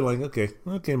laughing like, okay,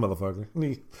 motherfucker.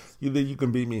 You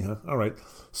can beat me, huh? All right.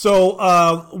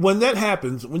 So when that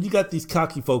happens, when you got these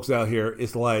cocky folks out here,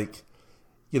 it's like,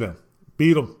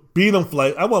 beat them,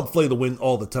 Flay. I want Flay to win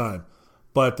all the time.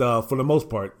 But for the most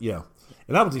part, yeah.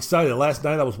 And I was excited. Last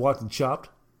night I was watching Chopped.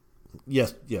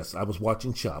 Yes, I was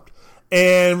watching Chopped.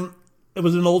 And it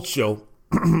was an old show.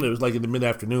 It was like in the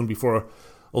mid-afternoon before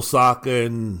Osaka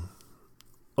and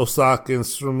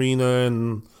Serena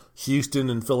and Houston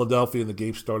and Philadelphia and the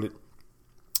game started.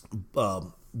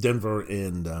 Denver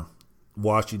and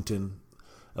Washington,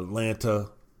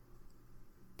 Atlanta,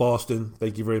 Boston.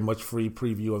 Thank you very much. Free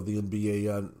preview of the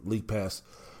NBA League Pass.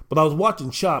 But I was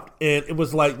watching Chopped, and it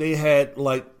was like they had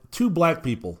like two black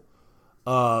people,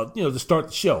 to start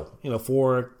the show.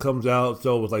 4 comes out,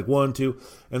 so it was like 1, 2,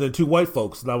 and then 2 white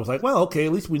folks. And I was like, well, okay,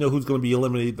 at least we know who's going to be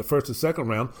eliminated the first and second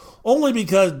round. Only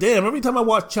because, damn, every time I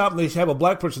watch Chopped and they have a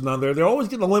black person on there, they're always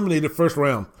getting eliminated first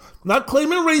round. I'm not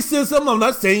claiming racism. I'm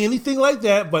not saying anything like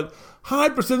that, but high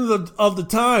percentage of the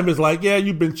time is like, yeah,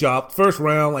 you've been chopped. First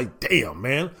round, like, damn,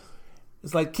 man.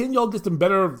 It's like, can y'all get some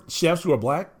better chefs who are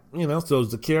black? So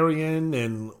Zakarian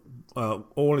and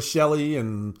Owen Shelley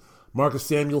and Marcus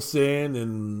Samuelson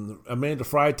and Amanda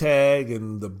Freitag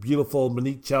and the beautiful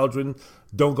Monique Chaldron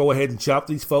don't go ahead and chop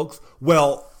these folks.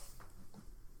 Well,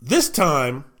 this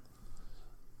time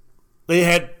they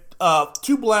had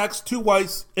 2 blacks, 2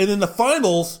 whites, and in the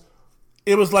finals,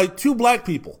 it was like 2 black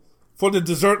people for the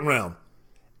dessert round.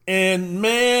 And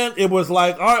man, it was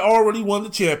like, I already won the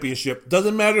championship.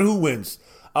 Doesn't matter who wins.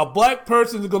 A black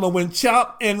person is going to win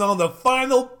Chop, and on the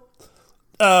final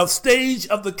stage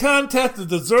of the contest, the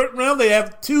dessert round, they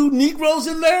have 2 Negroes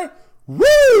in there.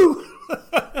 Woo!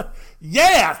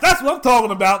 Yeah, that's what I'm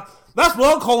talking about. That's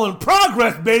what I'm calling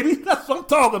progress, baby. That's what I'm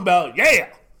talking about. Yeah.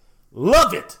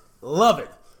 Love it. Love it.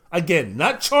 Again,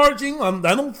 not charging.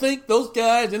 I don't think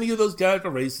any of those guys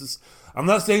are racist. I'm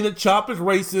not saying that Chop is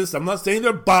racist. I'm not saying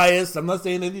they're biased. I'm not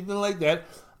saying anything like that.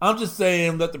 I'm just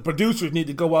saying that the producers need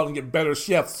to go out and get better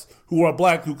chefs who are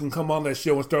black who can come on that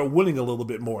show and start winning a little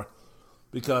bit more.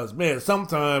 Because, man,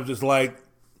 sometimes it's like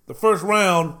the first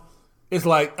round, it's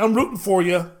like, I'm rooting for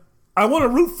you. I want to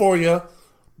root for you.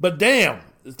 But damn,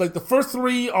 it's like the first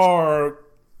 3 are,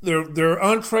 their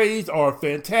entrees are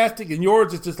fantastic. And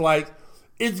yours is just like,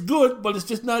 it's good, but it's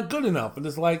just not good enough. And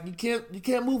it's like, you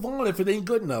can't move on if it ain't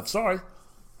good enough. Sorry.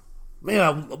 Man,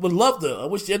 I would love to. I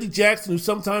wish Eddie Jackson, who's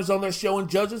sometimes on that show and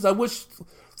judges, I wish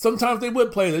sometimes they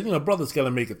would play that. Brother's got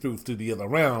to make it through to the other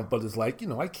round. But it's like,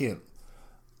 I can't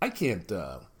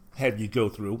have you go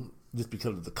through just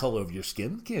because of the color of your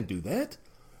skin. Can't do that.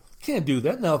 Can't do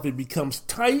that. Now, if it becomes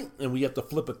tight and we have to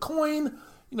flip a coin,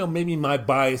 maybe my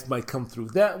bias might come through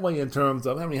that way in terms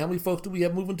of how many folks do we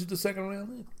have moving to the second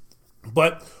round?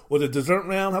 But with the dessert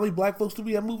round, how many black folks do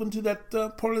we have moving to that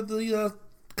part of the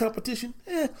competition?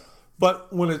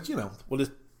 But when it's,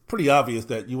 it's pretty obvious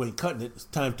that you ain't cutting it, it's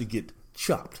time to get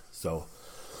chopped. So,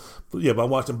 but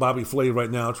I'm watching Bobby Flay right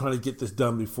now, trying to get this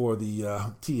done before the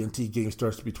TNT game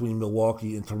starts between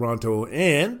Milwaukee and Toronto.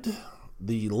 And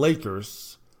the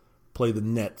Lakers play the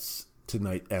Nets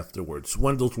tonight afterwards.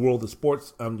 Wendell's World of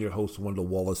Sports. I'm your host, Wendell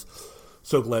Wallace.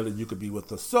 So glad that you could be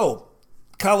with us. So,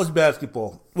 college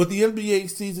basketball. With the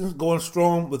NBA season going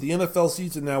strong, with the NFL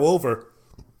season now over,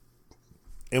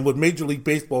 and with Major League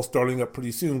Baseball starting up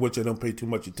pretty soon, which I don't pay too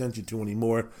much attention to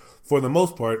anymore, for the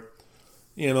most part,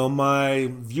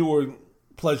 my viewer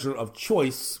pleasure of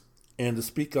choice and to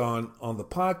speak on the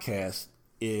podcast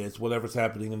is whatever's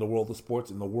happening in the world of sports,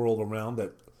 in the world around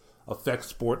that affects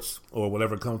sports, or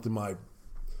whatever comes to my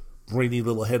brainy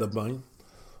little head of mine.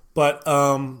 But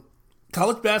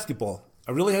college basketball,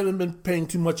 I really haven't been paying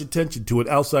too much attention to it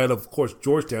outside of course,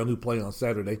 Georgetown, who play on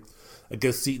Saturday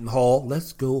against Seton Hall.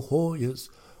 Let's go Hoyas.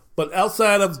 But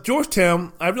outside of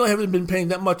Georgetown, I really haven't been paying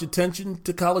that much attention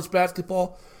to college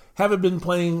basketball. Haven't been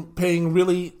paying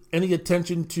really any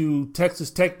attention to Texas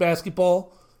Tech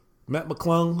basketball. Matt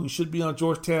McClung, who should be on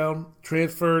Georgetown,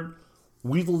 transferred,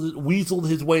 weaseled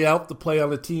his way out to play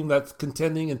on a team that's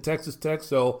contending in Texas Tech.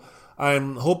 So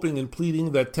I'm hoping and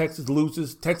pleading that Texas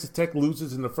Tech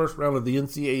loses in the first round of the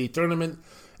NCAA tournament,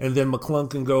 and then McClung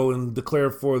can go and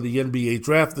declare for the NBA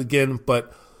draft again.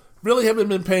 But really haven't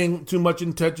been paying too much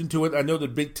attention to it. I know the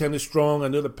Big Ten is strong. I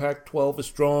know the Pac-12 is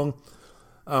strong.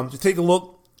 To take a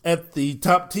look at the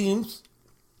top teams,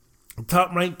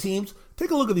 top-ranked teams, take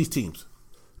a look at these teams.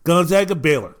 Gonzaga,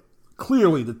 Baylor.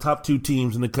 clearly the top two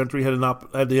teams in the country.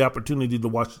 Had the opportunity to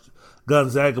watch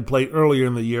Gonzaga play earlier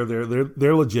in the year.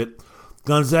 They're legit.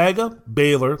 Gonzaga,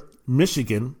 Baylor,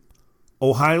 Michigan,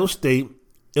 Ohio State,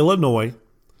 Illinois.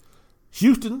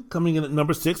 Houston coming in at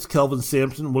number 6, Kelvin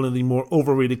Sampson, one of the more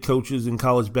overrated coaches in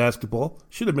college basketball.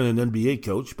 Should have been an NBA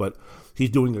coach, but he's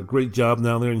doing a great job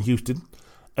now there in Houston.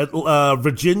 At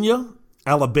Virginia,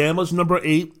 Alabama's number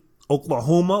 8,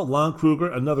 Oklahoma, Lon Kruger,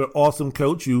 another awesome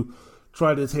coach who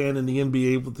tried his hand in the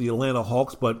NBA with the Atlanta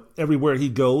Hawks, but everywhere he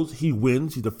goes, he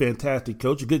wins. He's a fantastic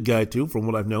coach, a good guy too, from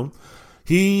what I've known.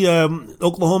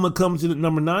 Oklahoma comes in at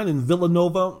number 9, and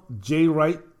Villanova, Jay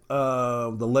Wright,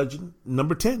 the legend,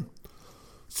 number 10.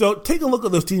 So take a look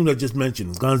at those teams I just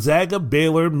mentioned. Gonzaga,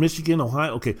 Baylor, Michigan,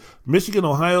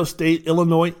 Ohio State,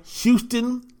 Illinois,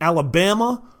 Houston,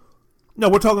 Alabama. No,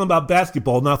 we're talking about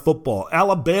basketball, not football.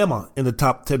 Alabama in the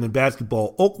top 10 in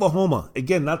basketball. Oklahoma,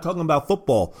 again, not talking about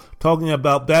football, talking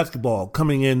about basketball,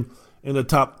 coming in the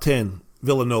top 10.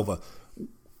 Villanova.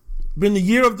 Been the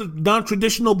year of the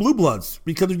non-traditional blue bloods,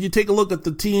 because if you take a look at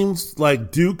the teams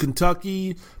like Duke,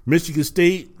 Kentucky, Michigan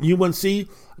State, UNC, a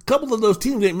couple of those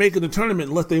teams ain't making the tournament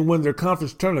unless they win their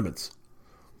conference tournaments.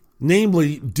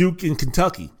 Namely, Duke and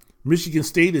Kentucky. Michigan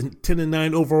State is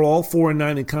 10-9 overall,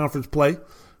 4-9 in conference play.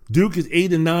 Duke is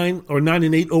 8-9 or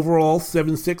 9-8 overall,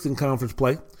 7-6 in conference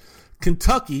play.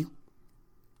 Kentucky,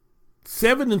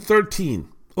 7-13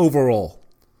 overall.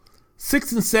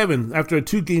 6-7 after a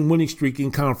 2-game winning streak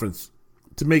in conference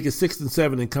to make it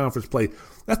 6-7 in conference play.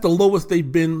 That's the lowest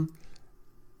they've been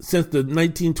since the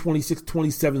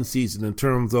 1926-27 season in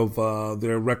terms of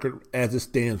their record as it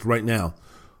stands right now.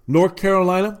 North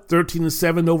Carolina,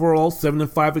 13-7 overall,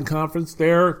 7-5 in conference.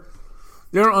 They're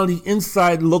on the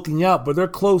inside looking out, but they're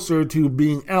closer to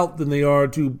being out than they are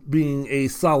to being a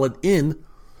solid in.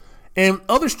 And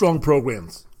other strong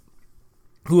programs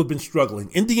who have been struggling.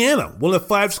 Indiana, one of the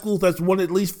 5 schools that's won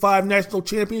at least 5 national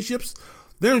championships.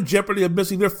 They're in jeopardy of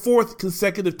missing their 4th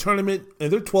consecutive tournament,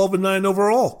 and they're 12-9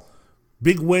 overall.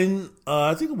 Big win,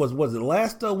 I think it was it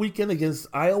last weekend against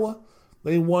Iowa?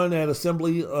 They won at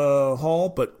Assembly Hall,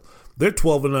 but they're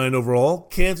 12-9 overall.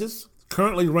 Kansas,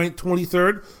 currently ranked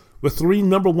 23rd with 3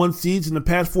 number 1 seeds in the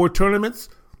past 4 tournaments.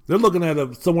 They're looking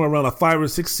at somewhere around a 5 or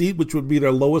 6 seed, which would be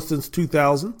their lowest since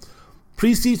 2000.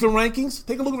 Preseason rankings,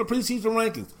 take a look at the preseason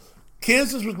rankings.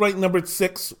 Kansas was ranked number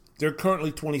 6. They're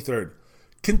currently 23rd.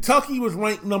 Kentucky was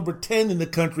ranked number 10 in the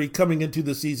country coming into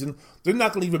the season. They're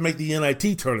not going to even make the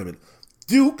NIT tournament.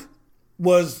 Duke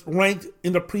was ranked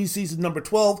in the preseason number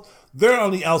 12. They're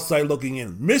on the outside looking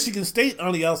in. Michigan State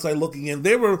on the outside looking in.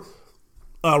 They were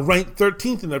ranked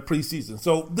 13th in the preseason.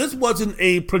 So this wasn't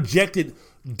a projected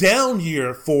down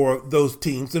year for those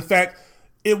teams. In fact,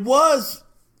 it was,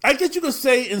 I guess you could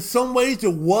say in some ways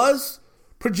it was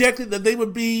projected that they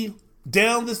would be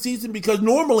down this season, because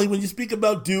normally when you speak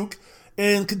about Duke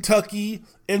and Kentucky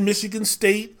and Michigan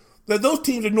State, that those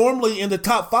teams are normally in the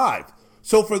top 5.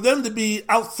 So for them to be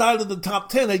outside of the top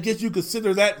 10, I guess you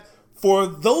consider that for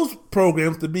those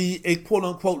programs to be a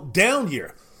quote-unquote down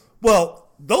year. Well,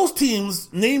 those teams,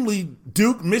 namely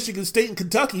Duke, Michigan State, and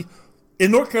Kentucky, in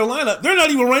North Carolina, they're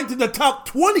not even ranked in the top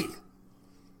 20.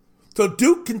 So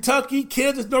Duke, Kentucky,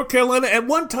 Kansas, North Carolina, at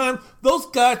one time, those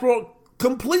guys were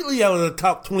completely out of the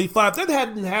top 25. That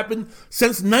hadn't happened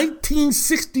since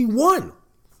 1961.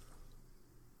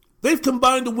 They've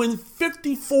combined to win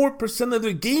 54% of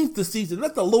their games this season.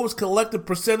 That's the lowest collective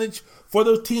percentage for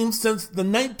those teams since the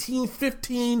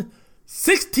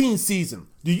 1915-16 season.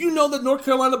 Do you know that North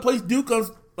Carolina plays Duke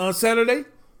on Saturday?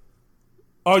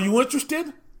 Are you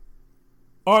interested?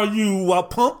 Are you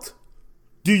pumped?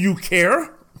 Do you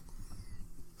care?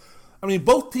 I mean,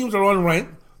 both teams are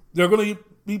unranked. They're going to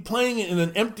be playing in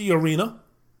an empty arena.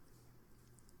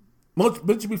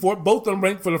 Mentioned before, both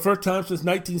unranked for the first time since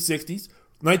 1960.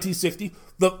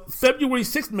 The February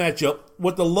 6th matchup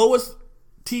with the lowest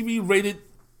TV rated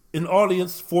in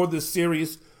audience for this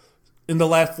series in the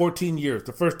last 14 years.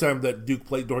 The first time that Duke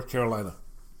played North Carolina.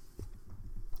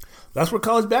 That's where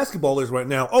college basketball is right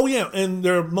now. Oh yeah, and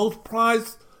their most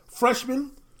prized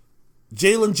freshman,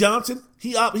 Jalen Johnson,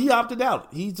 he opted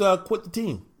out. He's quit the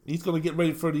team. He's going to get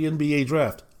ready for the NBA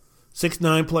draft.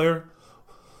 6'9" player,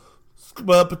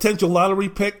 potential lottery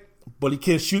pick, but he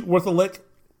can't shoot worth a lick.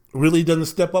 Really doesn't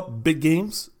step up big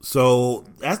games. So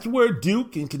that's where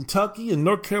Duke and Kentucky and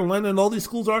North Carolina and all these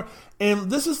schools are. And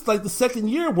this is like the second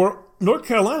year where North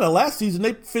Carolina, last season,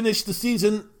 they finished the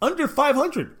season under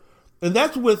 500. And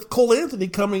that's with Cole Anthony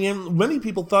coming in. Many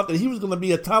people thought that he was going to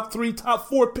be a top 3, top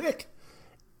 4 pick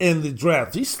in the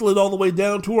draft. He slid all the way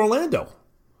down to Orlando.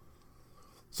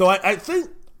 So I think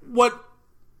what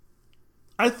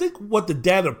the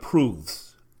data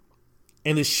proves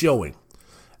and it's showing.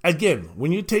 Again,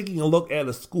 when you're taking a look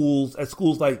at schools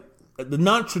like the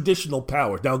non-traditional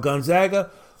powers. Now,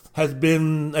 Gonzaga has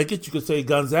been, I guess you could say,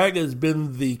 Gonzaga has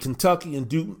been the Kentucky and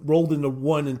Duke rolled into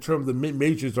one in terms of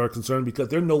mid-majors are concerned because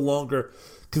they're no longer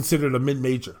considered a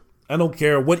mid-major. I don't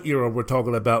care what era we're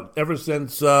talking about. Ever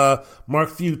since Mark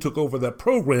Few took over that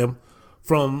program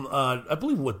from, I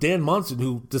believe it was Dan Monson,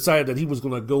 who decided that he was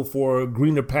going to go for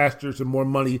greener pastures and more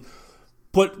money,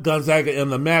 put Gonzaga on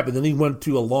the map, and then he went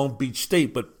to a Long Beach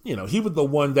State. But, he was the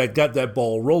one that got that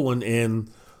ball rolling, and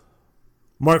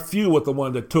Mark Few was the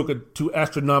one that took it to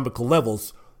astronomical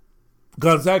levels.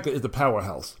 Gonzaga is the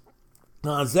powerhouse.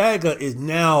 Gonzaga is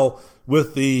now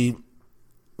with the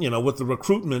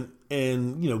recruitment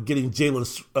and, getting Jalen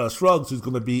Suggs, who's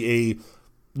going to be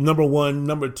a number 1,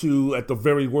 number 2, at the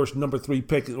very worst, number 3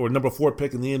 pick or number 4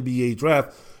 pick in the NBA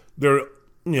draft. They're,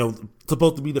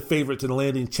 supposed to be the favorites in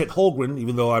landing Chet Holmgren,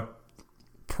 even though I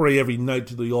pray every night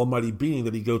to the almighty being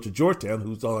that he go to Georgetown,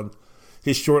 who's on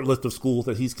his short list of schools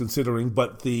that he's considering.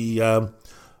 But the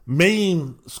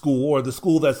main school, or the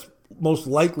school that's most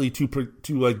likely to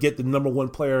get the number 1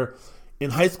 player in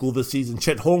high school this season,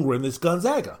 Chet Holmgren, is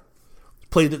Gonzaga.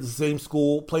 Played in the same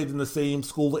school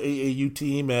AAU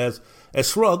team as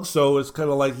Suggs, so it's kind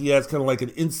of like he has kind of like an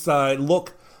inside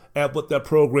look at what that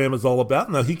program is all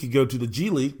about. Now, he could go to the G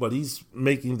League, but he's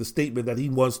making the statement that he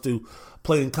wants to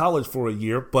play in college for a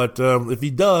year. But if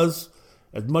he does,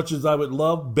 as much as I would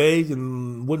love, beg,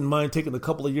 and wouldn't mind taking a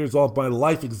couple of years off my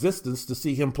life existence to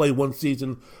see him play one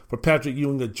season for Patrick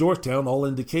Ewing at Georgetown, all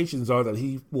indications are that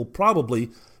he will probably,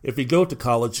 if he go to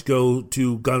college, go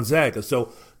to Gonzaga.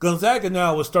 So Gonzaga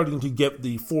now is starting to get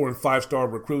the 4- and 5-star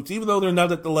recruits, even though they're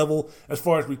not at the level as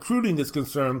far as recruiting is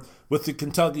concerned with the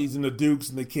Kentuckys and the Dukes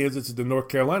and the Kansas and the North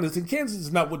Carolinas. And Kansas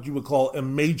is not what you would call a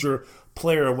major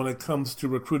player when it comes to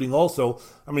recruiting also.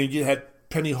 I mean, you had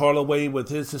Penny Hardaway with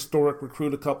his historic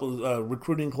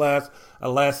recruiting class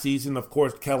last season. Of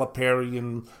course, Calipari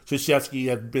and Krzyzewski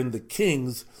have been the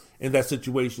kings in that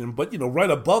situation. But,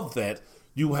 right above that,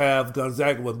 you have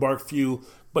Gonzaga with Mark Few,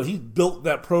 but he built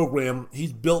that program.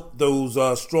 He's built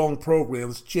those strong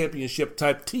programs,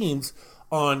 championship-type teams,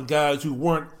 on guys who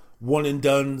weren't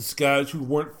one-and-dones, guys who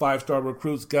weren't 5-star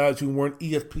recruits, guys who weren't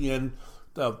ESPN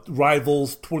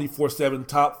rivals, 24/7,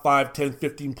 top 5, 10,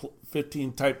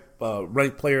 15 type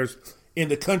ranked players in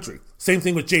the country. Same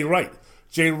thing with Jay Wright.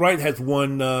 Jay Wright has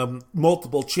won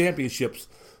multiple championships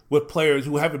with players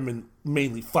who haven't been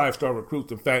mainly 5-star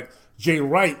recruits. In fact, Jay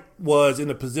Wright was in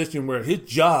a position where his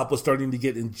job was starting to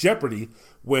get in jeopardy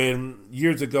when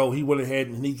years ago he went ahead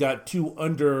and he got 2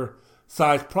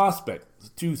 undersized prospects,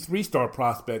 2 3-star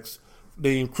prospects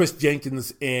named Chris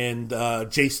Jenkins and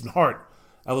Jason Hart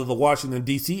out of the Washington,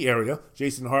 D.C. area.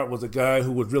 Jason Hart was a guy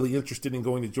who was really interested in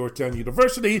going to Georgetown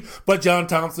University, but John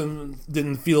Thompson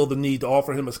didn't feel the need to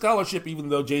offer him a scholarship, even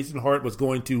though Jason Hart was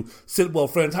going to Sidwell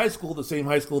Friends High School, the same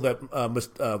high school that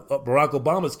Barack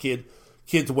Obama's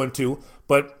kids went to.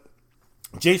 But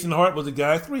Jason Hart was a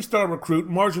guy, 3-star recruit,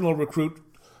 marginal recruit,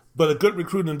 but a good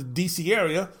recruit in the D.C.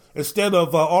 area. Instead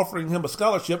of offering him a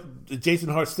scholarship, Jason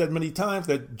Hart said many times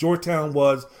that Georgetown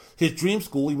was his dream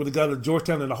school. He would have gone to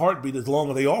Georgetown in a heartbeat as long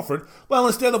as they offered. Well,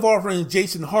 instead of offering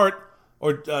Jason Hart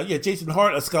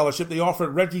a scholarship, they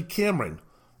offered Reggie Cameron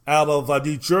out of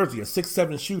New Jersey, a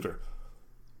 6'7" shooter.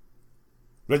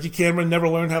 Reggie Cameron never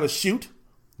learned how to shoot,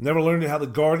 never learned how to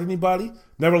guard anybody,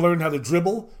 never learned how to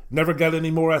dribble, never got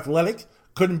any more athletic,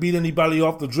 couldn't beat anybody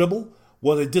off the dribble,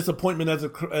 was a disappointment as a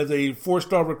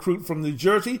 4-star recruit from New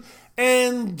Jersey,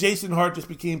 and Jason Hart just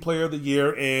became Player of the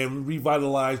Year and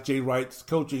revitalized Jay Wright's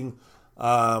coaching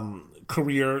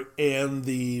career and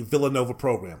the Villanova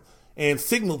program, and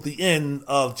signaled the end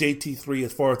of JT3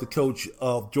 as far as the coach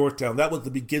of Georgetown. That was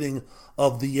the beginning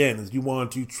of the end, as you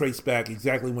wanted to trace back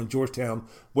exactly when Georgetown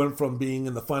went from being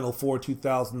in the Final Four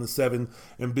 2007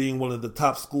 and being one of the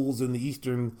top schools in the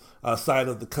eastern side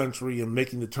of the country and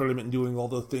making the tournament and doing all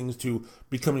those things to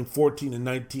becoming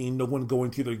 14-19, no one going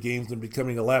to their games and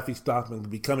becoming a laughingstock and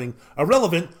becoming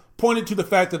irrelevant, pointed to the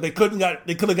fact that they could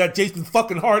have got Jason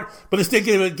fucking Hart, but instead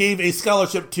gave a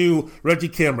scholarship to Reggie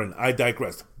Cameron. I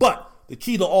digress. But the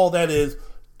key to all that is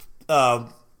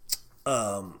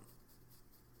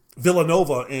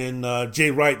Villanova and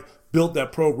Jay Wright built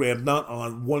that program not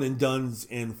on one-and-dones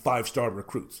and 5-star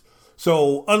recruits.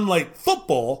 So unlike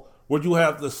football, where you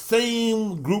have the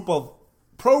same group of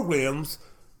programs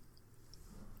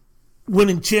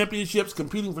winning championships,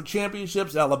 competing for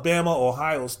championships, Alabama,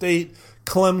 Ohio State,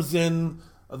 Clemson,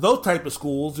 those type of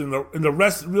schools, and the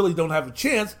rest really don't have a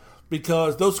chance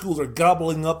because those schools are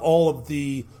gobbling up all of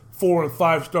the 4- and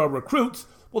 5-star recruits.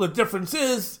 Well, the difference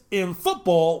is, in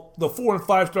football, the 4- and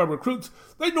 5-star recruits,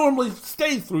 they normally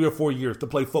stay 3 or 4 years to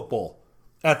play football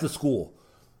at the school.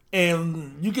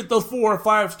 And you get those 4 or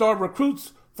 5-star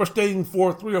recruits for staying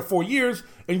for 3 or 4 years,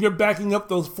 and you're backing up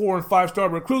those 4 and 5-star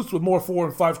recruits with more 4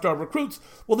 and 5-star recruits.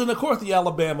 Well, then, of course, the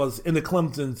Alabamas and the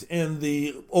Clemsons and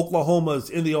the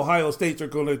Oklahomas and the Ohio States are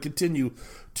going to continue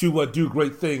to do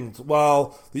great things,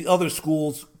 while the other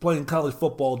schools playing college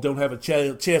football don't have a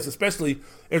chance, especially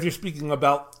if you're speaking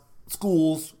about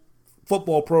schools,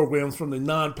 football programs from the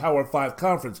non-Power 5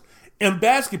 conference. In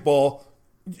basketball,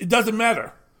 it doesn't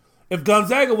matter. If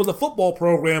Gonzaga was a football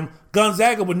program,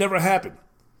 Gonzaga would never happen,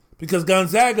 because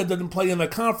Gonzaga doesn't play in a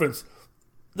conference.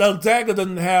 Gonzaga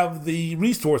doesn't have the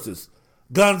resources.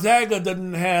 Gonzaga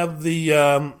doesn't have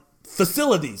the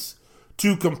facilities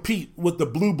to compete with the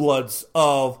blue bloods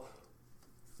of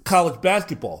college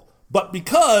basketball. But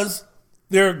because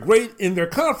they're great in their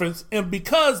conference, and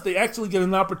because they actually get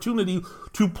an opportunity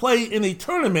to play in a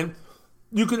tournament,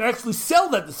 you can actually sell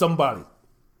that to somebody.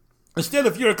 Instead,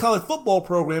 if you're a college football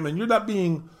program and you're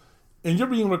being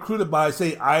recruited by,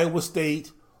 say, Iowa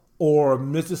State or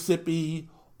Mississippi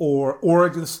or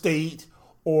Oregon State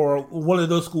or one of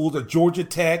those schools, or Georgia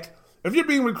Tech, if you're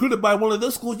being recruited by one of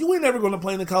those schools, you ain't ever going to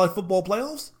play in the college football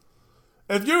playoffs.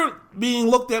 If you're being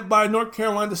looked at by North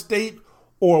Carolina State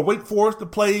or Wake Forest to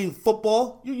play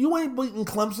football, you ain't beating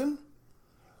Clemson.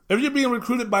 If you're being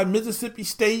recruited by Mississippi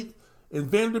State and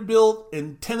Vanderbilt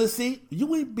and Tennessee,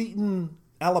 you ain't beating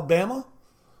Alabama.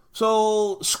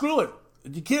 So screw it.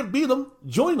 If you can't beat them,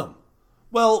 join them.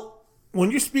 Well, when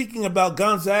you're speaking about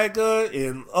Gonzaga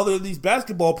and other of these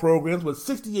basketball programs with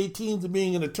 68 teams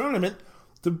being in a tournament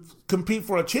to compete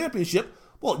for a championship,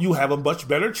 well, you have a much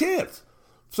better chance.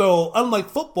 So unlike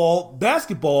football,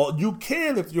 basketball, you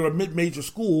can, if you're a mid-major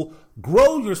school,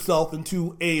 grow yourself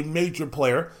into a major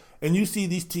player. And you see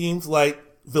these teams like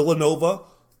Villanova,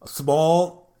 a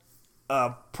small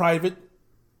private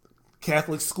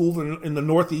Catholic school in the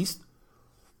Northeast,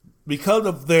 because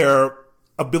of their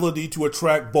ability to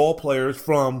attract ball players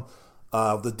from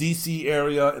the D.C.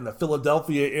 area and the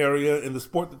Philadelphia area in the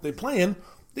sport that they play in,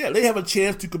 yeah, they have a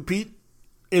chance to compete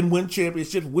and win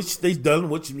championships, which they've done,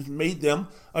 which made them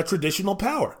a traditional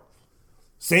power.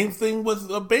 Same thing with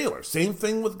Baylor. Same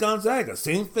thing with Gonzaga.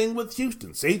 Same thing with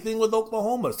Houston. Same thing with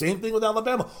Oklahoma. Same thing with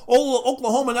Alabama.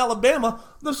 Oklahoma and Alabama,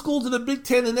 the schools in the Big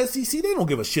Ten and SEC, they don't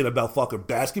give a shit about fucking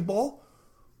basketball.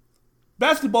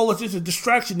 Basketball is just a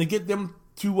distraction to get them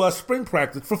to spring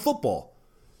practice for football.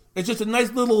 It's just a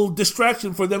nice little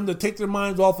distraction for them to take their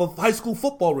minds off of high school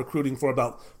football recruiting for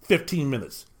about 15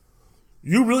 minutes.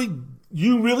 You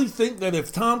really think that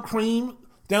if Tom Crean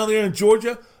down there in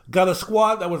Georgia got a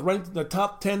squad that was ranked in the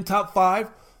top 10, top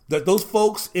 5, that those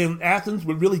folks in Athens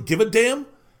would really give a damn?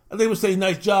 And they would say,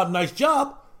 nice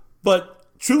job.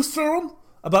 But truth serum,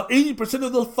 about 80%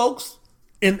 of those folks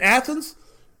in Athens,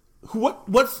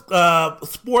 what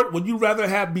sport would you rather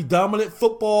have be dominant,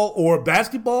 football or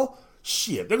basketball?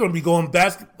 Shit, they're going to be going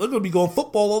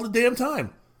football all the damn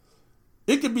time.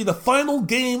 It could be the final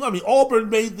game. I mean, Auburn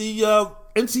made the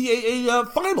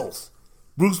NCAA finals.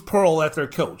 Bruce Pearl as their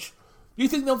coach. Do you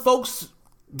think them folks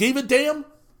gave a damn?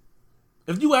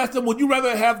 If you asked them, would you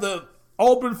rather have the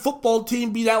Auburn football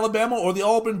team beat Alabama or the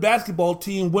Auburn basketball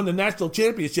team win the national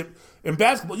championship in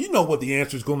basketball? You know what the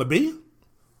answer is going to be.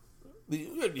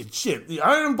 The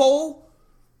Iron Bowl,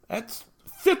 that's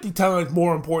 50 times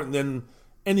more important than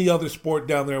any other sport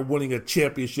down there winning a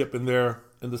championship in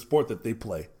the sport that they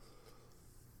play.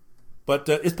 But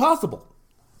it's possible.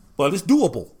 But it's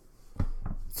doable.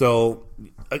 So,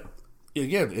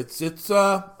 again, it's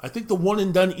I think the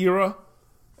one-and-done era,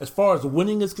 as far as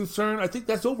winning is concerned, I think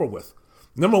that's over with.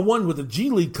 Number one, with the G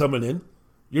League coming in,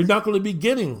 you're not going to be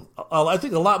getting, I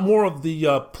think a lot more of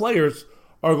the players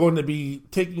are going to be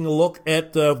taking a look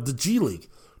at the G League.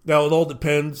 Now, it all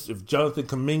depends if Jonathan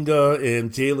Kuminga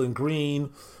and Jalen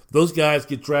Green, those guys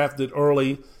get drafted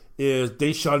early. If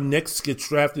Daishawn Nix gets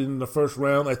drafted in the first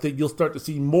round, I think you'll start to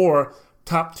see more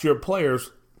top-tier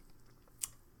players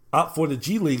out for the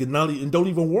G League and don't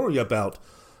even worry about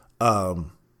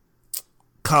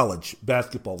college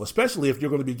basketball, especially if you're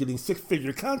going to be getting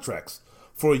 6-figure contracts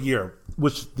for a year,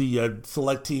 which the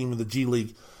select team in the G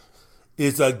League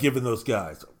is giving those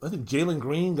guys. I think Jalen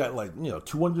Green got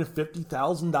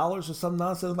 $250,000 or some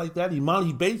nonsense like that.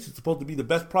 Imani Bates is supposed to be the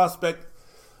best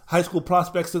high school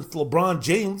prospect since LeBron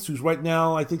James, who's right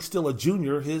now I think still a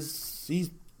junior.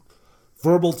 He's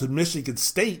verbal to Michigan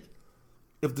State.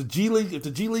 If the G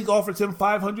League offers him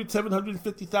 $500,000,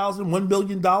 $750,000, $1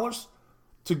 million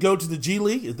to go to the G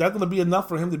League, is that going to be enough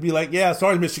for him to be like, yeah,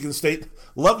 sorry, Michigan State,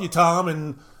 love you, Tom,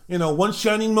 and one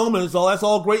shining moment is that's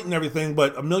all great and everything,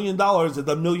 but $1 million is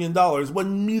 $1 million,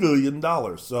 $1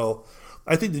 million. So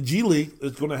I think the G League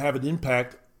is going to have an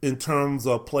impact in terms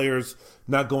of players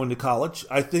not going to college.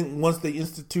 I think once they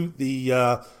institute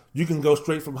the you can go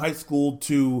straight from high school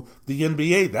to the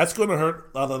NBA, that's going to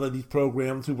hurt a lot of these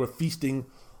programs who were feasting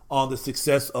on the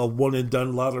success of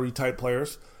one-and-done lottery-type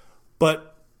players.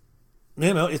 But,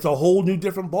 it's a whole new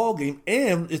different ballgame,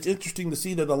 and it's interesting to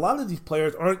see that a lot of these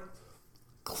players aren't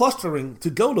clustering to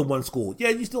go to one school. Yeah,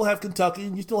 you still have Kentucky,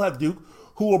 and you still have Duke,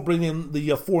 who will bring in the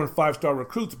 4- and 5-star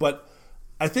recruits, but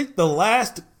I think the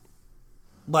last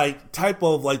type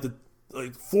of the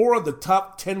 4 of the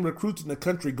top 10 recruits in the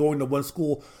country going to one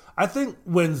school. I think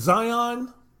when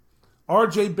Zion,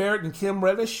 R.J. Barrett, and Cam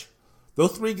Reddish,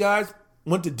 those 3 guys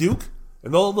went to Duke,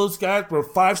 and all those guys were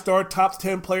 5-star top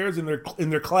 10 players in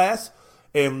their class.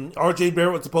 And R.J.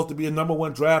 Barrett was supposed to be a number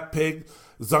 1 draft pick.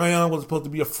 Zion was supposed to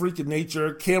be a freak of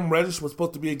nature. Cam Reddish was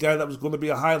supposed to be a guy that was going to be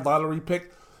a high lottery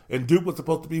pick. And Duke was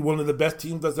supposed to be one of the best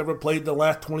teams that's ever played in the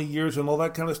last 20 years and all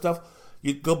that kind of stuff.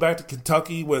 You go back to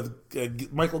Kentucky with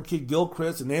Michael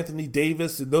Kidd-Gilchrist and Anthony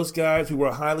Davis and those guys who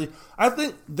were highly... I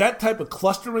think that type of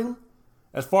clustering,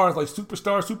 as far as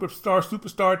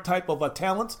superstar type of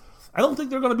talents, I don't think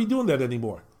they're going to be doing that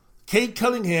anymore. Cade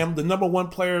Cunningham, the number 1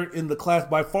 player in the class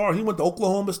by far, he went to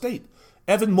Oklahoma State.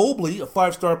 Evan Mobley, a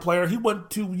 5-star player, he went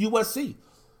to USC.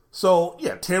 So,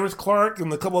 yeah, Terrence Clark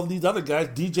and a couple of these other guys,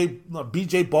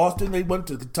 BJ Boston, they went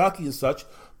to Kentucky and such.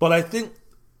 But I think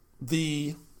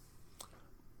the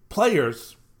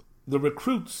players, the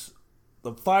recruits,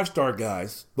 the 5-star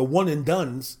guys, the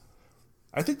one-and-dones,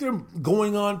 I think they're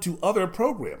going on to other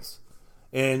programs.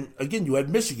 And, again, you had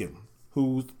Michigan,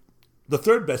 who's the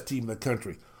 3rd best team in the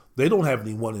country. They don't have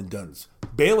any one-and-dones.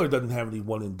 Baylor doesn't have any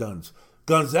one-and-dones.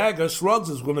 Gonzaga, Scruggs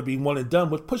is going to be one-and-done,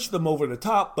 which pushed them over the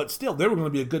top, but still, they were going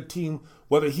to be a good team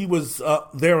whether he was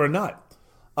there or not.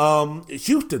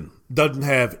 Houston doesn't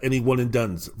have any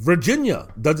one-and-dones. Virginia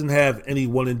doesn't have any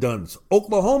one-and-dones.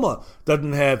 Oklahoma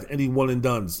doesn't have any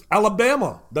one-and-dones.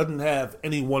 Alabama doesn't have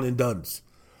any one-and-dones.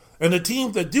 And the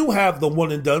teams that do have the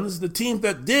one-and-dones, the teams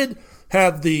that did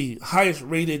have the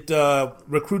highest-rated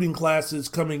recruiting classes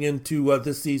coming into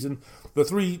this season, the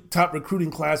 3 top recruiting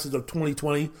classes of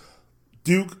 2020,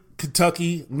 Duke,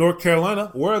 Kentucky, North Carolina,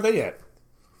 where are they at?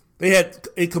 They had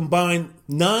a combined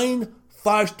 9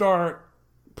 5-star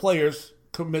players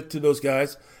commit to those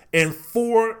guys and 9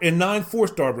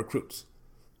 4-star recruits.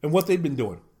 And what they've been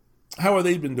doing. How are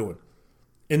they been doing?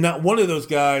 And not one of those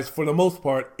guys, for the most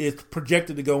part, is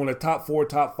projected to go in the top 4,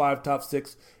 top 5, top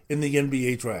 6 in the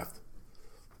NBA draft.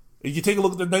 If you take a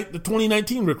look at the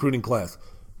 2019 recruiting class,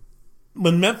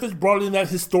 when Memphis brought in that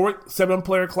historic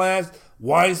 7-player class,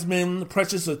 Wiseman,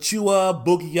 Precious Achiuwa,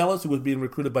 Boogie Ellis, who was being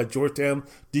recruited by Georgetown,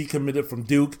 decommitted from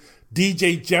Duke,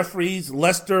 DJ Jeffries,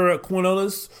 Lester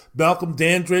Quinones, Malcolm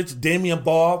Dandridge, Damian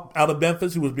Ball out of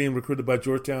Memphis, who was being recruited by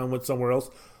Georgetown, went somewhere else.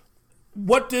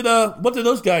 What did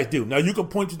those guys do? Now, you can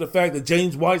point to the fact that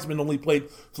James Wiseman only played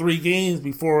 3 games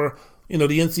before, the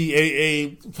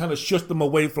NCAA kind of shushed them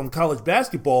away from college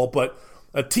basketball, but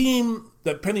a team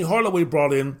that Penny Hardaway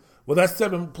brought in, well, that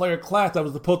 7-player class that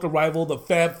was supposed to rival the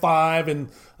Fab Five and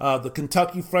the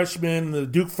Kentucky freshman, the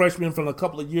Duke freshman from a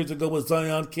couple of years ago with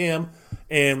Zion, Cam,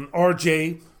 and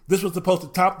RJ. This was supposed to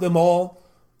top them all.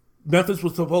 Memphis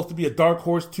was supposed to be a dark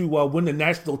horse to win the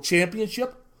national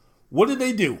championship. What did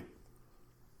they do?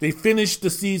 They finished the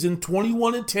season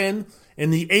 21-10 in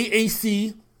the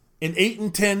AAC and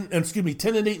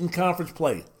 10-8 in conference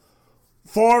play.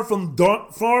 Far from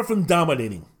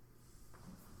dominating.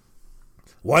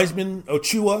 Wiseman,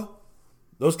 Achiuwa,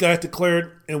 those guys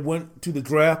declared and went to the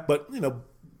draft, but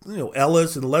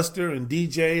Ellis and Lester and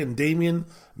DJ and Damian,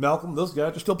 Malcolm, those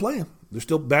guys are still playing. They're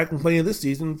still back and playing this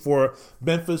season for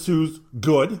Memphis, who's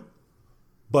good,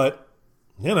 but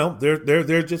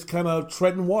they're just kind of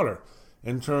treading water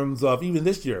in terms of even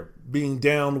this year being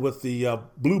down with the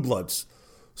Blue Bloods.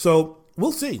 So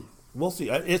we'll see. We'll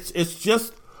see. It's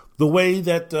just the way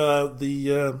that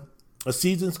the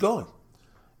season's going.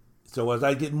 So as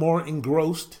I get more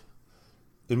engrossed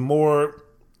and more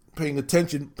paying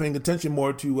attention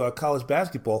more to college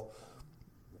basketball,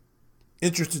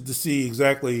 interested to see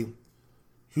exactly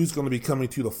who's going to be coming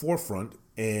to the forefront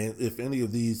and if any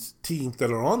of these teams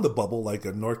that are on the bubble, like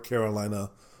a North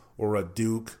Carolina or a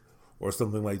Duke or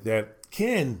something like that,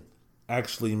 can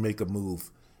actually make a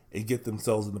move and get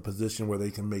themselves in a position where they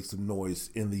can make some noise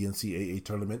in the NCAA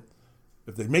tournament.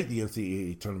 If they make the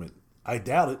NCAA tournament, I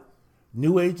doubt it.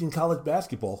 New age in college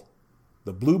basketball.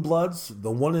 The Blue Bloods,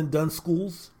 the one-and-done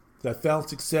schools that found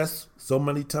success so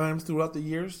many times throughout the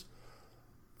years.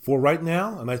 For right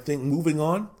now, and I think moving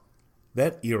on,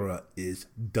 That era is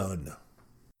done.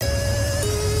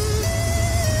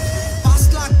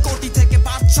 কোটি থেকে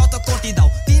 500 কোটি দাও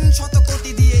 300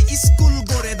 কোটি দিয়ে school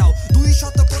গড়ে দাও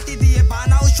 200 কোটি দিয়ে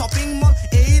বানাও শপিং মল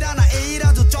এই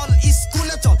রাজু চল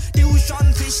স্কুলে চল টিউশন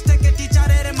ফিস থেকে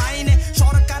টিচারের মাইনে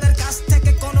সরকারের কাছ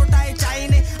থেকে কোনোটাই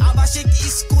চাইনে আবাসিক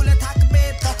স্কুলে থাকবে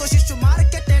কত শিশু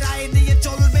মার্কেটে রায় দিয়ে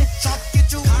চলবে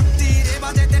সবকিছু ঘাটতি রে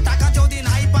বাজেটে টাকা যদি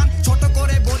নাই পান ছোট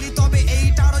করে বলি তবে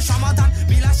এইটারও সমাধান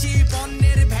বিলাসী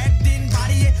পণ্যের ভ্যাট দিন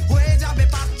বাড়িয়ে হয়ে যাবে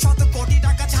 500 কোটি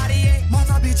টাকা ছাড়িয়ে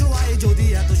মাথা পিছু আয় যদি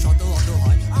এত শত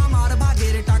হয় আমার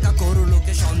ভাগের টাকা করু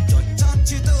লোকে সঞ্চয়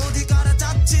চাচ্ছি তো অধিকার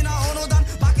চাচ্ছি না অনুদান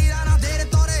বাকি রানাদের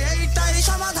তরে এইটাই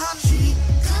সমাধান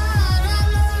শিক্ষার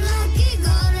আলো নাকি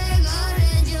ঘরে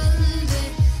ঘরে জ্বলবে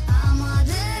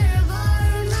আমাদের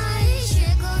ঘর নাই সে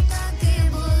কথা কে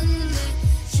বলবে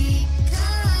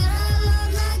শিক্ষার আলো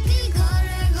নাকি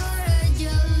ঘরে ঘরে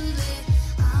জ্বলবে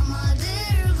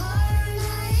আমাদের ঘর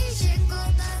নাই সে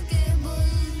কথা কে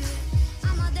বলবে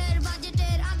আমাদের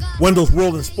বাজেটের আগা Wendell's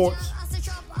World in Sports.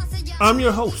 I'm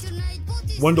your host,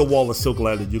 Wendell Wallace. So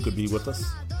glad that you could be with us.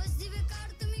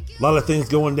 A lot of things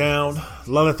going down,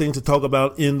 a lot of things to talk about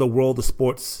in the world of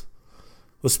sports.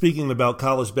 I was speaking about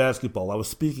college basketball. I was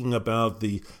speaking about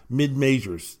the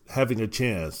mid-majors having a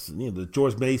chance. The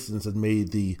George Masons had made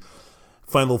the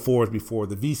Final Fours before.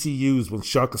 The VCUs, when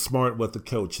Shaka Smart was the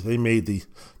coach, they made the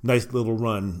nice little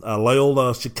run. Loyola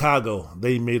Chicago,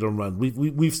 they made a run.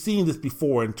 We've seen this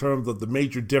before in terms of the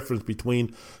major difference between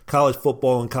college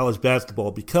football and college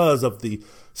basketball because of the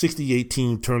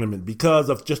 68-team tournament, because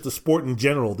of just the sport in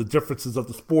general, the differences of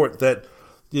the sport that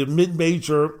the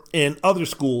mid-major and other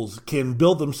schools can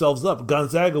build themselves up.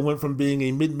 Gonzaga went from being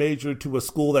a mid-major to a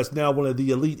school that's now one of the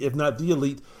elite, if not the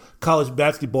elite, college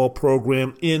basketball program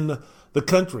in the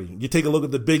country. You take a look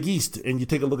at the Big East, and you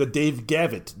take a look at Dave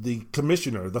Gavitt, the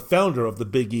commissioner, the founder of the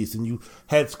Big East, and you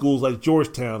had schools like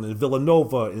Georgetown and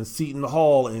Villanova and Seton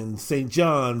Hall and St.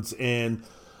 John's and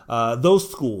those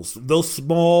schools, those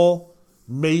small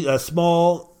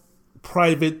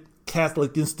private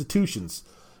Catholic institutions.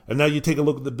 And now you take a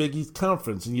look at the Big East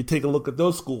Conference, and you take a look at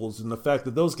those schools and the fact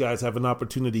that those guys have an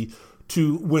opportunity to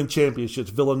win championships.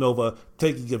 Villanova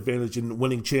taking advantage and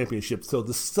winning championships. So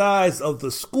the size of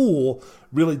the school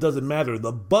really doesn't matter.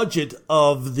 The budget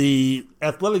of the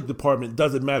athletic department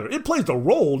doesn't matter. It plays a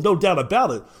role, no doubt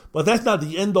about it, but that's not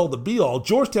the end all, the be all.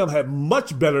 Georgetown had much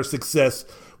better success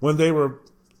when they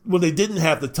didn't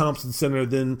have the Thompson Center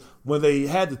than when they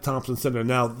had the Thompson Center.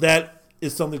 Now that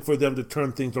is something for them to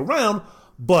turn things around.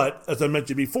 But as I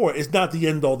mentioned before, it's not the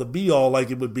end all, the be all like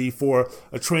it would be for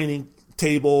a training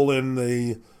table and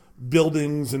the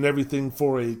buildings and everything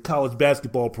for a college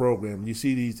basketball program. You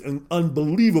see these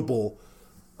unbelievable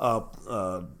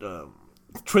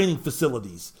training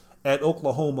facilities at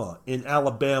Oklahoma, in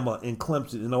Alabama, in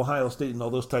Clemson, in Ohio State, and all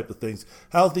those type of things.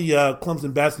 How's the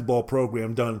Clemson basketball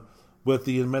program done with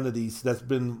the amenities that's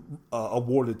been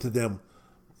awarded to them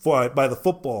by the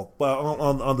football,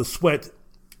 on the sweat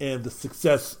and the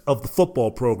success of the football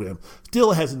program?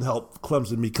 Still hasn't helped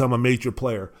Clemson become a major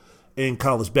player in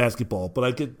college basketball.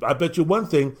 But I bet you one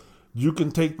thing, you can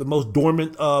take the most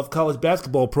dormant of college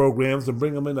basketball programs and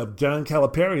bring them in of John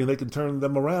Calipari, and they can turn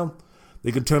them around.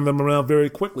 They can turn them around very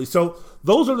quickly. So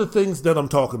those are the things that I'm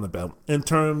talking about in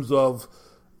terms of,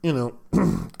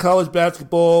 college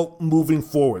basketball moving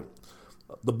forward.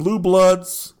 The Blue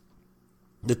Bloods,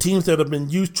 the teams that have been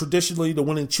used traditionally to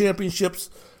winning championships,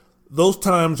 those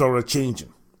times are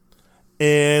a-changing.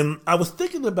 And I was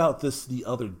thinking about this the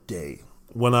other day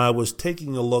when I was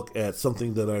taking a look at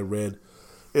something that I read,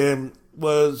 and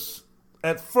was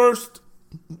at first,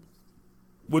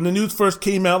 when the news first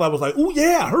came out, I was like, oh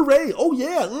yeah, hooray, oh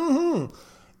yeah,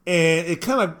 And it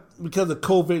kind of, because of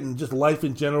COVID and just life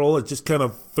in general, it's just kind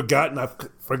of I've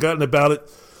forgotten about it.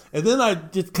 And then I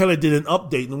just kind of did an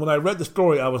update, and when I read the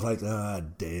story, I was like,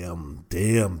 damn.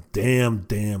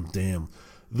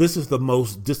 This is the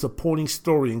most disappointing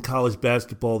story in college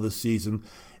basketball this season,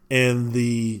 and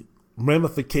the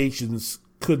ramifications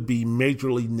could be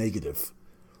majorly negative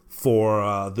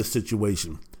for this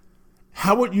situation.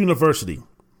 Howard University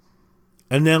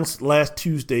announced last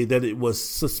Tuesday that it was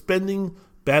suspending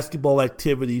basketball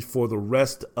activities for the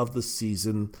rest of the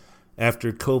season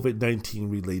after COVID-19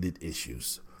 related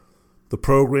issues. The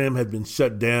program had been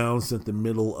shut down since the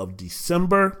middle of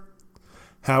December.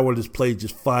 Howard has played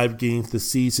just 5 games this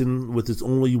season, with his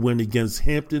only win against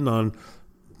Hampton on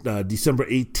December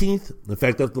 18th. In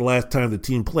fact, that's the last time the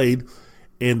team played.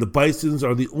 And the Bisons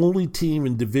are the only team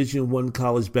in Division I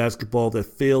college basketball that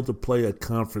failed to play a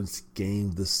conference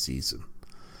game this season.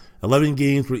 11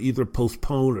 games were either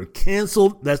postponed or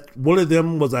canceled. One of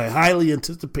them was a highly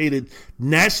anticipated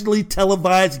nationally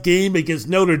televised game against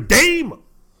Notre Dame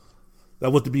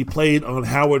that was to be played on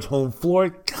Howard's home floor.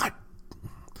 God.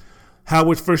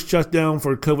 Howard's first shutdown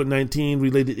for COVID-19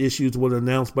 related issues was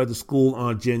announced by the school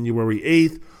on January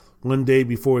 8th, one day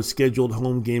before its scheduled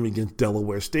home game against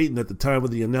Delaware State. And at the time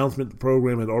of the announcement, the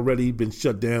program had already been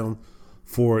shut down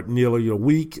for nearly a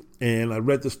week. And I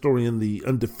read the story in The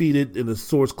Undefeated, and a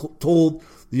source told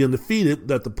The Undefeated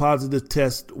that the positive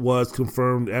test was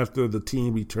confirmed after the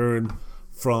team returned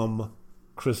from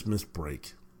Christmas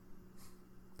break.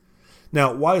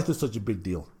 Now, why is this such a big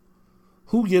deal?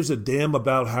 Who gives a damn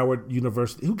about Howard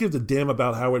University? Who gives a damn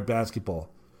about Howard basketball?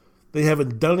 They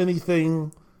haven't done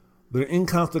anything. They're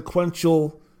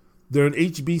inconsequential. They're an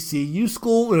HBCU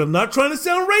school. And I'm not trying to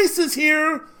sound racist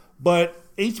here, but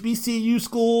HBCU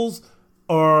schools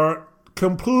are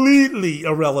completely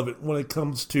irrelevant when it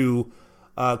comes to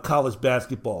college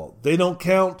basketball. They don't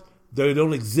count. They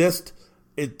don't exist.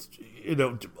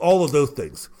 All of those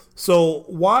things. So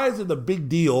why is it a big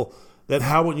deal that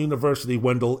Howard University,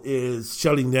 Wendell, is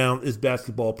shutting down its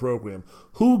basketball program?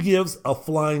 Who gives a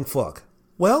flying fuck?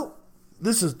 Well,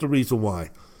 this is the reason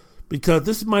why. Because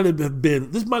this might have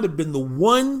been the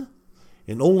one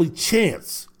and only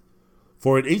chance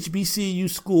for an HBCU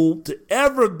school to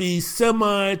ever be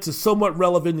semi to somewhat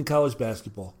relevant in college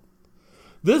basketball.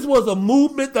 This was a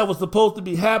movement that was supposed to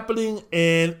be happening,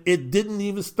 and it didn't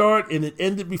even start, and it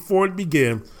ended before it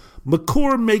began.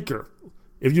 Makur Maker,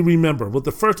 if you remember, was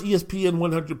the first ESPN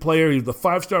 100 player. He was the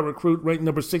 5-star recruit, ranked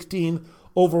number 16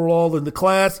 overall in the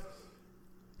class.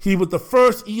 He was the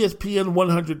first ESPN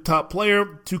 100 top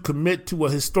player to commit to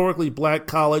a historically black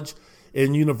college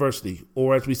and university,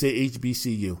 or as we say,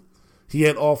 HBCU. He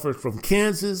had offers from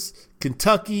Kansas,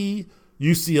 Kentucky,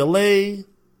 UCLA,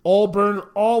 Auburn,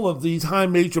 all of these high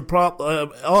major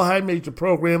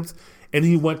programs, and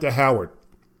he went to Howard.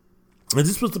 And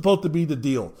this was supposed to be the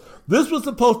deal. This was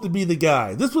supposed to be the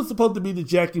guy. This was supposed to be the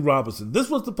Jackie Robinson. This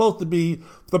was supposed to be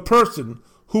the person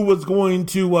who was going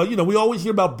to, we always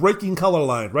hear about breaking color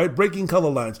lines, right? Breaking color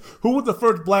lines. Who was the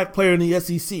first black player in the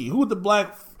SEC? Who was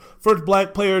the first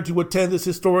black player to attend this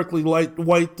historically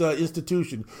white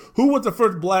institution? Who was the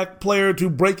first black player to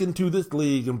break into this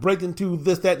league and break into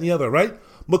this, that, and the other, right?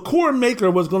 Makur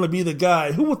Maker was going to be the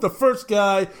guy. Who was the first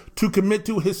guy to commit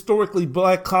to a historically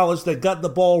black college that got the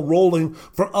ball rolling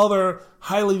for other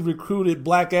highly recruited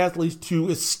black athletes to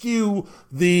eschew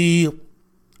the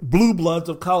blue bloods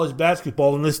of college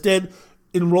basketball and instead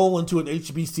enroll into an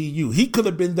HBCU? He could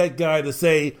have been that guy to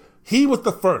say he was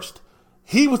the first.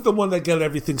 He was the one that got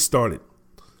everything started.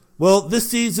 Well, this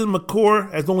season,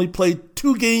 Makur has only played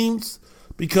 2 games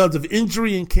because of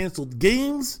injury and canceled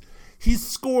games. He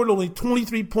scored only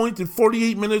 23 points in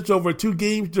 48 minutes over 2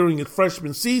 games during his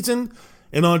freshman season.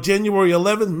 And on January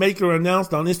 11th, Maker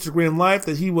announced on Instagram Live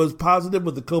that he was positive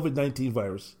with the COVID-19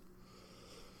 virus.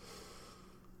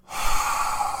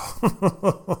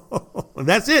 And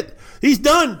that's it. He's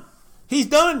done. He's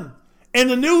done. And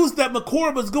the news that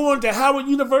Makur was going to Howard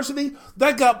University,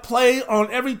 that got played on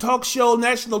every talk show,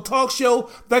 national talk show.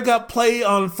 That got played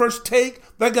on First Take.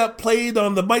 That got played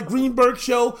on the Mike Greenberg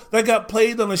show. That got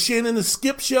played on the Shannon and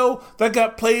Skip show. That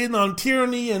got played on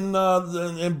Tyranny and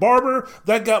Barber.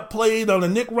 That got played on the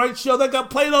Nick Wright show. That got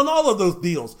played on all of those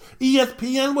deals.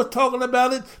 ESPN was talking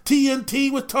about it.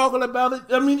 TNT was talking about it.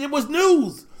 I mean, it was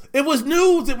news. It was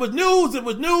news.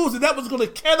 And that was going to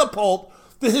catapult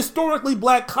the historically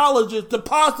black colleges to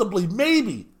possibly,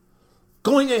 maybe,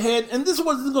 going ahead. And this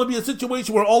wasn't going to be a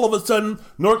situation where all of a sudden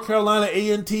North Carolina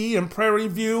A&T and Prairie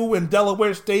View and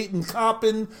Delaware State and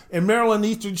Coppin and Maryland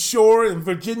Eastern Shore and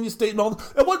Virginia State and all.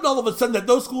 It wasn't all of a sudden that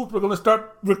those schools were going to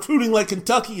start recruiting like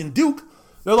Kentucky and Duke.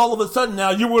 Then all of a sudden now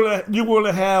you were going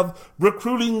to have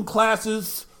recruiting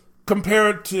classes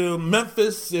compared to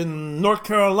Memphis and North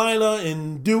Carolina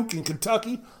and Duke and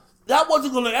Kentucky. That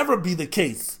wasn't going to ever be the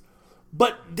case.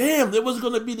 But damn, it was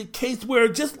going to be the case where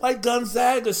just like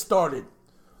Gonzaga started,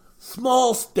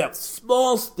 small steps.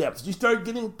 You start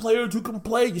getting players who can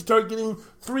play. You start getting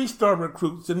 3-star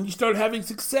recruits and you start having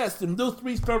success. And those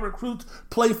 3-star recruits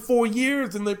play 4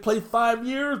 years and they play 5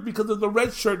 years because of the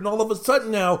red shirt. And all of a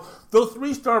sudden now, those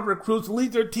 3-star recruits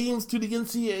lead their teams to the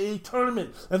NCAA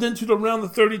tournament and then to the round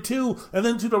of 32 and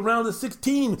then to the round of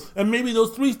 16. And maybe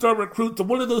those 3-star recruits, or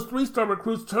one of those 3-star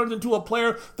recruits turned into a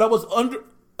player that was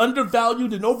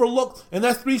undervalued and overlooked, and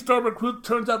that 3-star recruit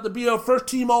turns out to be a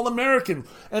first-team All-American,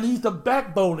 and he's the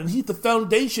backbone, and he's the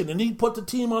foundation, and he put the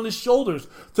team on his shoulders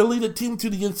to lead a team to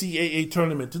the NCAA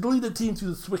tournament, to lead a team to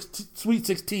the Sweet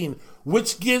 16,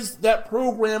 which gives that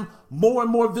program more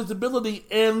and more visibility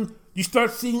and You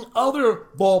start seeing other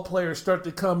ball players start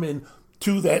to come in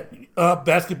to that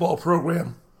basketball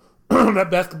program. And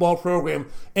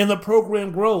the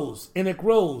program grows, and it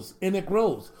grows, and it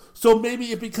grows. So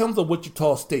maybe it becomes a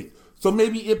Wichita State. So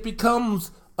maybe it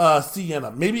becomes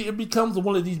Siena. Maybe it becomes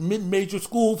one of these mid-major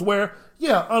schools where,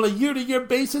 on a year-to-year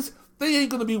basis, they ain't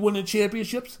going to be winning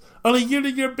championships. On a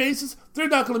year-to-year basis, they're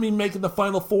not going to be making the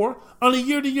Final Four. On a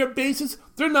year-to-year basis,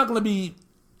 they're not going to be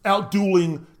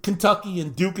out-dueling Kentucky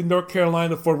and Duke and North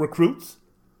Carolina for recruits.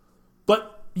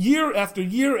 But year after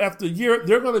year after year,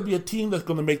 they're going to be a team that's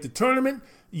going to make the tournament.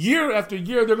 Year after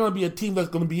year, they're going to be a team that's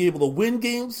going to be able to win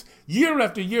games. Year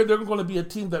after year, they're going to be a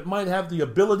team that might have the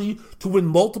ability to win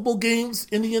multiple games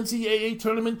in the NCAA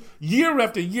tournament. Year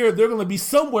after year, they're going to be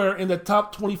somewhere in the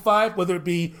top 25, whether it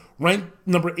be ranked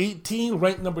number 18,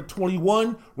 ranked number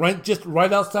 21, ranked just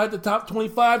right outside the top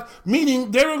 25,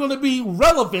 meaning they're going to be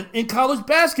relevant in college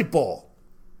basketball.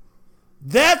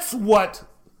 That's what,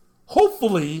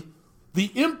 hopefully, the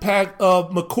impact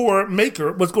of McCord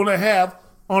Maker was going to have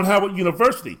on Howard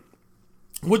University,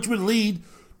 which would lead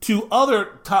to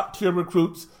other top-tier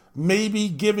recruits maybe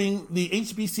giving the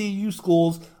HBCU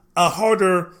schools a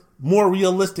harder, more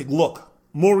realistic look,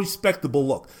 more respectable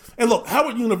look. And look,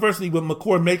 Howard University with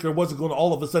McCord Maker wasn't going to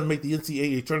all of a sudden make the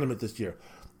NCAA tournament this year.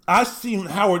 I've seen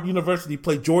Howard University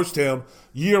play Georgetown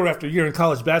year after year in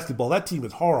college basketball. That team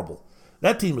is horrible.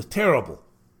 That team is terrible.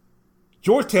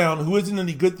 Georgetown, who isn't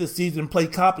any good this season,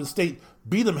 played Coppin State,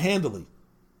 beat them handily.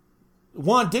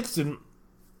 Juan Dixon,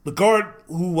 the guard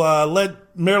who led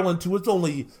Maryland to its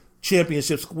only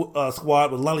championship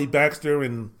squad with Lonnie Baxter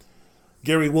and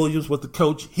Gary Williams was the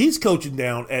coach. He's coaching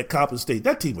down at Coppin State.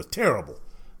 That team was terrible.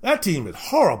 That team is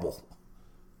horrible.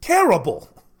 Terrible.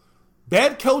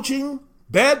 Bad coaching,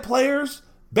 bad players,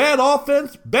 bad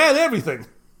offense, bad everything.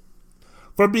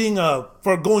 For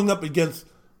going up against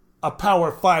a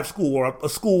Power 5 school or a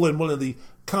school in one of the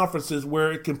conferences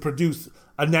where it can produce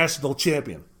a national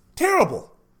champion.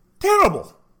 Terrible.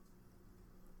 Terrible.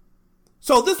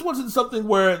 So this wasn't something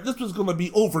where this was going to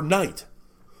be overnight.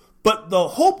 But the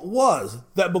hope was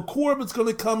that McCord was going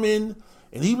to come in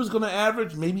and he was going to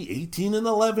average maybe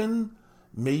 18-11,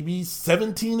 maybe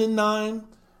 17-9.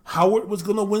 Howard was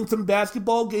going to win some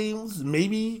basketball games,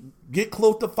 maybe get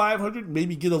close to 500,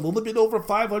 maybe get a little bit over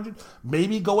 500,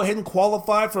 maybe go ahead and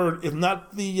qualify for, if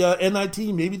not the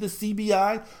NIT, maybe the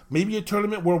CBI, maybe a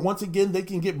tournament where once again they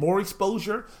can get more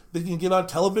exposure, they can get on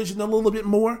television a little bit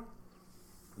more.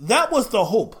 That was the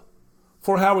hope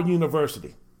for Howard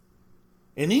University.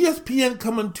 And ESPN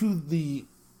coming to the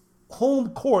home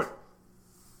court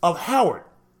of Howard,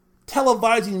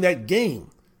 televising that game,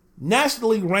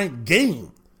 nationally ranked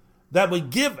game, that would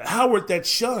give Howard that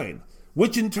shine,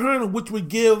 which in turn, would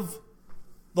give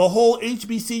the whole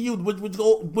HBCU,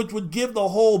 which would give the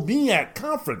whole MEAC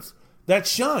conference that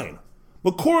shine.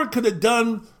 McCord could have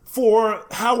done for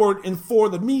Howard and for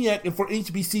the MEAC and for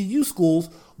HBCU schools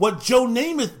what Joe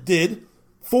Namath did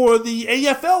for the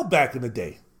AFL back in the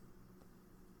day.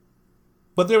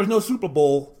 But there was no Super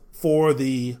Bowl for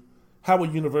the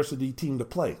Howard University team to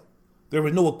play. There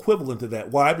was no equivalent to that.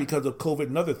 Why? Because of COVID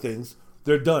and other things.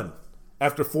 They're done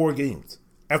after 4 games.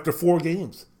 After 4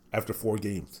 games. After 4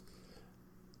 games.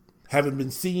 Haven't been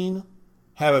seen.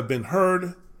 Haven't been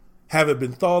heard. Haven't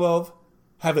been thought of.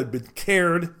 Haven't been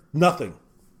cared. Nothing.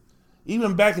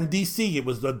 Even back in D.C., it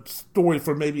was a story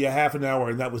for maybe a half an hour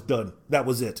and that was done. That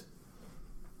was it.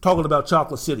 Talking about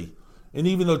Chocolate City. And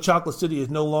even though Chocolate City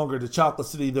is no longer the Chocolate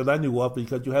City that I knew of,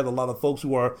 because you had a lot of folks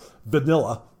who are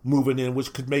vanilla moving in,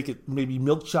 which could make it maybe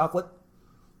milk chocolate.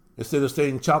 Instead of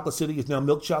saying Chocolate City, it's now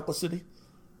Milk Chocolate City.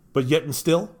 But yet and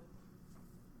still,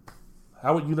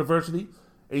 Howard University,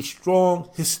 a strong,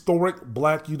 historic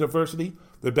black university.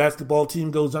 Their basketball team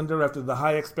goes under after the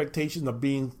high expectation of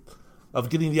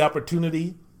getting the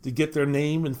opportunity to get their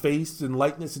name and face and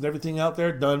likeness and everything out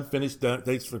there. Done, finished, done.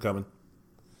 Thanks for coming.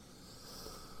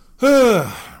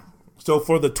 So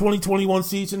for the 2021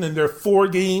 season and their 4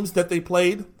 games that they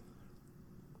played,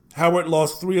 Howard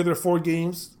lost 3 of their 4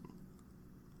 games.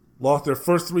 Lost their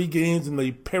first 3 games in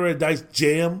the Paradise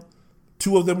Jam.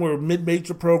 2 of them were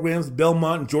mid-major programs,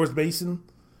 Belmont and George Mason.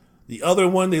 The other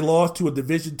one they lost to a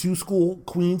Division II school,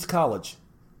 Queens College.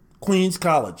 Queens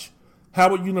College.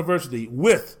 Howard University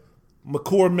with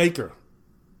McCord Maker.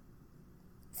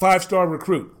 5-star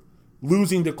recruit.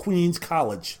 Losing to Queens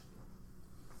College.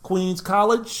 Queens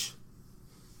College.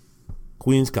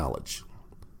 Queens College.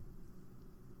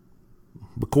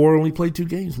 McCord only played 2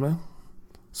 games, man.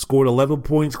 Scored 11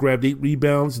 points, grabbed 8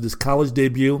 rebounds in his college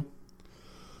debut.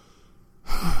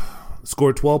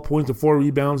 Scored 12 points and 4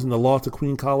 rebounds in the loss to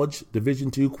Queen College,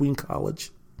 Division II Queen College.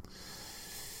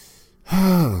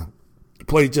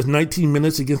 played just 19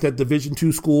 minutes against that Division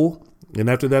II school. And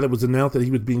after that, it was announced that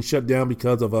he was being shut down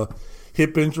because of a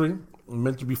hip injury. I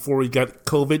mentioned before he got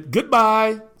COVID.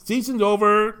 Goodbye. Season's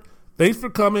over. Thanks for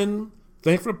coming.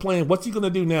 Thanks for playing. What's he going to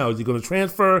do now? Is he going to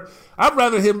transfer? I'd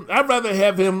rather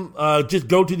have him just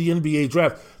go to the NBA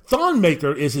draft.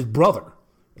 Thonmaker is his brother.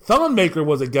 Thonmaker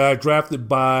was a guy drafted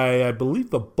by, I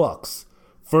believe, the Bucks,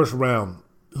 first round,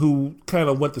 who kind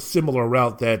of went the similar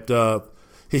route that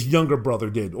his younger brother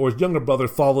did, or his younger brother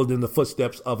followed in the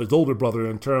footsteps of his older brother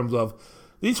in terms of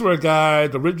these were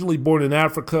guys originally born in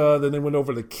Africa, then they went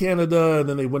over to Canada, and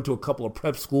then they went to a couple of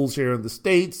prep schools here in the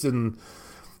States, and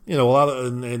a lot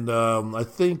of, I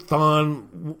think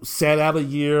Thon sat out a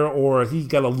year, or he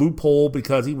got a loophole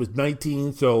because he was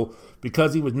 19. So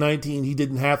because he was 19, he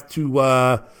didn't have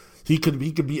to. He could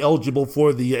be eligible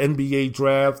for the NBA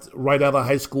draft right out of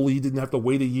high school. He didn't have to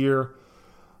wait a year.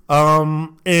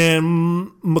 And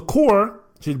McCord,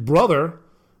 his brother,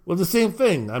 was the same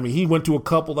thing. I mean, he went to a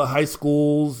couple of high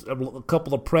schools, a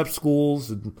couple of prep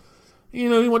schools, and he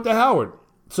went to Howard.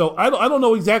 So I don't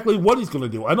know exactly what he's going to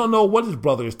do. I don't know what his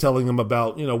brother is telling him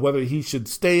about, whether he should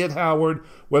stay at Howard,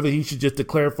 whether he should just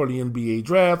declare for the NBA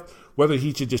draft, whether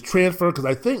he should just transfer. Because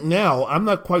I think now, I'm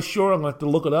not quite sure, I'm going to have to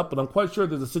look it up, but I'm quite sure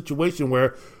there's a situation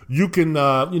where you can,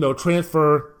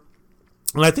 transfer.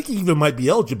 And I think he even might be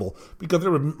eligible because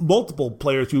there were multiple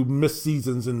players who missed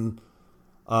seasons and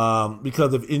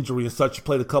because of injury and such,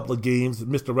 played a couple of games,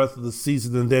 missed the rest of the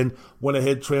season, and then went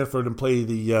ahead, transferred, and played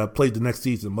the next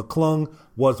season. McClung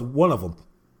was one of them.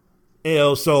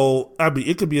 So I mean,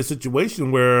 it could be a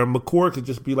situation where McCord could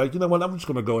just be like, you know what, I'm just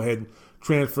going to go ahead and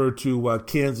transfer to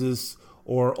Kansas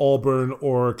or Auburn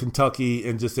or Kentucky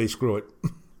and just say screw it.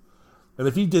 And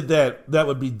if he did that, that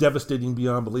would be devastating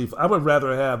beyond belief. I would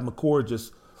rather have McCord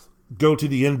just go to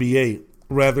the NBA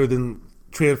rather than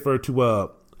transfer to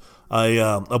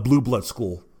a blue blood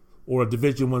school or a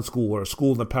Division I school or a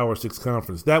school in the Power 6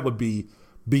 conference. That would be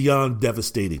beyond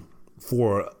devastating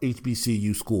for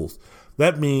HBCU schools.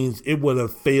 That means it would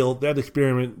have failed. That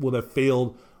experiment would have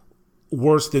failed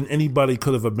worse than anybody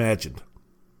could have imagined.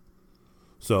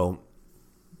 So,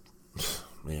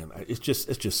 man, it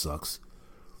just sucks.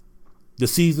 The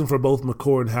season for both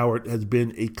McCord and Howard has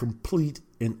been a complete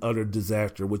and utter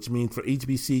disaster, which means for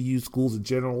HBCU schools in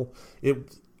general,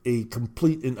 it's a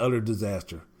complete and utter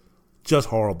disaster. Just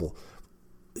horrible.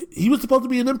 He was supposed to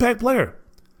be an impact player.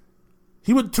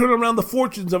 He would turn around the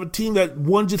fortunes of a team that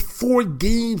won just 4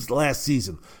 games last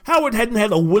season. Howard hadn't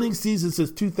had a winning season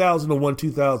since 2001,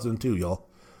 2002, y'all.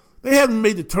 They hadn't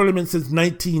made the tournament since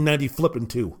 1990 flipping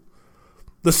 2.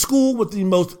 The school with the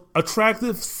most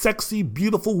attractive, sexy,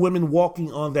 beautiful women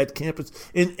walking on that campus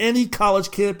in any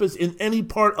college campus in any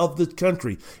part of the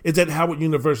country is at Howard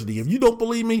University. If you don't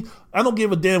believe me, I don't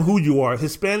give a damn who you are.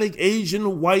 Hispanic,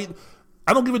 Asian, white,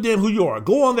 I don't give a damn who you are.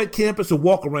 Go on that campus and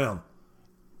walk around.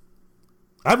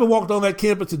 I haven't walked on that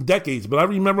campus in decades, but I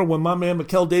remember when my man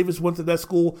Mikel Davis went to that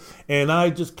school, and I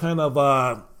just kind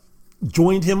of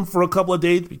joined him for a couple of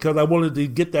days because I wanted to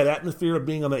get that atmosphere of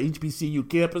being on an HBCU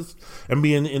campus and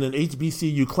being in an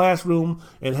HBCU classroom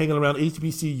and hanging around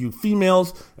HBCU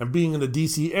females and being in the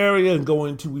D.C. area and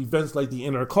going to events like the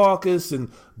Inner Caucus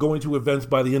and going to events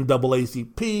by the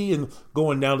NAACP and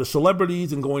going down to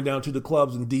celebrities and going down to the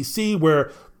clubs in D.C.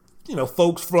 where,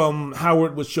 folks from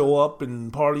Howard would show up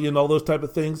and party and all those type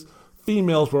of things.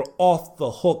 Females were off the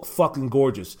hook fucking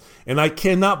gorgeous. And I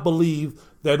cannot believe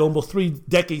that almost 3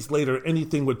 decades later,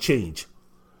 anything would change.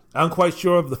 I'm quite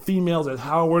sure the females at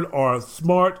Howard are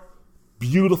smart,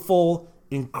 beautiful,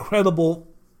 incredible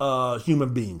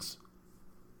human beings.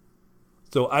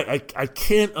 So I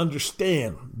can't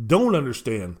don't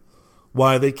understand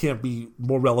why they can't be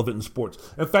more relevant in sports.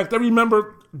 In fact, I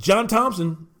remember John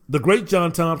Thompson, the great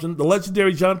John Thompson, the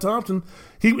legendary John Thompson,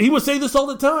 he would say this all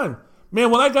the time. Man,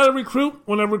 when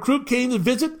a recruit came to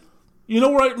visit,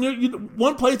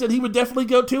 one place that he would definitely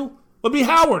go to would be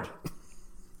Howard.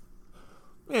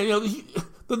 Man,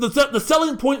 the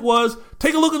selling point was,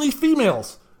 take a look at these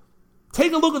females.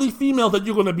 Take a look at these females that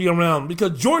you're going to be around.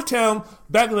 Because Georgetown,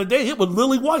 back in the day, it was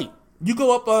lily white. You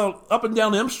go up and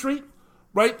down M Street,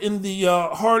 right in the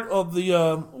heart of the,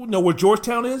 where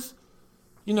Georgetown is.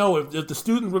 If the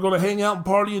students were going to hang out and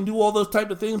party and do all those type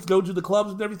of things, go to the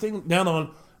clubs and everything, down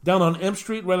on M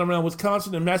Street, right around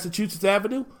Wisconsin and Massachusetts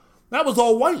Avenue, that was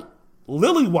all white,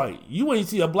 lily white. You ain't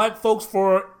see a black folks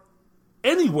for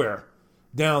anywhere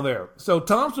down there. So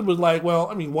Thompson was like, well,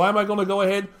 I mean, why am I going to go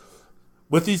ahead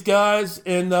with these guys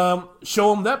and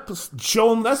show them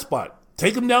that spot?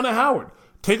 Take them down to Howard.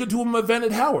 Take them to an event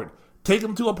at Howard. Take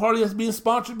them to a party that's being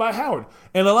sponsored by Howard.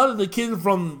 And a lot of the kids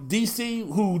from D.C.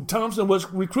 who Thompson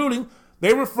was recruiting,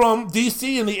 They were from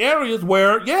D.C. in the areas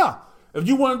where, yeah, if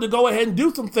you wanted to go ahead and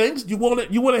do some things, you went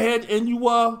ahead and you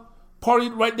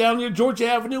partied right down near Georgia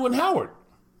Avenue in Howard.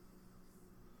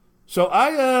 So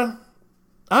I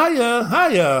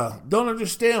don't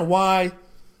understand why,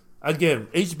 again,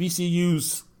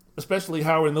 HBCUs, especially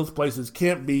Howard and those places,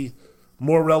 can't be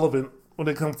more relevant when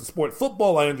it comes to sport.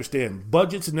 Football, I understand.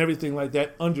 Budgets and everything like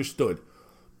that, understood.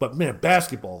 But, man,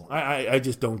 basketball, I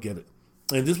just don't get it.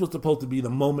 And this was supposed to be the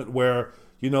moment where,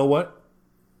 you know what,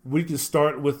 we can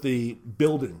start with the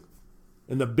building.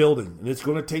 And it's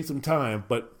going to take some time,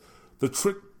 but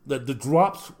the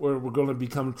drops were going to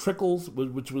become trickles,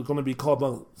 which was going to be called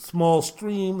a small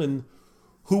stream, and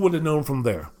who would have known from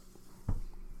there?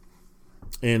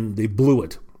 And they blew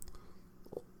it.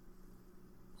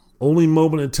 Only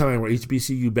moment in time where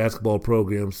HBCU basketball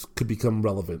programs could become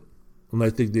relevant, and I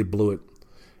think they blew it.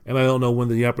 And I don't know when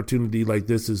the opportunity like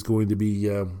this is going to be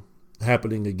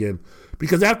happening again.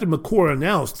 Because after McCord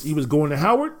announced he was going to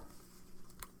Howard,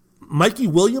 Mikey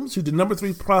Williams, who's the number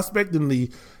 3 prospect in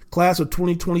the class of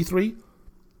 2023,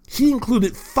 he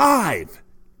included 5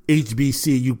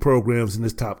 HBCU programs in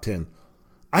his top 10.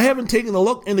 I haven't taken a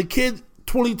look, and the kid,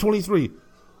 2023,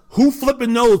 who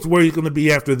flipping knows where he's going to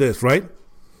be after this, right?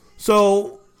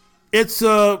 So it's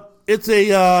a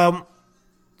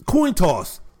coin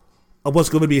toss of what's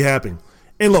going to be happening.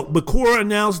 And look, McCord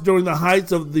announced during the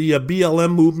heights of the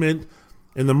BLM movement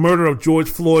and the murder of George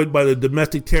Floyd by the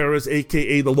domestic terrorists,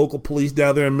 a.k.a. the local police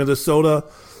down there in Minnesota.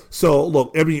 So,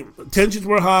 look, tensions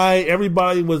were high.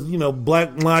 Everybody was,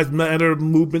 Black Lives Matter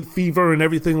movement fever and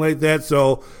everything like that.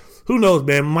 So, who knows,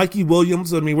 man? Mikey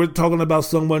Williams, we're talking about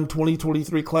someone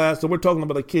 2023 class. So, we're talking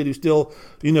about a kid who's still,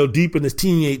 deep in his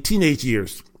teenage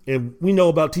years. And we know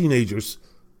about teenagers.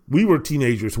 We were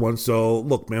teenagers once. So,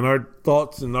 look, man, our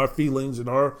thoughts and our feelings and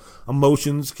our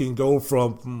emotions can go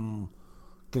from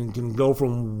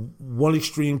one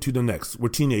extreme to the next. We're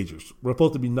teenagers. We're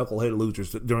supposed to be knucklehead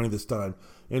losers during this time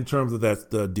in terms of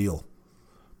that deal.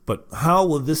 But how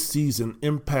will this season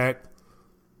impact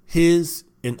his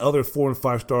and other 4- and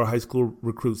 5-star high school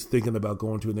recruits thinking about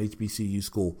going to an HBCU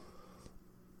school?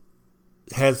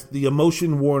 Has the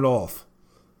emotion worn off?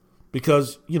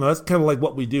 Because, that's kind of like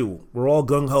what we do. We're all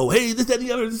gung-ho. Hey, this, that, and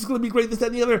the other. This is going to be great. This, that,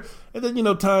 and the other. And then,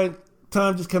 time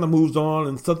just kind of moves on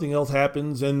and something else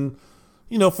happens. And,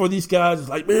 for these guys, it's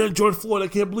like, man, George Floyd, I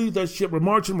can't believe that shit. We're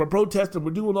marching, we're protesting,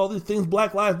 we're doing all these things.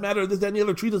 Black Lives Matter, this, that, and the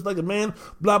other. Treat us like a man,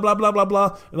 blah, blah, blah, blah,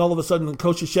 blah. And all of a sudden,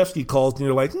 Coach Krzyzewski calls, and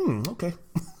you're like, okay.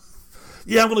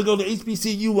 Yeah, I'm going to go to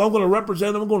HBCU. I'm going to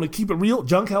represent them. I'm going to keep it real.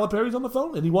 John Calipari's on the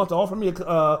phone, and he wants to offer me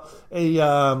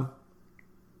a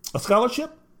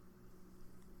scholarship.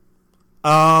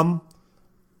 Are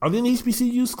there any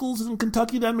HBCU schools in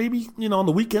Kentucky that maybe, on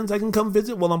the weekends I can come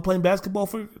visit while I'm playing basketball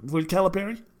for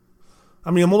Calipari?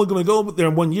 I'm only going to go there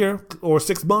in 1 year or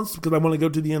 6 months because I want to go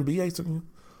to the NBA.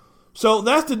 So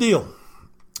that's the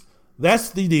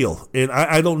deal. And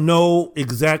I don't know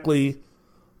exactly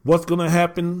what's going to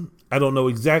happen. I don't know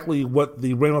exactly what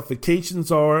the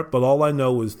ramifications are, but all I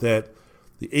know is that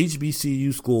the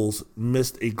HBCU schools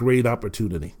missed a great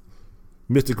opportunity.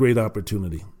 The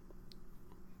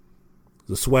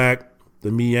SWAC, the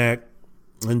MEAC,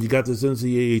 and you got this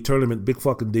NCAA tournament, big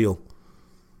fucking deal.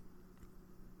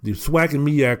 The SWAC and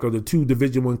MEAC are the 2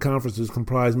 Division I conferences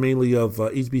comprised mainly of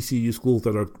HBCU schools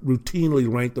that are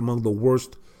routinely ranked among the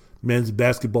worst men's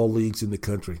basketball leagues in the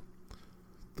country.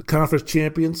 The conference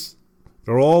champions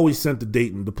are always sent to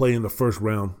Dayton to play in the first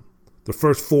round, the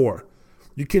first 4.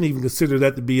 You can't even consider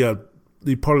that to be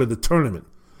part of the tournament.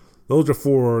 Those are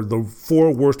for the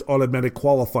 4 worst automatic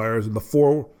qualifiers and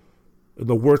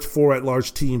the worst 4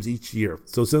 at-large teams each year.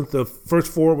 So since the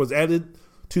first 4 was added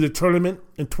to the tournament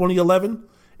in 2011,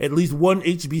 at least one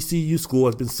HBCU school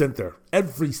has been sent there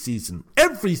every season.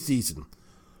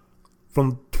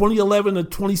 From 2011 to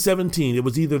 2017, it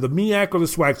was either the MEAC or the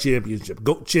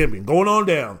SWAC champion going on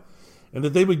down. And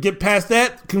if they would get past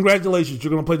that, congratulations, you're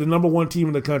going to play the number 1 team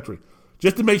in the country.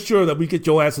 Just to make sure that we get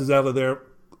your asses out of there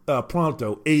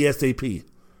pronto, ASAP.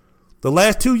 The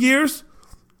last 2 years,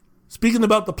 speaking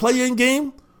about the play-in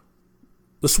game,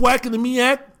 the SWAC and the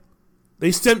MEAC,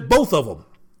 they sent both of them,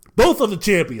 both of the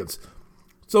champions.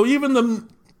 So even the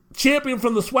champion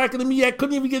from the SWAC and the MEAC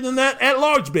couldn't even get in that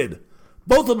at-large bid.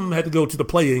 Both of them had to go to the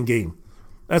play-in game.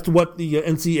 That's what the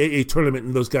NCAA tournament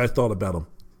and those guys thought about them.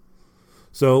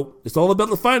 So it's all about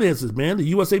the finances, man. The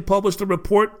USA published a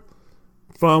report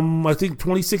from, I think,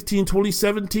 2016,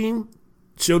 2017,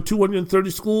 showed 230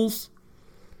 schools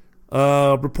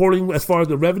reporting as far as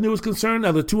the revenue is concerned. Out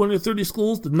of the 230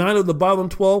 schools, the 9 of the bottom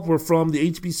 12 were from the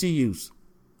HBCUs.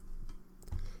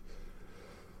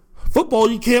 Football,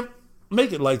 you can't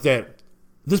make it like that.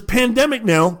 this pandemic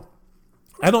now,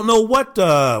 I don't know what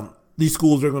these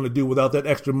schools are going to do without that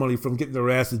extra money from getting their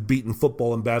asses beat in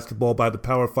football and basketball by the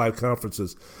Power 5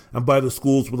 conferences and by the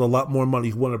schools with a lot more money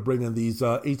who want to bring in these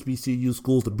HBCU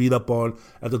schools to beat up on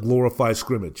at the glorified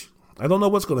scrimmage. I don't know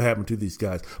what's going to happen to these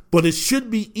guys, but it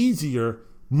should be easier,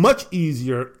 much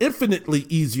easier, infinitely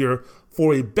easier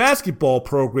for a basketball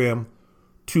program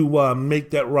to make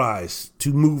that rise,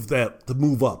 to move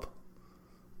up.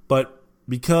 But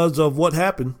because of what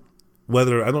happened,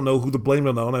 whether, I don't know who to blame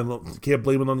it on. You can't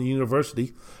blame it on the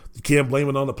university. You can't blame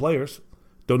it on the players.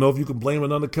 Don't know if you can blame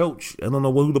it on the coach. I don't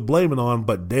know who to blame it on,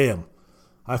 but damn.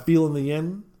 I feel in the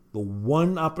end, the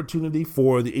one opportunity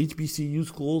for the HBCU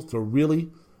schools to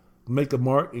really make a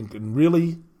mark and can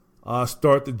really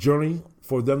start the journey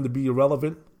for them to be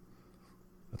irrelevant.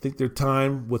 I think their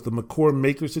time with the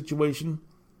McCord-Maker situation,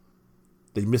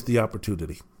 they missed the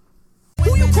opportunity.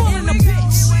 Who you calling a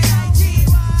bitch?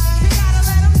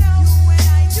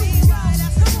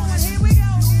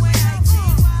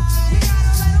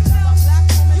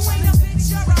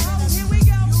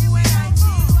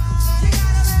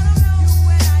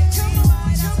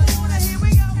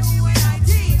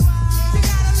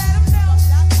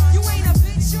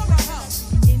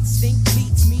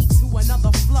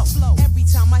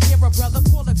 Brother,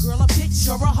 call a girl a bitch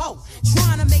or a hoe.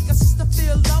 Trying to make a sister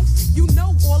feel low. You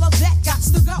know all of that got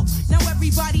to go. Now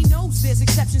everybody knows there's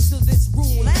exceptions to this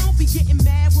rule. I don't be getting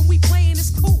mad when we playing,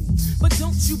 it's cool. But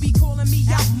don't you be calling me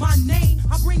out my name.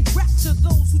 I bring rap to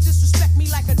those who disrespect me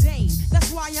like a dame.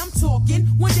 That's why I'm talking.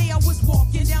 One day I was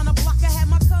walking down a block. I had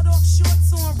my cut off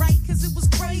shorts on, right? Cause it was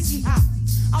crazy hot.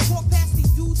 I walked past these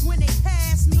dudes when they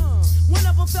passed me. One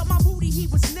of them felt my booty, he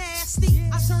was nasty.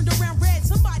 I turned around red,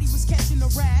 somebody was catching a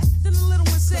rat. Then the little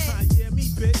one said, yeah, me,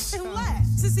 bitch. And laughed.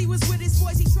 Since he was with his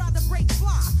boys, he tried to break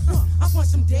fly. I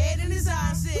punched him dead in his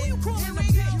eyes and said, who you calling a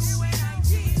bitch?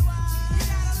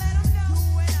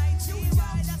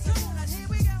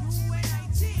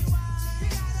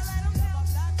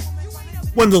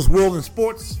 Wendell's World in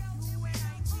Sports.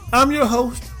 I'm your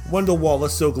host, Wendell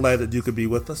Wallace. So glad that you could be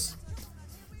with us.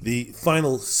 The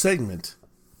final segment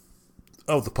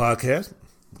of the podcast.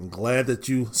 I'm glad that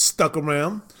you stuck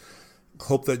around.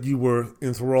 Hope that you were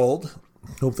enthralled.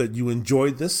 Hope that you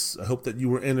enjoyed this. I hope that you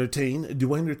were entertained.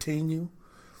 Do I entertain you?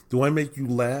 Do I make you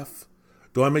laugh?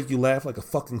 Do I make you laugh like a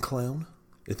fucking clown?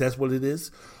 If that's what it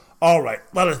is. All right,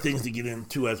 a lot of things to get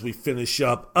into as we finish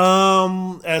up.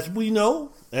 As you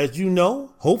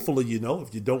know, hopefully you know,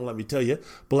 if you don't, let me tell you,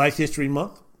 Black History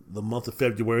Month, the month of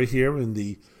February here in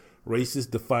the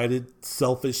racist, divided,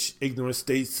 selfish, ignorant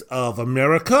states of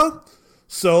America.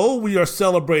 So we are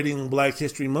celebrating Black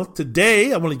History Month.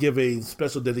 Today, I want to give a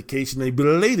special dedication, a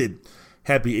belated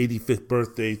happy 85th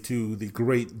birthday to the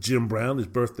great Jim Brown. His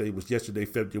birthday was yesterday,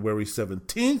 February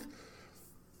 17th.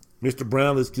 Mr.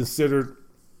 Brown is considered,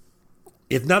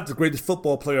 if not the greatest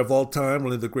football player of all time,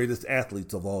 one of the greatest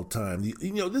athletes of all time.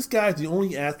 This guy is the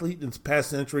only athlete in this past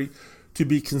century to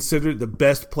be considered the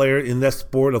best player in that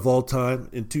sport of all time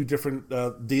in two different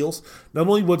deals. Not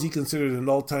only was he considered an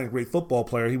all-time great football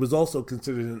player, he was also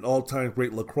considered an all-time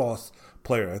great lacrosse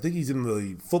player. I think he's in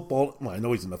the football, well, I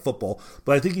know he's in the football,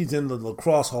 but I think he's in the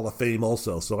lacrosse Hall of Fame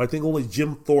also. So I think only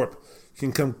Jim Thorpe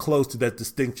can come close to that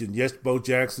distinction. Yes, Bo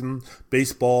Jackson,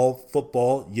 baseball,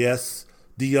 football, yes.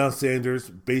 Deion Sanders,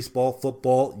 baseball,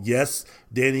 football, yes.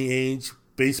 Danny Ainge,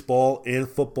 baseball and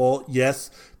football, yes.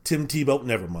 Tim Tebow,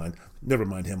 never mind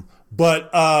him. But,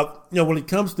 when it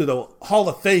comes to the Hall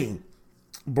of Fame,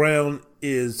 Brown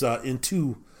is in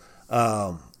two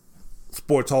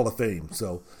sports Hall of Fame.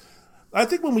 So I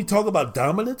think when we talk about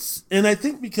dominance, and I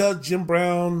think because Jim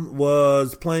Brown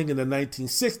was playing in the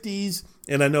 1960s,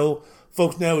 and I know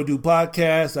folks now who do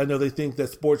podcasts, I know they think that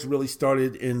sports really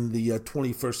started in the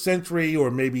 21st century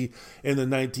or maybe in the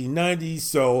 1990s.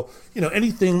 So,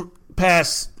 anything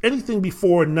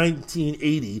before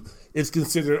 1980 is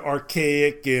considered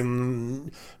archaic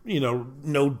and,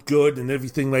 no good and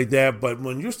everything like that. But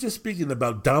when you're just speaking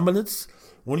about dominance,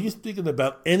 when you're speaking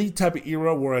about any type of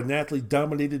era where an athlete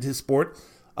dominated his sport,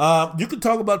 you can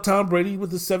talk about Tom Brady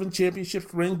with his 7 championship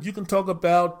rings. You can talk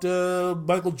about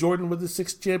Michael Jordan with his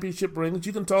 6 championship rings.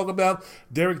 You can talk about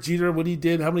Derek Jeter, what he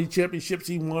did, how many championships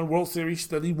he won, World Series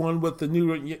that he won with the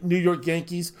New York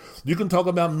Yankees. You can talk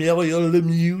about Mario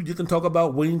Lemieux. You can talk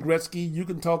about Wayne Gretzky. You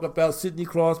can talk about Sidney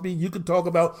Crosby. You can talk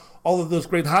about all of those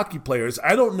great hockey players.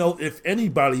 I don't know if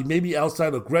anybody, maybe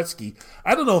outside of Gretzky,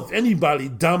 I don't know if anybody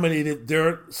dominated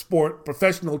their sport,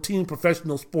 professional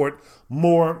sport,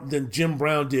 more than Jim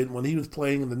Brown did when he was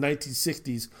playing in the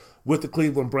 1960s with the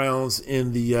Cleveland Browns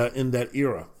in that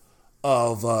era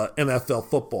of NFL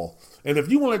football. And if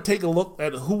you want to take a look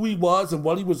at who he was and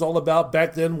what he was all about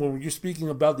back then, when you're speaking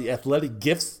about the athletic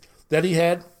gifts that he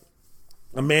had,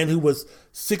 a man who was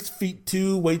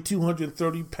 6'2", weighed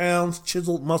 230 pounds,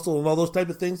 chiseled muscle and all those type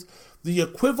of things, the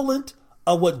equivalent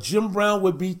of what Jim Brown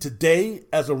would be today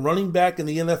as a running back in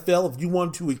the NFL, if you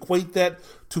want to equate that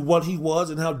to what he was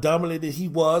and how dominated he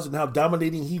was and how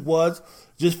dominating he was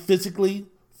just physically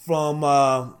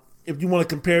from, if you want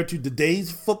to compare it to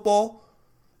today's football,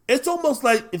 it's almost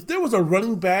like if there was a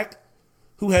running back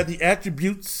who had the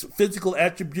attributes, physical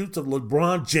attributes of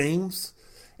LeBron James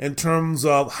in terms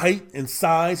of height and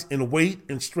size and weight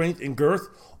and strength and girth,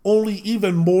 only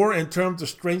even more in terms of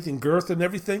strength and girth and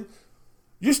everything,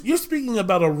 you're speaking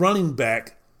about a running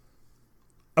back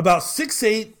about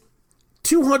 6'8",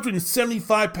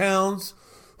 275 pounds,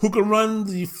 who can run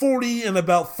the 40 in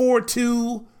about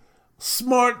 4.2,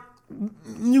 smart,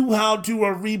 knew how to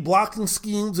read blocking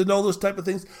schemes and all those type of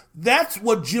things. That's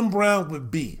what Jim Brown would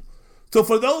be. So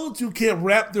for those who can't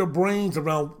wrap their brains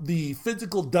around the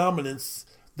physical dominance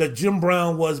that Jim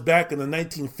Brown was back in the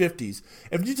 1950s,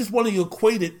 if you just want to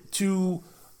equate it to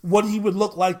what he would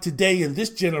look like today in this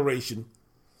generation,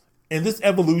 and this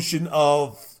evolution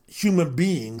of human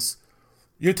beings,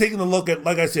 you're taking a look at,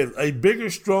 like I said, a bigger,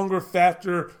 stronger,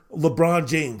 faster LeBron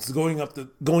James going up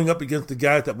against the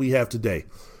guys that we have today.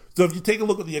 So if you take a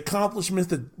look at the accomplishments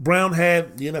that Brown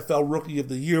had, the NFL Rookie of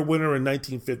the Year winner in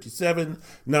 1957,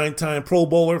 9-time Pro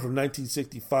Bowler from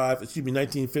 1957 to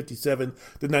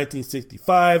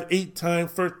 1965, 8-time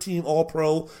first-team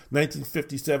All-Pro,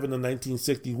 1957 to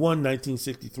 1961,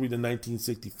 1963 to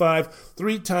 1965,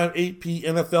 3-time AP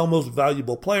NFL Most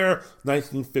Valuable Player,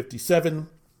 1957,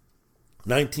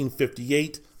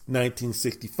 1958,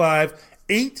 1965,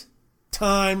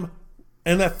 8-time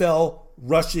NFL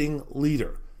rushing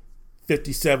leader,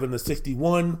 57 to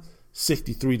 61,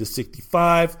 63 to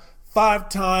 65,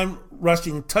 5-time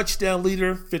rushing touchdown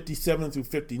leader, 57 through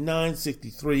 59,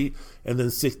 63, and then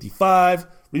 65.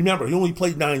 Remember, he only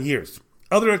played 9 years.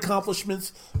 Other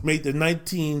accomplishments: made the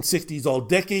 1960s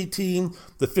All-Decade Team,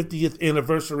 the 50th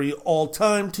Anniversary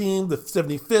All-Time Team, the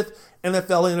 75th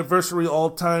NFL Anniversary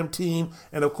All-Time Team,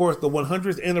 and of course the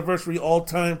 100th Anniversary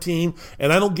All-Time Team.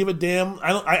 And I don't give a damn.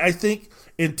 I think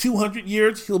in 200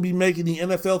 years he'll be making the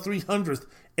NFL 300th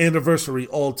Anniversary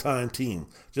All-Time Team,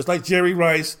 just like Jerry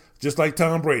Rice, just like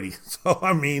Tom Brady. So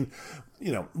I mean,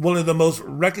 one of the most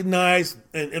recognized.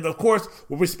 And of course,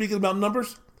 when we're speaking about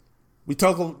numbers, we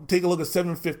take a look at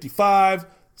 755,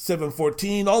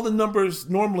 714. All the numbers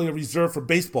normally are reserved for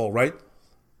baseball, right?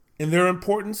 And their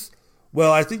importance.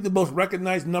 Well, I think the most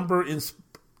recognized number in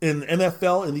the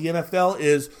NFL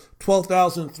is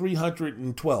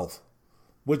 12,312,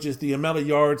 which is the amount of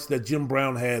yards that Jim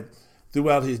Brown had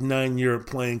throughout his 9-year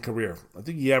playing career. I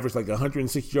think he averaged like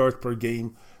 106 yards per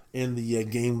game in the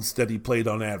games that he played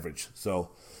on average. So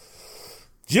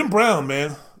Jim Brown,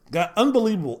 man, got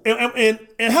unbelievable. And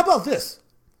how about this?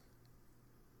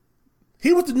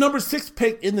 He was the number 6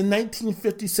 pick in the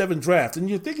 1957 draft. And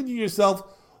you're thinking to yourself,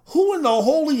 who in the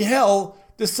holy hell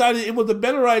decided it was a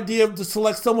better idea to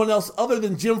select someone else other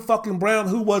than Jim fucking Brown,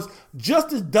 who was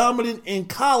just as dominant in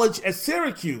college at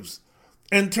Syracuse?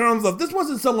 In terms of, this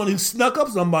wasn't someone who snuck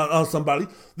up on somebody.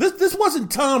 This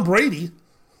wasn't Tom Brady,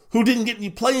 who didn't get any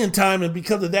playing time and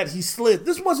because of that he slid.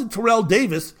 This wasn't Terrell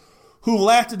Davis, who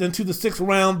lasted into the 6th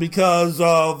round because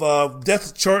of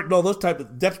depth chart and all those type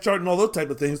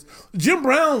of things. Jim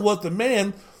Brown was the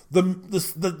man.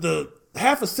 The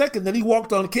half a second that he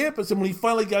walked on campus, and when he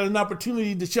finally got an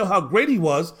opportunity to show how great he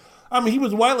was, I mean, he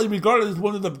was widely regarded as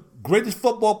one of the greatest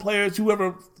football players who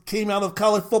ever came out of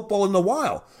college football in a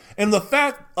while. And the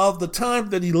fact of the time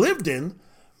that he lived in,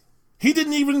 he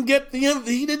didn't even get the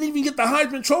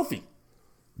Heisman Trophy.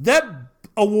 That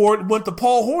award went to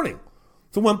Paul Hornung.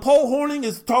 So when Paul Hornung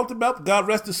is talked about, God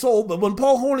rest his soul, but when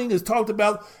Paul Hornung is talked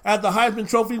about as the Heisman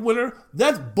Trophy winner,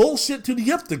 that's bullshit to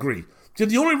the nth degree. So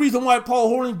the only reason why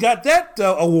Paul Hornung got that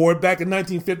award back in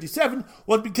 1957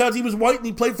 was because he was white and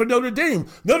he played for Notre Dame.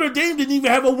 Notre Dame didn't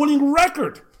even have a winning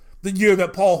record the year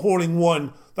that Paul Hornung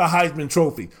won the Heisman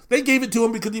Trophy. They gave it to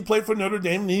him because he played for Notre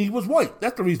Dame and he was white.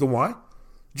 That's the reason why.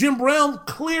 Jim Brown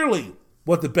clearly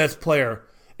was the best player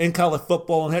in college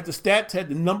football and had the stats, had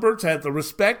the numbers, had the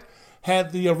respect,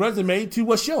 had the resume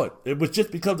to show it. It was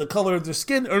just because of the color of their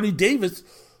skin. Ernie Davis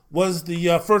was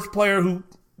the first player who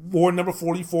wore number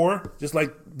 44, just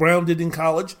like Brown did in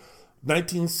college.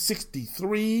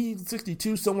 1963,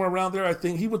 62, somewhere around there, I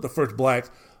think. He was the first black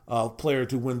player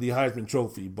to win the Heisman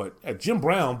Trophy. But Jim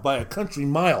Brown, by a country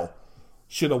mile,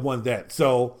 should have won that.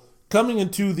 So coming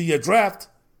into the draft,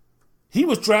 he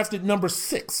was drafted number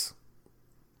 6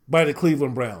 by the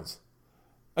Cleveland Browns.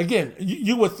 again,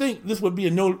 you would think this would be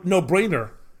a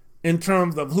no-brainer in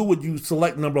terms of who would you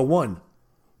select number one.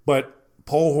 But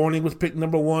Paul Hornung was picked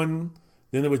number one.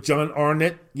 Then there was John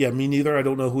Arnett. Yeah, me neither. I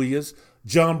don't know who he is.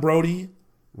 John Brody,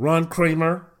 Ron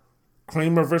Kramer,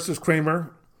 Kramer versus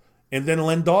Kramer, and then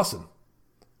Len Dawson.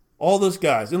 All those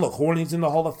guys. And look, Horning's in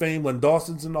the Hall of Fame. Len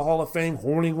Dawson's in the Hall of Fame.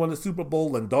 Horning won the Super Bowl.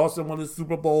 Len Dawson won the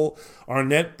Super Bowl.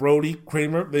 Arnett, Brody,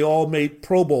 Kramer, they all made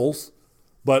Pro Bowls.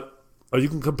 But are you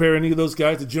going to compare any of those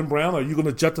guys to Jim Brown? Are you going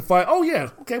to justify, oh,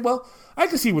 yeah, okay, well, I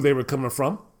can see where they were coming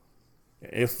from.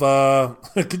 If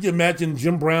could you imagine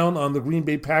Jim Brown on the Green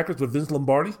Bay Packers with Vince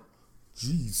Lombardi?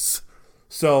 Jeez.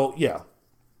 So, yeah.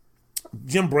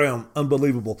 Jim Brown,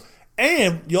 unbelievable.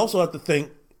 And you also have to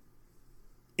think,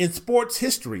 in sports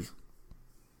history,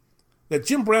 that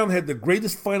Jim Brown had the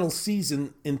greatest final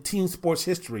season in team sports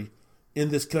history in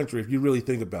this country, if you really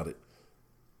think about it.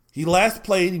 He last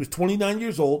played, he was 29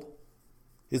 years old.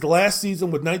 His last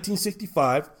season was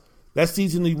 1965. That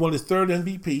season he won his third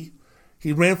MVP.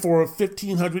 He ran for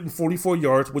 1,544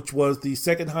 yards, which was the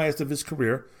second highest of his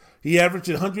career. He averaged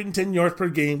 110 yards per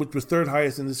game, which was third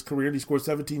highest in his career. And he scored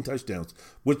 17 touchdowns,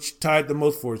 which tied the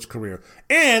most for his career.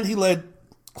 And he led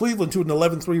Cleveland to an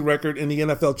 11-3 record in the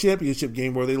NFL championship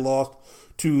game where they lost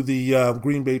to the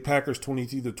Green Bay Packers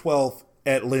 23-12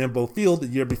 at Lambeau Field the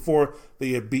year before.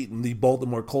 They had beaten the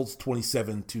Baltimore Colts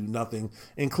 27-0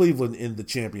 in Cleveland in the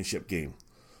championship game.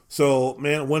 So,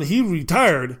 man, when he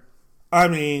retired,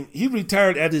 he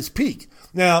retired at his peak.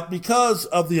 Now, because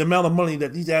of the amount of money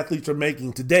that these athletes are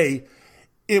making today,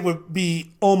 it would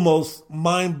be almost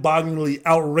mind-bogglingly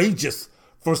outrageous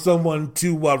for someone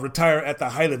to retire at the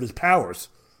height of his powers.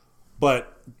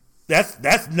 But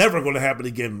that's never going to happen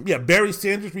again. Yeah, Barry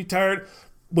Sanders retired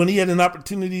when he had an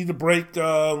opportunity to break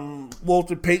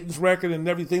Walter Payton's record and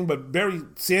everything. But Barry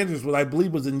Sanders, I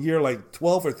believe, was in year like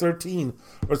 12 or 13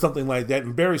 or something like that.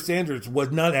 And Barry Sanders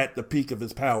was not at the peak of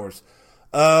his powers.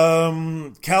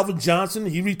 Calvin Johnson,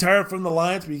 he retired from the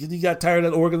Lions because he got tired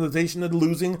of the organization and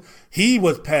losing. He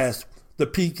was past the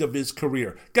peak of his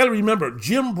career. Got to remember,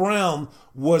 Jim Brown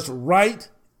was right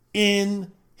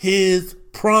in his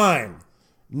prime.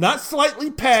 Not slightly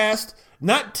past,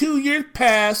 not 2 years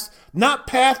past, not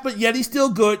past, but yet he's still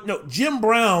good. No, Jim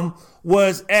Brown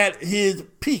was at his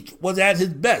peak, was at his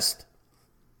best.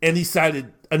 And he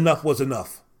decided enough was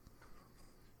enough.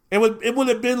 It would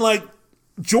have been like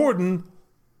Jordan.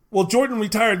 Well, Jordan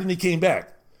retired and he came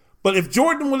back. But if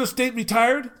Jordan would have stayed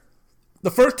retired,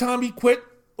 the first time he quit,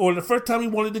 or the first time he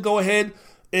wanted to go ahead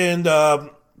and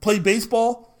play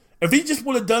baseball, if he just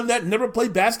would have done that and never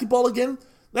played basketball again,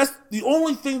 that's the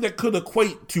only thing that could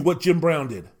equate to what Jim Brown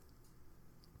did.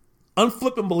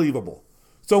 Unflippin' believable.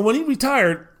 So when he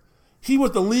retired, he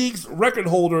was the league's record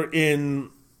holder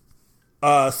in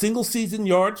single season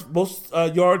yards, most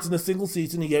yards in a single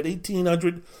season. He had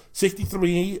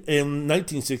 1,863 in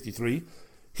 1963.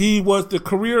 He was the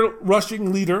career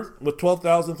rushing leader with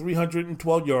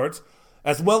 12,312 yards,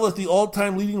 as well as the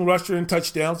all-time leading rusher in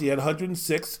touchdowns. He had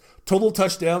 106, total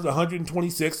touchdowns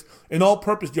 126, and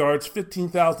all-purpose yards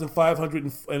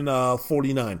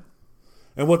 15,549.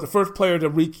 And was the first player to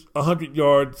reach 100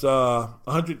 yards,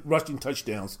 100 rushing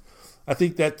touchdowns. I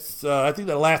think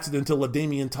that lasted until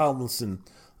LaDainian Tomlinson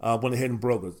went ahead and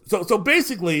broke it. So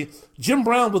basically, Jim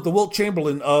Brown was the Wilt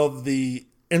Chamberlain of the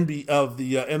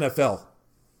NFL.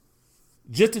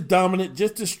 Just as dominant,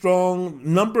 just as strong,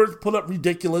 numbers put up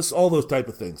ridiculous, all those type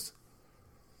of things.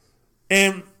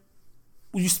 And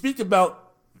when you speak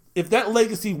about if that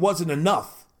legacy wasn't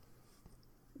enough,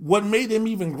 what made him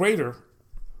even greater,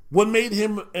 what made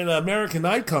him an American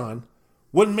icon,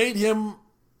 what made him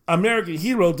American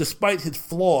hero despite his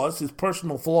flaws, his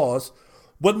personal flaws,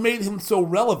 what made him so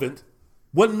relevant,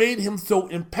 what made him so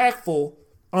impactful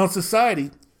on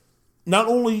society, not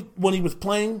only when he was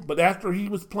playing, but after he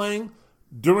was playing,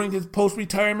 during his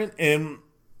post-retirement, and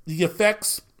the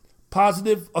effects,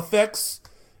 positive effects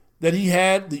that he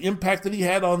had, the impact that he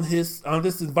had on this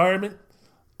environment,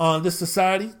 on this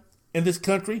society, in this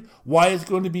country, why it's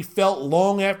going to be felt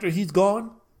long after he's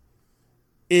gone,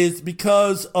 is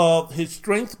because of his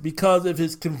strength, because of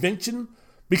his conviction,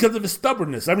 because of his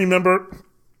stubbornness. I remember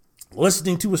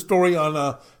listening to a story on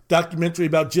a documentary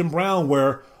about Jim Brown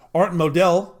where Art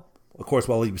Modell, of course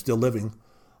while he was still living,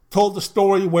 told the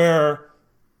story where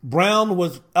Brown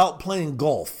was out playing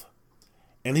golf.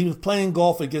 And he was playing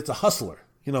golf against a hustler,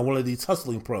 one of these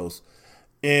hustling pros.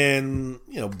 And,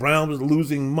 Brown was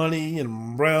losing money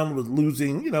and Brown was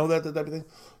losing, that type of thing.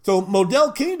 So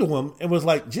Modell came to him and was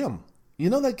like, Jim,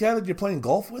 you know that guy that you're playing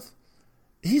golf with?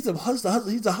 He's a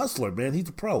hustler, man. He's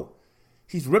a pro.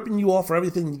 He's ripping you off for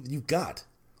everything you've got.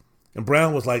 And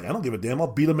Brown was like, I don't give a damn. I'll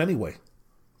beat him anyway.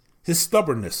 his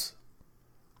stubbornness,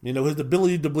 his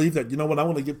ability to believe that, I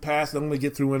want to get past, I'm going to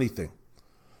get through anything.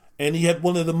 And he had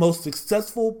one of the most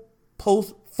successful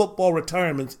post-football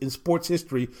retirements in sports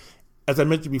history, as I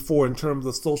mentioned before, in terms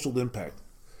of social impact.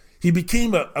 He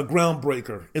became a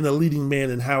groundbreaker and a leading man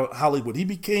in Hollywood. He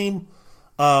became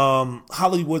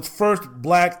Hollywood's first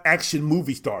black action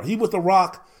movie star. He was The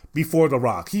Rock before The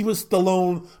Rock. He was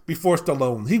Stallone before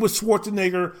Stallone. He was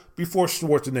Schwarzenegger before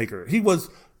Schwarzenegger. He was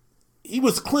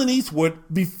Clint Eastwood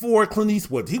before Clint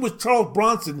Eastwood. He was Charles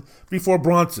Bronson before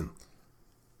Bronson.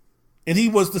 And he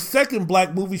was the second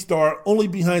black movie star, only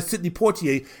behind Sidney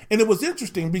Poitier. And it was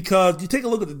interesting because you take a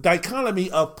look at the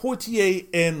dichotomy of Poitier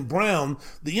and Brown,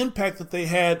 the impact that they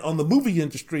had on the movie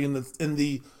industry and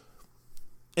the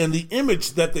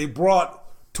image that they brought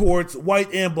towards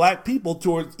white and black people,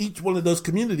 towards each one of those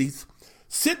communities.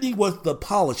 Sidney was the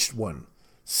polished one.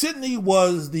 Sidney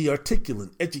was the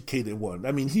articulate, educated one.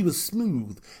 I mean, he was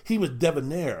smooth. He was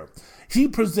debonair. He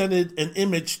presented an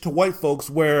image to white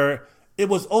folks where it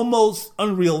was almost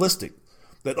unrealistic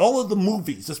that all of the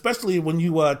movies, especially when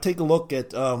you take a look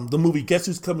at the movie Guess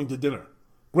Who's Coming to Dinner,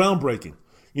 groundbreaking.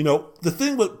 The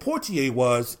thing with Poitier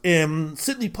was, and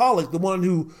Sidney Pollack, the one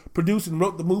who produced and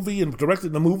wrote the movie and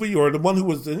directed the movie, or the one who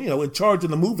was, in charge of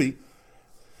the movie,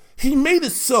 he made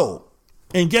it so.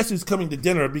 And Guess Who's Coming to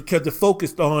Dinner, because it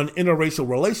focused on interracial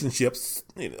relationships.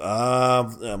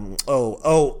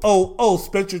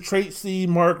 Spencer Tracy,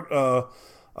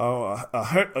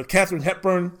 Katharine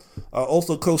Hepburn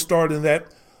also co-starred in that.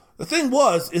 The thing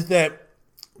is that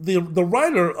the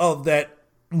writer of that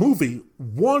movie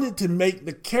wanted to make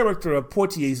the character of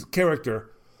Poitier's character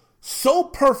so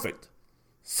perfect,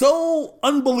 so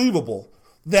unbelievable,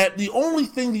 that the only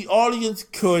thing the audience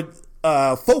could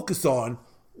focus on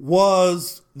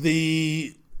was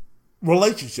the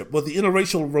relationship, was the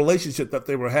interracial relationship that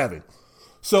they were having.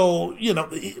 So,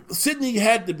 Sidney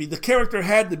the character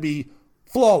had to be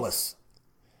flawless,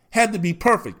 had to be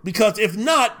perfect, because if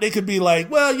not, they could be like,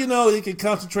 they could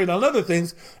concentrate on other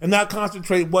things and not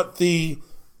concentrate what the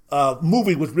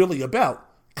movie was really about.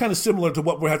 Kind of similar to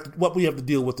what we have to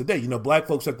deal with today. Black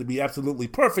folks have to be absolutely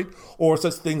perfect, or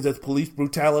such things as police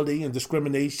brutality and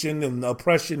discrimination and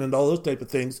oppression and all those type of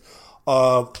things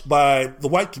by the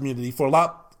white community. For a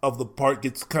lot of the part,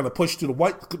 gets kind of pushed to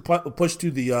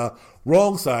the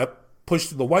wrong side. Pushed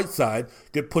to the white side,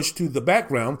 get pushed to the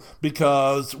background,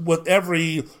 because with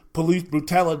every police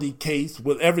brutality case,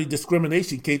 with every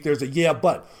discrimination case, there's a yeah,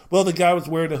 but. Well, the guy was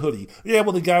wearing a hoodie. Yeah,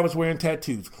 well, the guy was wearing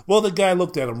tattoos. Well, the guy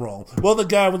looked at him wrong. Well, the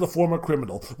guy was a former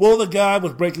criminal. Well, the guy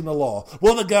was breaking the law.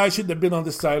 Well, the guy shouldn't have been on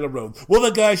this side of the road. Well,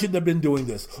 the guy shouldn't have been doing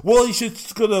this. Well, he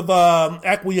could have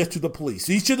acquiesced to the police.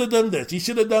 He should have done this. He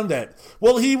should have done that.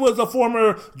 Well, he was a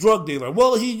former drug dealer.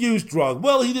 Well, he used drugs.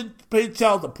 Well, he didn't pay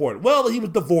child support. Well, he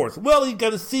was divorced. Well, he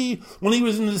got a C when he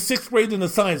was in the 6th grade in a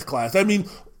science class. I mean,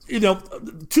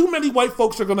 too many white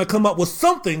folks are going to come up with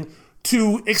something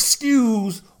to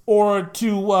excuse or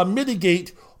to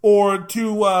mitigate or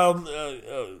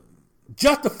to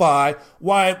justify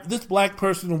why this black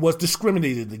person was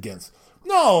discriminated against.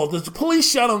 No, the police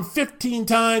shot him 15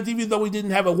 times, even though he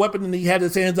didn't have a weapon and he had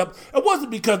his hands up. It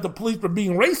wasn't because the police were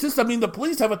being racist. I mean, the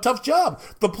police have a tough job.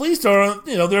 The police are,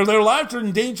 their lives are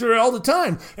in danger all the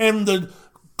time. And the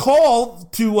call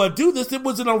to do this, it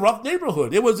was in a rough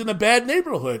neighborhood. It was in a bad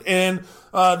neighborhood. And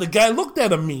the guy looked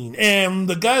at him mean. And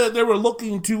the guy that they were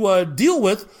looking to deal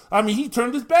with, I mean, he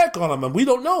turned his back on him. And we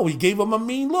don't know. He gave him a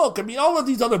mean look. I mean, all of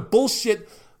these other bullshit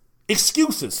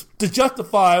excuses to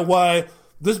justify why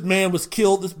this man was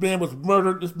killed, this man was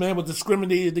murdered, this man was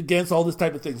discriminated against, all this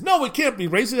type of things. No, it can't be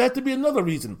racist. It has to be another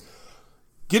reason.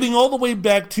 Getting all the way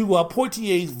back to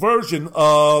Poitier's version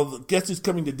of Guess Who's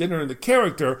Coming to Dinner and the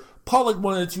character, Pollack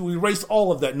wanted to erase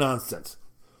all of that nonsense.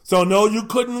 So no, you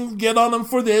couldn't get on him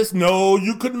for this. No,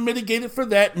 you couldn't mitigate it for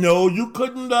that. No, you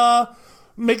couldn't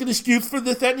make an excuse for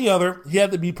this, that, and the other. He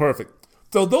had to be perfect.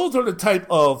 So those are the type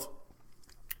of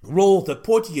roles that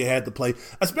Poitier had to play,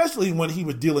 especially when he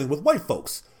was dealing with white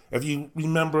folks. If you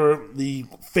remember the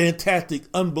fantastic,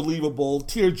 unbelievable,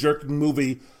 tear-jerking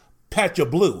movie Patch of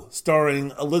Blue,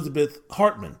 starring Elizabeth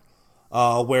Hartman,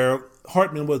 where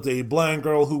Hartman was a blind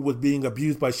girl who was being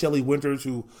abused by Shelley Winters,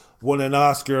 who won an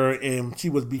Oscar, and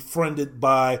she was befriended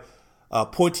by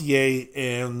Poitier,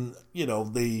 and,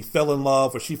 they fell in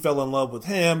love, or she fell in love with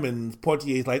him, and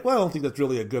Poitier's like, well, I don't think that's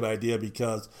really a good idea,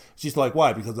 because she's like,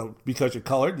 why? Because you're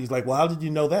colored? And he's like, well, how did you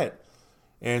know that?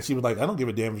 And she was like, I don't give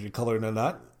a damn if you're colored or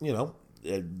not,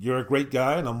 you're a great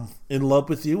guy, and I'm in love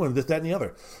with you, and this, that, and the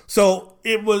other. So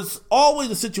it was always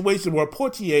a situation where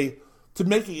Poitier, to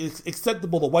make it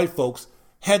acceptable to white folks,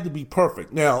 had to be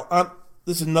perfect. Now,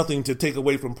 this is nothing to take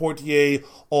away from Portier,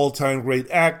 all-time great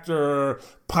actor,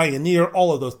 pioneer,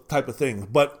 all of those type of things.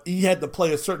 But he had to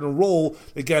play a certain role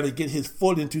that got to get his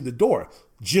foot into the door.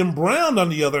 Jim Brown, on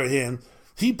the other hand,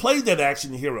 he played that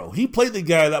action hero. He played the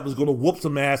guy that was going to whoop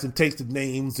some ass and take the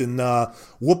names and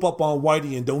whoop up on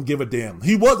Whitey and don't give a damn.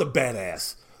 He was a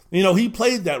badass. He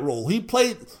played that role. He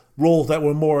played roles that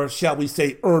were more, shall we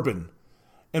say, urban.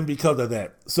 And because of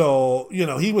that. So,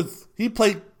 he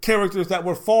played characters that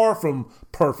were far from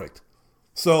perfect.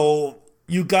 So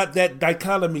you got that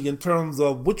dichotomy in terms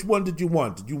of which one did you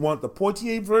want? Did you want the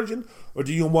Portier version or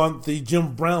do you want the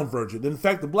Jim Brown version? In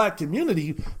fact, the black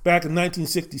community back in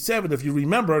 1967, if you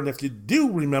remember, and if you do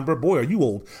remember, boy, are you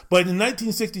old. But in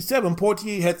 1967,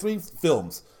 Portier had 3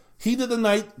 films. Heat of the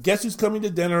Night, Guess Who's Coming to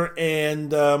Dinner, and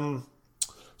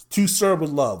To Serve with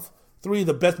Love. 3 of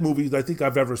the best movies I think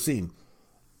I've ever seen.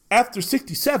 After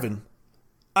 67,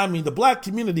 the black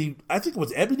community, I think it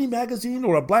was Ebony Magazine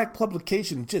or a black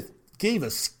publication, just gave a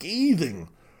scathing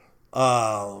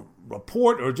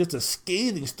report or just a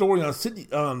scathing story on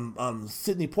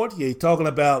Sidney Poitier, talking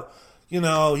about,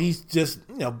 he's just,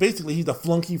 basically he's a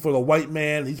flunky for the white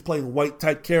man. He's playing white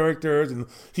type characters and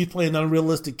he's playing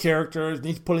unrealistic characters and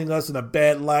he's putting us in a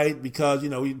bad light because,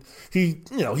 he's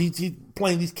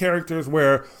playing these characters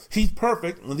where he's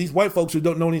perfect. And these white folks who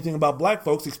don't know anything about black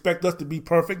folks expect us to be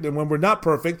perfect. And when we're not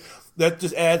perfect, that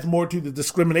just adds more to the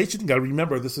discrimination. You got to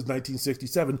remember, this is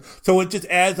 1967. So it just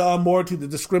adds on more to the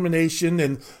discrimination.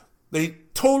 And they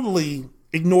totally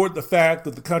ignored the fact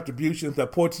that the contributions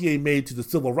that Portier made to the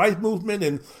civil rights movement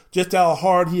and just how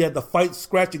hard he had to fight,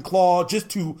 scratch and claw just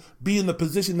to be in the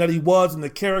position that he was and the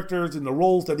characters and the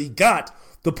roles that he got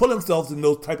to put himself in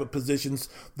those type of positions.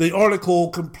 The article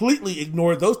completely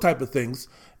ignored those type of things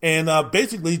and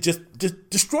basically just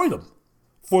destroyed him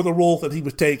for the roles that he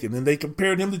was taking. And they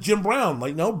compared him to Jim Brown.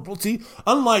 Like, no, see,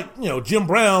 unlike, Jim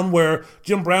Brown, where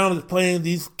Jim Brown is playing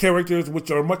these characters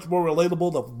which are much more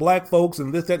relatable to black folks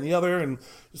and this, that, and the other, and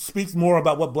speaks more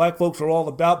about what black folks are all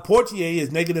about. Portier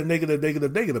is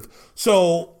negative.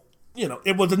 So,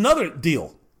 it was another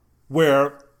deal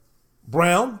where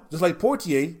Brown, just like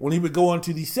Portier, when he would go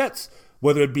onto these sets,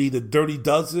 whether it be the Dirty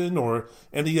Dozen or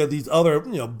any of these other,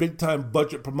 big-time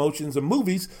budget promotions and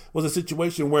movies, was a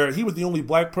situation where he was the only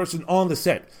black person on the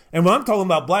set. And when I'm talking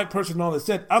about black person on the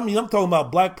set, I'm talking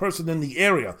about black person in the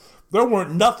area. There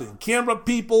weren't nothing. Camera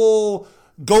people,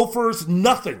 gophers,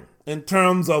 nothing in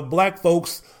terms of black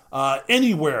folks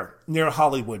anywhere near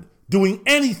Hollywood doing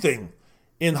anything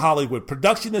in Hollywood.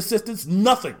 Production assistants,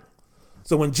 nothing.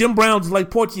 So when Jim Brown, just like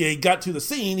Portier, got to the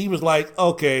scene, he was like,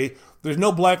 okay, there's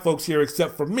no black folks here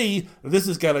except for me. This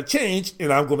has got to change,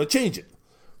 and I'm going to change it.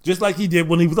 Just like he did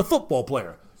when he was a football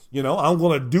player. I'm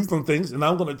going to do some things, and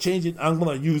I'm going to change it. I'm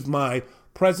going to use my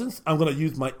presence. I'm going to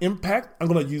use my impact. I'm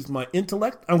going to use my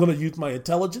intellect. I'm going to use my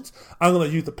intelligence. I'm going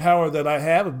to use the power that I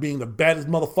have of being the baddest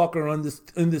motherfucker on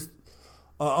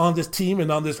this team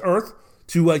and on this earth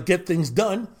to get things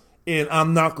done. And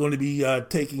I'm not going to be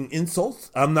taking insults.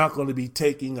 I'm not going to be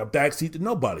taking a backseat to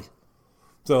nobody.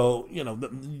 So,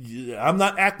 I'm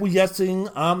not acquiescing.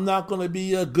 I'm not going to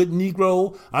be a good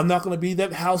Negro. I'm not going to be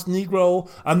that house Negro.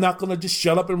 I'm not going to just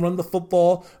shut up and run the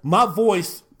football. My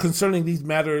voice concerning these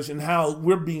matters and how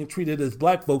we're being treated as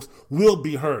black folks will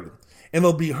be heard. And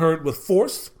it'll be heard with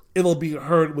force. It'll be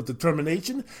heard with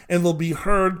determination. And it'll be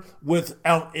heard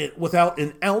without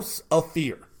an ounce of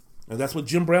fear. And that's what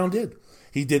Jim Brown did.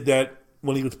 He did that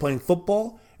when he was playing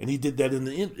football, and he did that in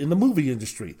the movie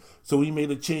industry. So he made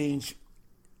a change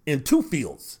in 2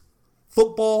 fields,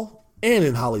 football and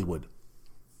in Hollywood.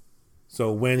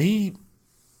 So when he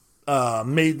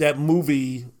made that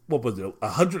movie, what was it,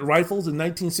 100 Rifles in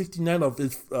 1969 of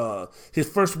his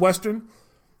first Western,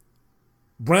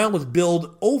 Brown was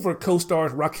billed over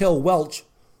co-stars Raquel Welch,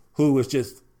 who was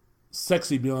just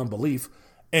sexy beyond belief,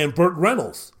 and Burt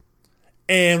Reynolds.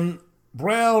 And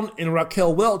Brown and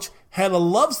Raquel Welch had a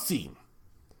love scene,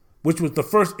 which was the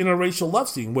first interracial love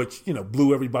scene, which,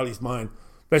 blew everybody's mind,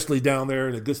 especially down there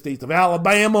in the good states of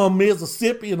Alabama,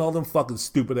 Mississippi, and all them fucking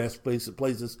stupid-ass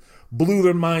places, blew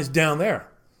their minds down there.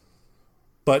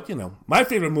 But, my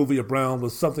favorite movie of Brown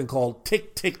was something called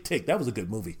Tick, Tick, Tick. That was a good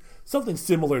movie. Something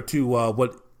similar to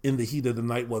what In the Heat of the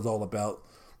Night was all about.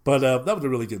 But that was a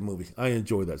really good movie. I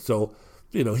enjoyed that. So,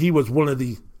 he was one of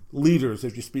the leaders,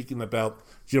 if you're speaking about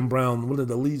Jim Brown, one of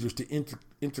the leaders to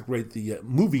integrate the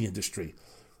movie industry.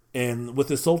 And with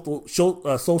his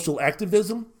social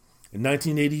activism, in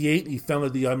 1988, he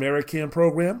founded the American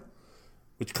Program,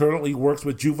 which currently works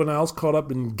with juveniles caught up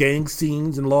in gang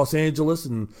scenes in Los Angeles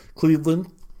and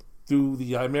Cleveland, through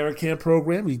the American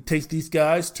program. He takes these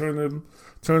guys,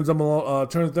 turns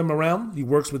them around. He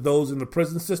works with those in the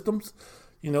prison systems,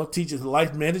 teaches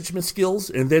life management skills,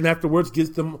 and then afterwards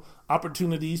gives them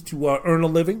opportunities to earn a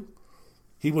living.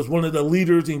 He was one of the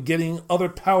leaders in getting other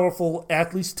powerful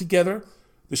athletes together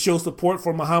to show support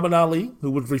for Muhammad Ali,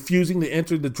 who was refusing to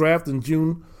enter the draft in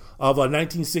June of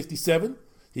 1967.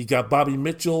 He got Bobby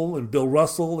Mitchell and Bill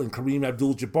Russell and Kareem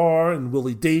Abdul-Jabbar and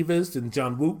Willie Davis and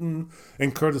John Wooten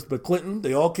and Curtis McClinton.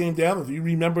 They all came down. If you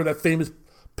remember that famous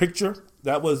picture,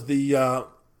 that was the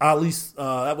Ali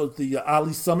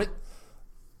Summit.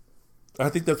 I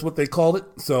think that's what they called it.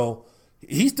 So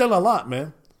he's done a lot,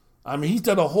 man. I mean, he's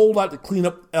done a whole lot to clean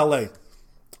up L.A.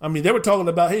 I mean, they were talking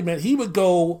about, hey, man,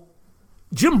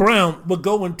 Jim Brown would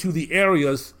go into the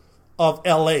areas of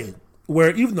L.A.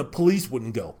 where even the police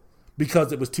wouldn't go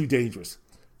because it was too dangerous.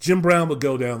 Jim Brown would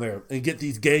go down there and get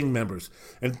these gang members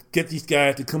and get these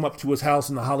guys to come up to his house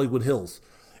in the Hollywood Hills.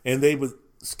 And they would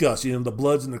discuss, the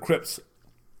Bloods and the Crips,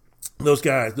 those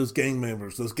guys, those gang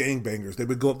members, those gangbangers, they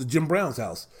would go up to Jim Brown's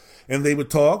house and they would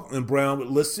talk and Brown would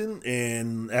listen.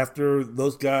 And after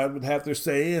those guys would have their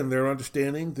say and their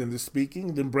understanding and their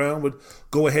speaking, then Brown would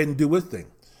go ahead and do his thing.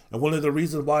 And one of the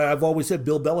reasons why I've always said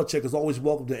Bill Belichick is always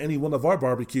welcome to any one of our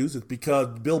barbecues is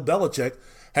because Bill Belichick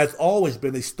has always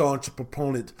been a staunch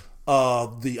proponent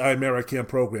of the American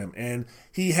program. And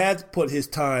he has put his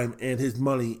time and his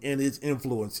money and his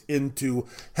influence into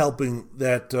helping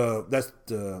that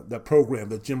program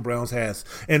that Jim Brown's has.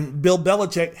 And Bill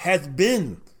Belichick has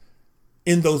been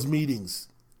in those meetings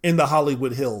in the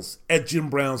Hollywood Hills at Jim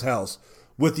Brown's house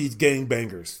with these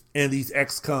gangbangers and these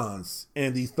ex-cons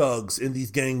and these thugs and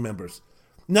these gang members.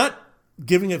 Not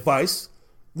giving advice,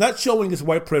 not showing his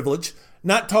white privilege,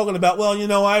 not talking about,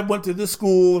 well, I went to this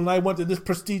school and I went to this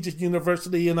prestigious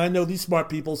university and I know these smart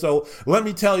people, so let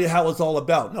me tell you how it's all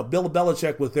about. No, Bill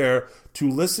Belichick was there to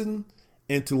listen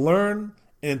and to learn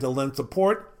and to lend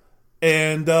support.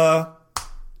 And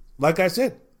like I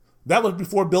said, that was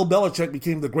before Bill Belichick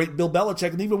became the great Bill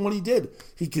Belichick. And even when he did,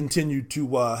 he continued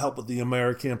to help with the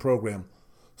American program.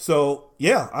 So,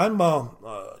 yeah, I'm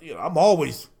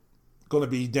always going to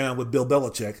be down with Bill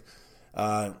Belichick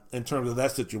in terms of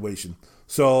that situation.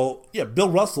 So, yeah,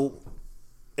 Bill Russell,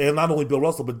 and not only Bill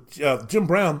Russell, but Jim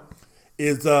Brown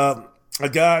is a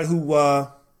guy who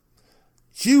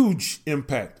huge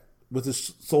impact with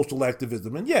his social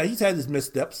activism. And, yeah, he's had his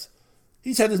missteps.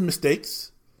 He's had his mistakes.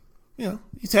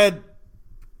 He's had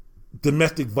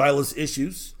domestic violence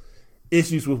issues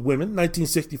with women.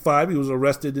 1965, he was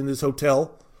arrested in his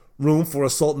hotel room for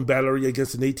assault and battery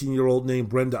against an 18-year-old named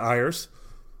Brenda Ayers,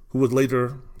 who was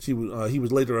he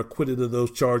was later acquitted of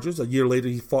those charges. A year later,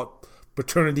 he fought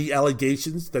paternity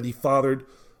allegations that he fathered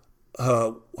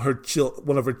one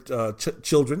of her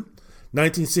children.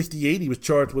 1968, he was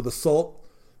charged with assault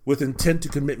with intent to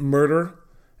commit murder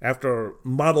after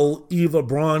model Eva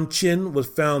Braun Chin was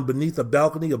found beneath a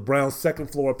balcony of Brown's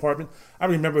second-floor apartment. I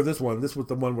remember this one. This was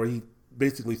the one where he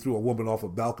basically threw a woman off a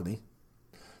balcony.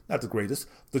 Not the greatest.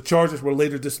 The charges were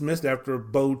later dismissed after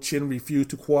Bo Chin refused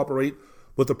to cooperate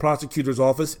with the prosecutor's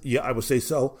office. Yeah, I would say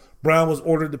so. Brown was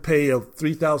ordered to pay a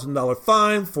 $3,000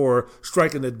 fine for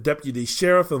striking a deputy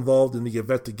sheriff involved in the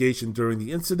investigation during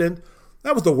the incident.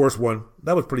 That was the worst one.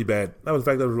 That was pretty bad. That was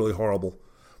really horrible.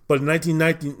 But in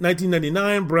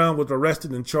 1999, Brown was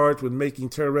arrested and charged with making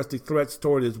terroristic threats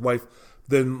toward his wife,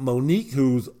 then Monique,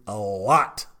 who's a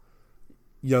lot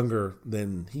younger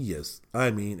than he is.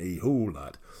 I mean, a whole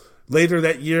lot. Later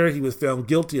that year, he was found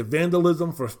guilty of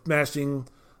vandalism for smashing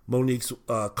Monique's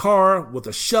car with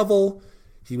a shovel.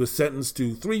 He was sentenced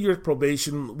to 3 years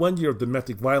probation, 1 year of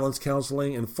domestic violence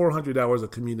counseling, and 400 hours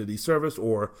of community service,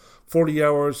 or 40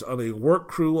 hours on a work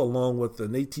crew, along with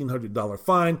an $1,800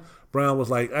 fine. Brown was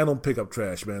like, I don't pick up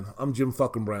trash, man. I'm Jim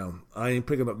fucking Brown. I ain't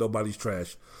picking up nobody's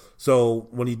trash. So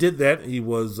when he did that, he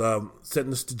was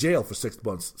sentenced to jail for 6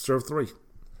 months, served 3.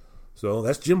 So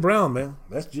that's Jim Brown, man.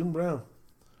 That's Jim Brown.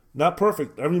 Not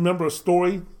perfect. I remember a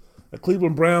story, a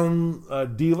Cleveland Brown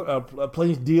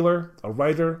Plains dealer, a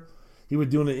writer. He was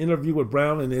doing an interview with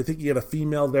Brown, and I think he had a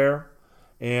female there.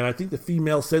 And I think the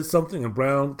female said something, and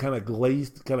Brown kind of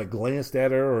glanced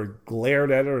at her or glared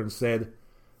at her and said,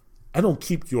 I don't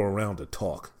keep you around to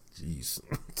talk. Jeez.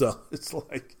 So it's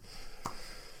like,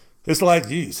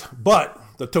 geez. But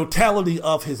the totality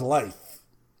of his life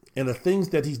and the things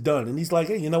that he's done. And he's like,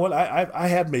 hey, you know what? I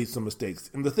have made some mistakes.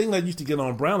 And the thing that I used to get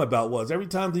on Brown about was every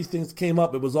time these things came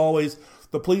up, it was always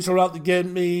the police are out to get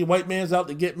me, white man's out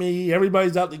to get me,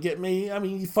 everybody's out to get me. I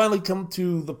mean, he finally come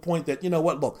to the point that, you know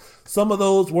what? Look, some of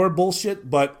those were bullshit,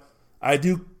 but I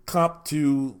do cop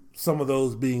to some of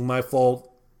those being my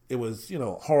fault it was,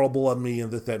 horrible on me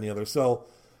and this, that, and the other. So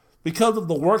because of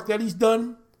the work that he's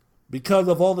done, because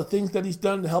of all the things that he's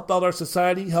done to help out our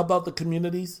society, help out the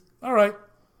communities, all right.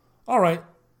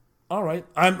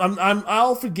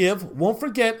 I'll forgive, won't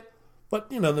forget. But,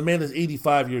 the man is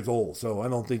 85 years old, so I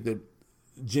don't think that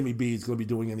Jimmy B is going to be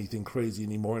doing anything crazy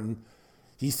anymore. And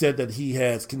he said that he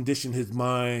has conditioned his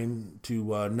mind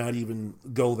to not even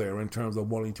go there in terms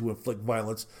of wanting to inflict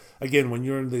violence. Again, when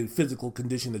you're in the physical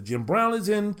condition that Jim Brown is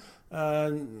in,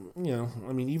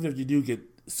 even if you do get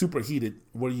superheated,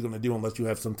 what are you going to do unless you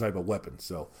have some type of weapon?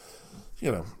 So,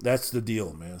 that's the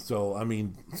deal, man. So,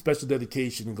 special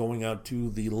dedication going out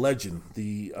to the legend,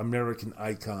 the American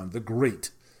icon, the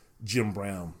great Jim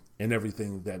Brown, and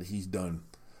everything that he's done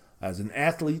as an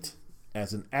athlete,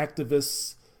 as an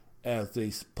activist, as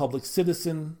a public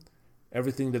citizen,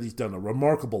 everything that he's done. A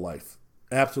remarkable life.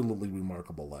 Absolutely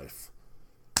remarkable life.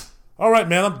 All right,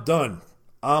 man,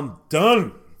 I'm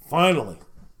done. Finally.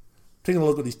 Taking a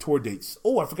look at these tour dates.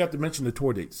 Oh, I forgot to mention the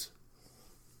tour dates.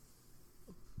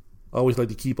 I always like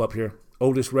to keep up here.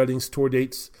 Otis Redding's tour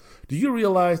dates. Do you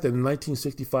realize that in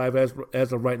 1965,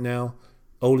 as of right now,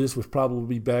 Otis was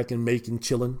probably back in Macon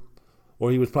chilling, or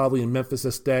he was probably in Memphis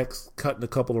at Stax cutting a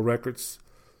couple of records.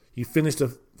 He finished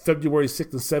a February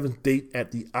 6th and 7th date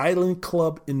at the Island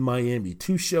Club in Miami.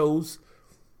 2 shows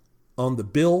on the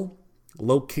bill,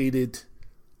 located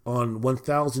on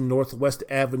 1000 Northwest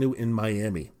Avenue in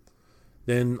Miami.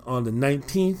 Then on the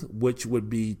 19th, which would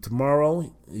be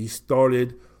tomorrow, he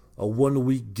started a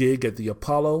 1-week gig at the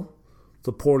Apollo,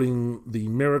 supporting the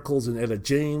Miracles and Etta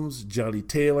James, Johnny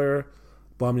Taylor,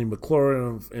 Bonnie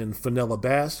McClure, and Fenella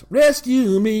Bass.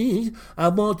 Rescue me, I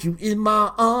want you in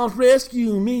my arms,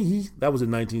 rescue me. That was in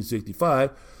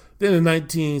 1965. Then in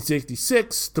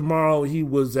 1966, tomorrow he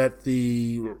was at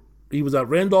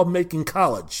Randolph-Macon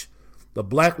College, the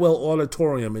Blackwell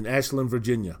Auditorium in Ashland,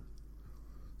 Virginia.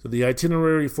 So the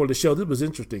itinerary for the show, this was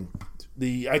interesting.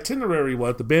 The itinerary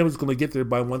was the band was going to get there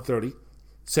by 1:30,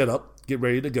 set up, get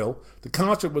ready to go. The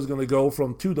concert was going to go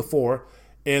from 2 to 4.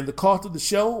 And the cost of the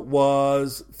show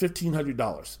was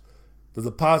 $1,500. The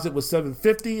deposit was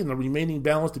 $750, and the remaining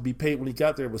balance to be paid when he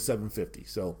got there was $750.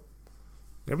 So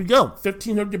there we go,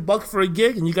 $1,500 for a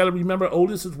gig. And you got to remember,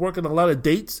 Otis is working a lot of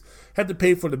dates, had to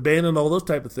pay for the band and all those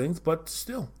type of things. But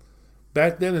still,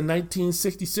 back then in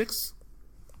 1966,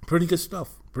 pretty good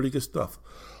stuff.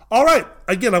 All right,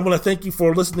 again, I want to thank you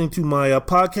for listening to my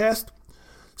podcast.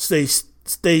 Stay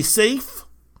safe.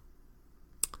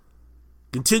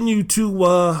 Continue to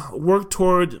work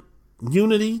toward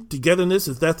unity, togetherness,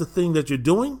 if that's the thing that you're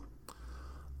doing.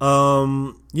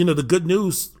 The good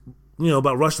news,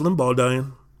 about Rush Limbaugh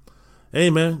dying. Hey,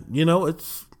 man,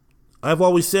 I've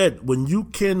always said, when you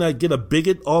can get a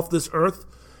bigot off this earth,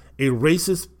 a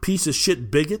racist piece of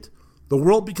shit bigot, the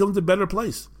world becomes a better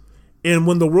place. And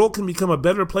when the world can become a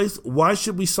better place, why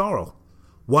should we sorrow?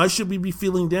 Why should we be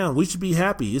feeling down? We should be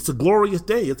happy. It's a glorious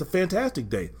day. It's a fantastic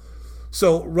day.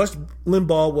 So Rush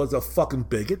Limbaugh was a fucking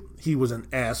bigot. He was an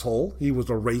asshole. He was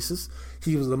a racist.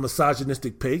 He was a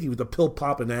misogynistic pig. He was a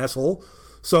pill-popping asshole.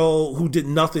 So who did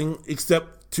nothing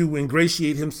except to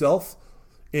ingratiate himself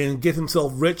and get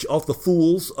himself rich off the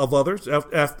fools of others,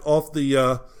 off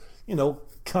the,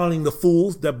 counting the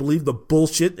fools that believe the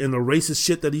bullshit and the racist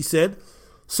shit that he said.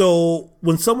 So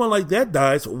when someone like that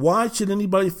dies, why should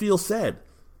anybody feel sad?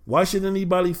 Why should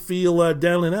anybody feel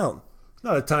down and out?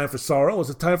 Not a time for sorrow. It's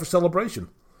a time for celebration.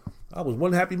 I was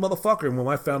one happy motherfucker, and when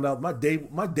I found out my day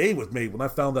was made when I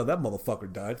found out that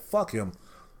motherfucker died. Fuck him.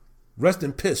 Rest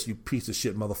in piss, you piece of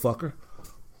shit motherfucker.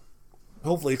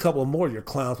 Hopefully a couple more of your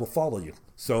clowns will follow you.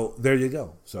 So there you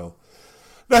go. So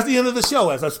that's the end of the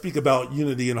show as I speak about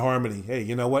unity and harmony. Hey,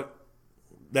 you know what?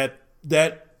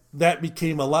 That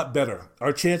became a lot better.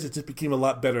 Our chances just became a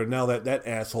lot better now that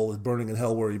asshole is burning in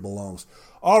hell where he belongs.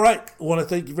 All right. I want to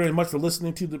thank you very much for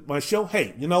listening to my show.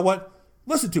 Hey, you know what?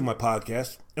 Listen to my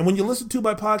podcast. And when you listen to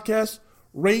my podcast,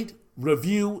 rate,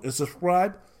 review, and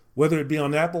subscribe, whether it be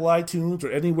on Apple iTunes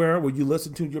or anywhere where you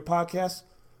listen to your podcast.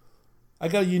 I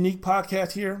got a unique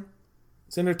podcast here.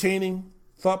 It's entertaining,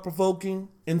 thought-provoking,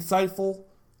 insightful,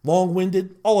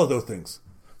 long-winded, all of those things.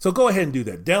 So go ahead and do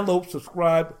that. Download,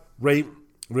 subscribe, rate,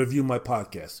 review my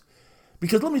podcast.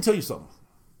 Because let me tell you something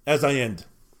as I end.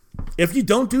 If you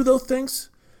don't do those things,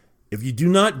 if you do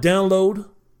not download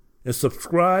and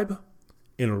subscribe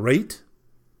and rate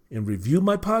and review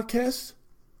my podcast,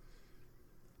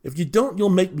 if you don't, you'll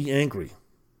make me angry.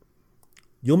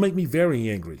 You'll make me very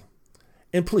angry.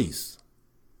 And please,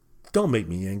 don't make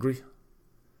me angry.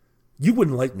 You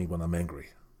wouldn't like me when I'm angry.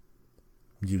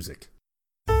 Music.